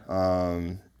 Yeah.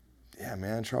 Yeah,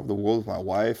 man, travel the world with my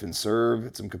wife and serve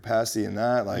at some capacity in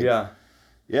that. Like yeah.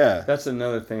 That's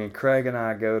another thing. Craig and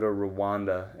I go to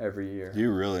Rwanda every year.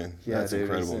 You really? Yeah, that's dude,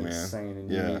 incredible, it's man. Insane,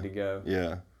 and you need to go.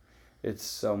 Yeah. It's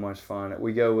so much fun.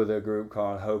 We go with a group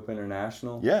called Hope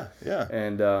International. Yeah.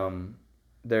 And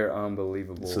they're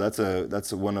unbelievable. So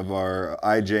that's one of our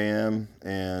IJM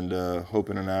and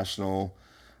Hope International.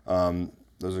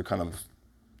 Those are kind of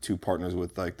two partners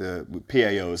with like the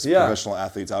PAOs, Professional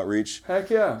Athletes Outreach. Heck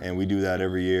yeah. And we do that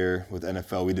every year with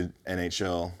NFL. We did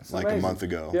NHL a month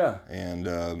ago. Yeah.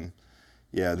 And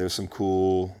there's some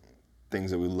cool things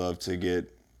that we love to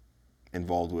get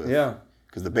involved with. Yeah.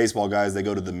 Because the baseball guys, they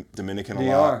go to the Dominican a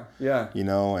lot. Yeah. You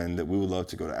know, and we would love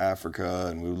to go to Africa,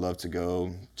 and we would love to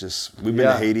go we've been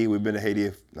to Haiti. We've been to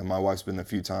Haiti. My wife's been a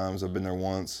few times. I've been there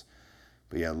once.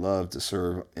 But yeah, I'd love to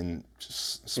serve and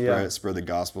just spread the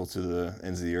gospel to the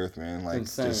ends of the earth, man. Like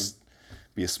just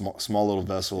be a small little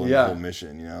vessel in the whole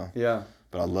mission, you know? Yeah.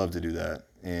 But I'd love to do that.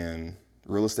 And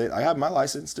real estate, I have my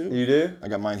license too. You do? I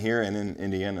got mine here and in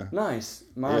Indiana. Nice.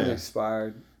 Mine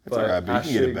expired. It's all right, but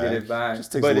you can get it back.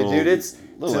 Just takes a little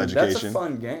education. That's a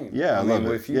fun game. Yeah, I love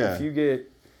it. If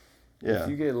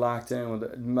you get locked in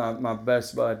with my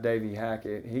best bud Davey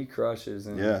Hackett, he crushes.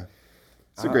 And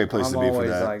it's a great place to be for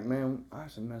that. I'm always like, man, I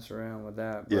should mess around with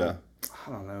that. But I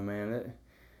don't know, man.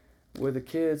 With the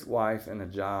kids, wife, and a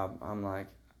job, I'm like,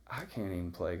 I can't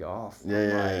even play golf.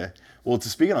 Yeah. Well,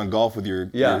 speaking on golf with your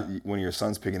when your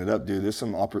son's picking it up, dude, there's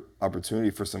some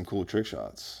opportunity for some cool trick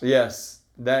shots. Yes.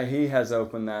 That he has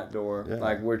opened that door. Yeah.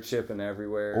 Like we're chipping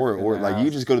everywhere. Or like house.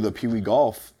 You just go to the Pee Wee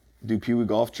Golf, do Pee Wee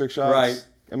Golf trick shots. Right.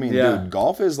 I mean, dude,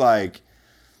 golf is like,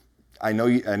 I know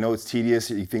it's tedious.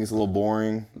 You think it's a little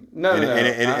boring. No.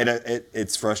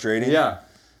 It's frustrating. Yeah.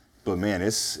 But man,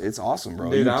 it's awesome, bro.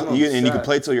 Dude, and you can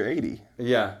play till you're 80.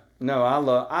 Yeah. No,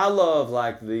 I love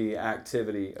like the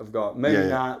activity of golf. Maybe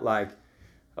not like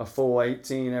a full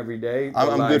 18 every day.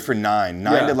 I'm good for 9.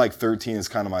 9 to like 13 is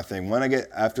kind of my thing. When I get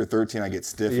after 13, I get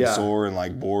stiff and sore and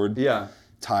like bored. Yeah.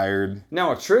 Tired.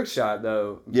 Now a trick shot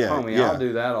though, homie, I'll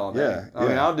do that all day. I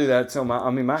mean, I'll do that till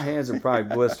my hands are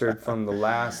probably blistered from the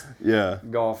last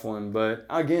golf one. But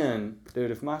again, dude,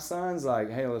 if my son's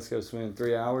like, hey, let's go spend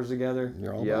 3 hours together,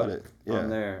 you're all about it. Yeah. I'm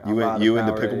there. You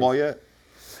into pickleball yet?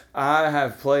 I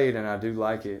have played and I do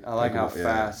like it. I like how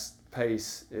fast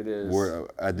pace it is. We're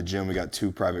at the gym. We got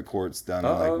 2 private courts down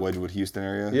in like Wedgwood, Houston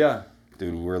area. Yeah.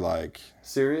 Dude, we're like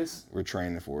serious. We're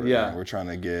training for it. Yeah. Man. We're trying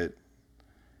to get.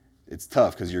 It's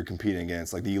tough because you're competing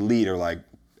against like the elite are like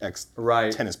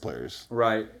tennis players.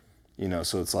 Right. You know,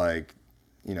 so it's like,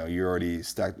 you know, you're already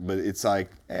stacked. But it's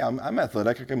like, hey, I'm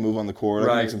athletic. I can move on the court. I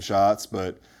can make some shots.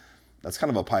 But that's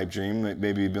kind of a pipe dream.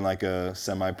 Maybe even like a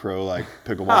semi-pro like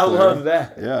pickleball player. I love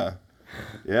that. Yeah.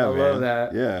 Yeah, I love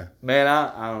that. Yeah. Man,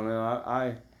 I don't know.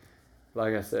 I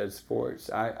like I said, sports.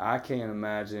 I can't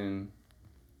imagine.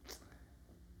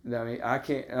 I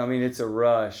mean, it's a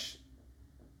rush,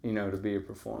 you know, to be a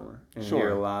performer and hear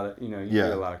a lot of, you know,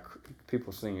 hear a lot of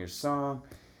people sing your song.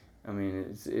 I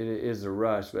mean, it is a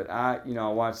rush. But I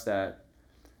watched that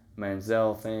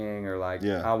Manziel thing or like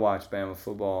I watch Bama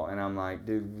football and I'm like,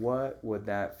 dude, what would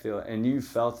that feel? And you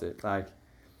felt it, like.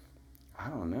 I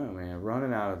don't know, man.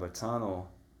 Running out of a tunnel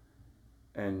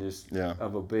and just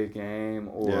of a big game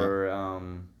or,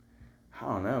 I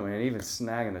don't know, man, even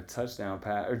snagging a touchdown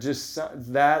pass or just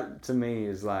that to me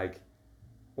is like,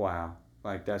 wow.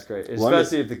 Like, that's great.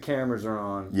 Especially if the cameras are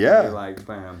on. Yeah. You're like,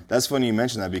 bam. That's funny you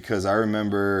mention that because I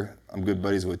remember I'm good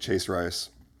buddies with Chase Rice.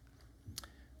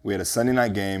 We had a Sunday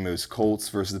night game. It was Colts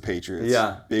versus the Patriots.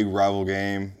 Yeah. Big rival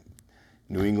game.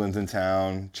 New England's in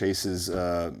town. Chase's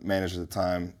manager at the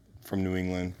time. From New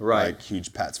England, like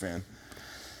huge Pats fan.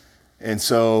 And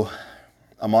so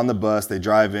I'm on the bus. They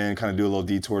drive in, kind of do a little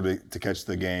detour to catch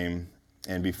the game.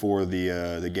 And before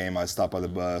the game, I stopped by the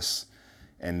bus,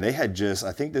 and they had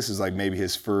I think this is like maybe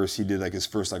his first. He did like his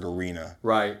first like arena,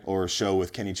 or show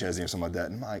with Kenny Chesney or something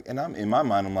like that. And I'm in my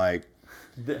mind, I'm like,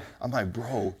 I'm like,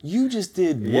 bro, you just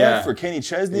did Yeah. what for Kenny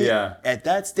Chesney Yeah. at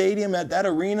that stadium, at that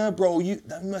arena, bro?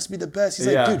 That must be the best. He's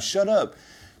like, Yeah. dude, shut up.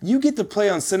 You get to play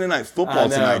on Sunday Night Football I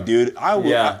know. tonight, dude.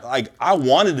 I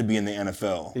wanted to be in the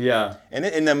NFL. Yeah. And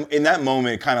in that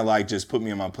moment, it kind of like just put me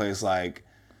in my place, like,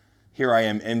 here I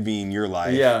am envying your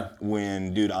life. Yeah.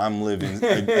 When, dude, I'm living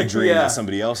a dream Yeah. that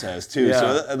somebody else has too. Yeah.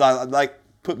 So that, like,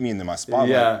 put me into my spot.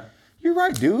 Yeah. Like, you're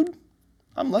right, dude.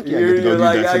 I'm lucky I get to go You're do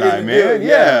like, that I get tonight, to do man. it.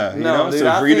 Yeah. No, You know, dude, so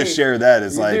I for you to think- share that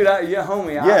is like, dude,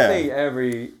 homie, Yeah. I think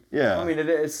every. Yeah. I mean,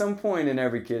 at some point in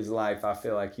every kid's life, I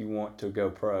feel like you want to go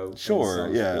pro. Sure,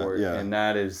 In some yeah, sport. yeah. And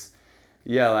that is,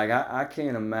 like I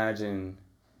can't imagine.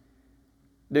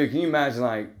 Dude, can you imagine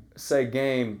like say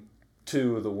game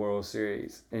 2 of the World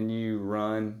Series and you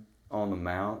run on the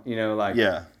mound? You know, like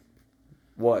yeah.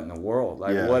 what in the world?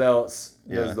 Like Yeah. what else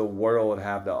Yeah. does the world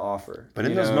have to offer? But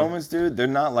in You those know? moments, dude, they're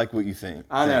not like what you think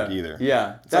I know. either.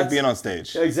 Yeah. It's like being on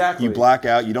stage. Exactly. You black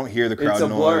out, you don't hear the crowd It's a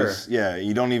blur. noise. Yeah,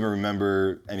 you don't even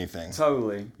remember anything.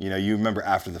 Totally. You know, you remember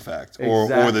after the fact or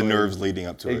the Exactly. nerves leading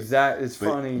up to it. Exactly. It's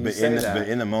funny you say that. But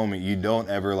in the moment, you don't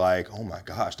ever like, oh my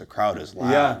gosh, the crowd is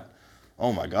loud. Yeah.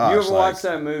 Oh my gosh. You ever like, watch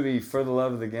that movie For the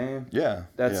Love of the Game? Yeah.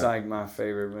 That's yeah. like my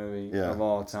favorite movie Yeah. of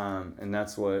all time, and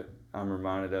that's what I'm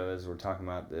reminded of as we're talking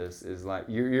about this. Is like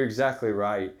you're exactly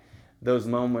right. Those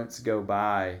moments go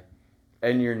by,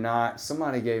 and you're not.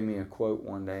 Somebody gave me a quote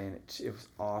one day, and it was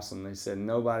awesome. They said,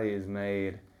 "Nobody is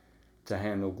made to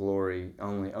handle glory.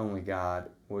 Only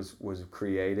God was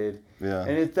created." Yeah.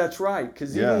 And that's right,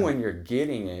 because Yeah. even when you're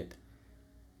getting it,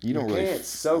 you don't really. can't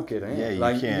soak it in. Yeah, you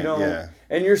like, can't, don't, yeah.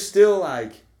 And you're still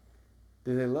like,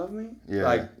 do they love me? Yeah,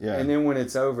 Like, yeah. And then when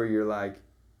it's over, you're like,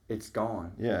 it's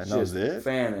gone. Yeah, it's that was just it?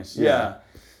 vanished. Yeah.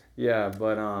 Yeah,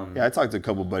 but Yeah, I talked to a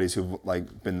couple of buddies who've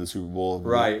like been to the Super Bowl,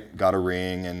 Right. got a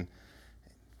ring and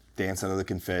danced under the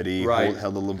confetti, Right.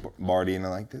 held the Lombardi,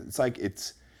 and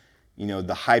it's you know,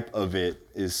 the hype of it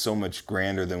is so much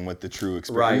grander than what the true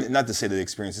experience. Right. Not to say that the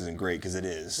experience isn't great, because it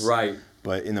is. Right.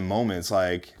 But in the moment, it's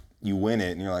like you win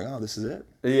it, and you're like, oh, this is it.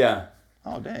 Yeah.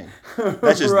 Oh dang,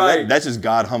 that's just Right. that's just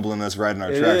God humbling us right in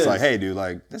our It tracks. is. Like, hey, dude,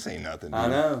 like this ain't nothing. Dude. I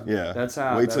know. Yeah, That's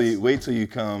how- Wait till you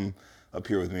come up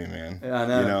here with me, man. I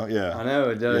know. You know, yeah. I know.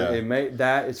 It does. Yeah. It made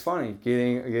that. It's funny.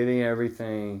 Getting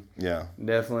everything Yeah,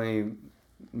 definitely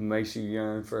makes you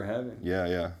yearn for heaven. yeah,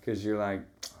 yeah. Because you're like,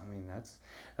 I mean,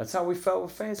 that's how we felt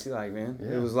with Fancy Like, man.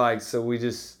 Yeah. It was like, so we did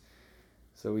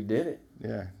it.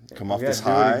 Yeah, come We off gotta this do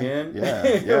high. it again. Yeah,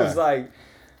 it yeah. was like,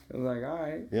 all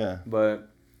right. Yeah. But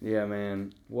yeah,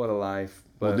 man, what a life.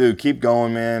 But Well, dude, keep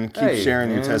going, man. Keep Hey, sharing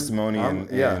your man. testimony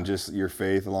Yeah. and just your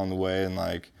faith along the way. And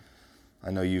like, I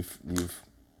know you've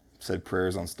said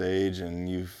prayers on stage, and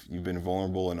you've been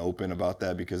vulnerable and open about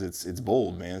that, because it's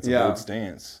bold, man. It's a Yeah. bold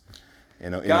stance. You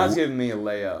know, God's given me a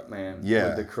layup, man. Yeah.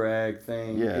 With the Craig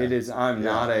thing. Yeah. It is. I'm Yeah.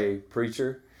 not a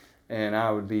preacher, and I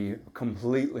would be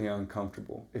completely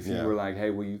uncomfortable if Yeah. you were like,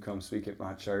 "Hey, will you come speak at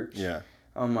my church?" Yeah.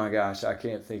 Oh my gosh, I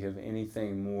can't think of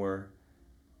anything more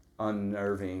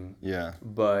unnerving. Yeah.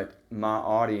 But my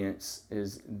audience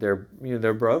is they're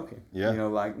broken. Yeah. You know,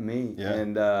 like me. Yeah.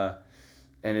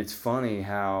 And it's funny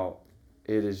how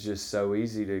it is just so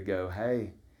easy to go,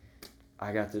 "Hey,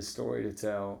 I got this story to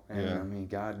tell, and Yeah. I mean,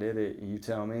 God did it. You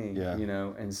tell me." Yeah. You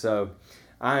know, and so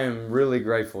I am really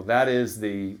grateful. That is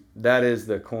the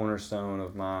cornerstone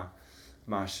of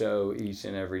my show each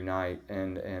and every night,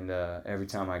 and every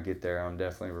time I get there, I'm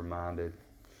definitely reminded,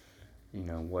 you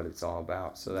know, what it's all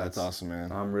about. So That's awesome,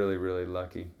 man. I'm really, really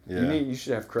lucky. Yeah. You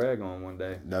should have Craig on one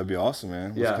day. That'd be awesome, man.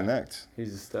 Let's Yeah. connect.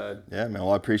 He's a stud. Yeah, man.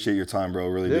 Well, I appreciate your time, bro.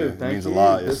 Really do. Dude, It thank means you. a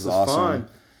lot. This is was awesome.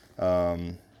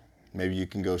 fun. Maybe you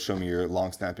can go show me your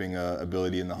long snapping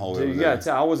ability in the hallway. Dude, over you there. gotta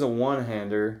tell, I was a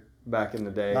one-hander back in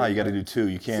the day. No, you got to do two.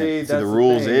 You can't. See, See, that's the the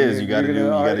rules thing. is you got to You're do. You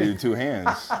gonna got to argue. do two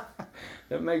hands.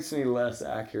 That makes me less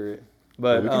accurate.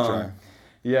 But we can try.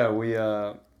 yeah,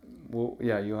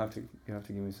 you'll have to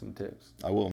give me some tips. I will.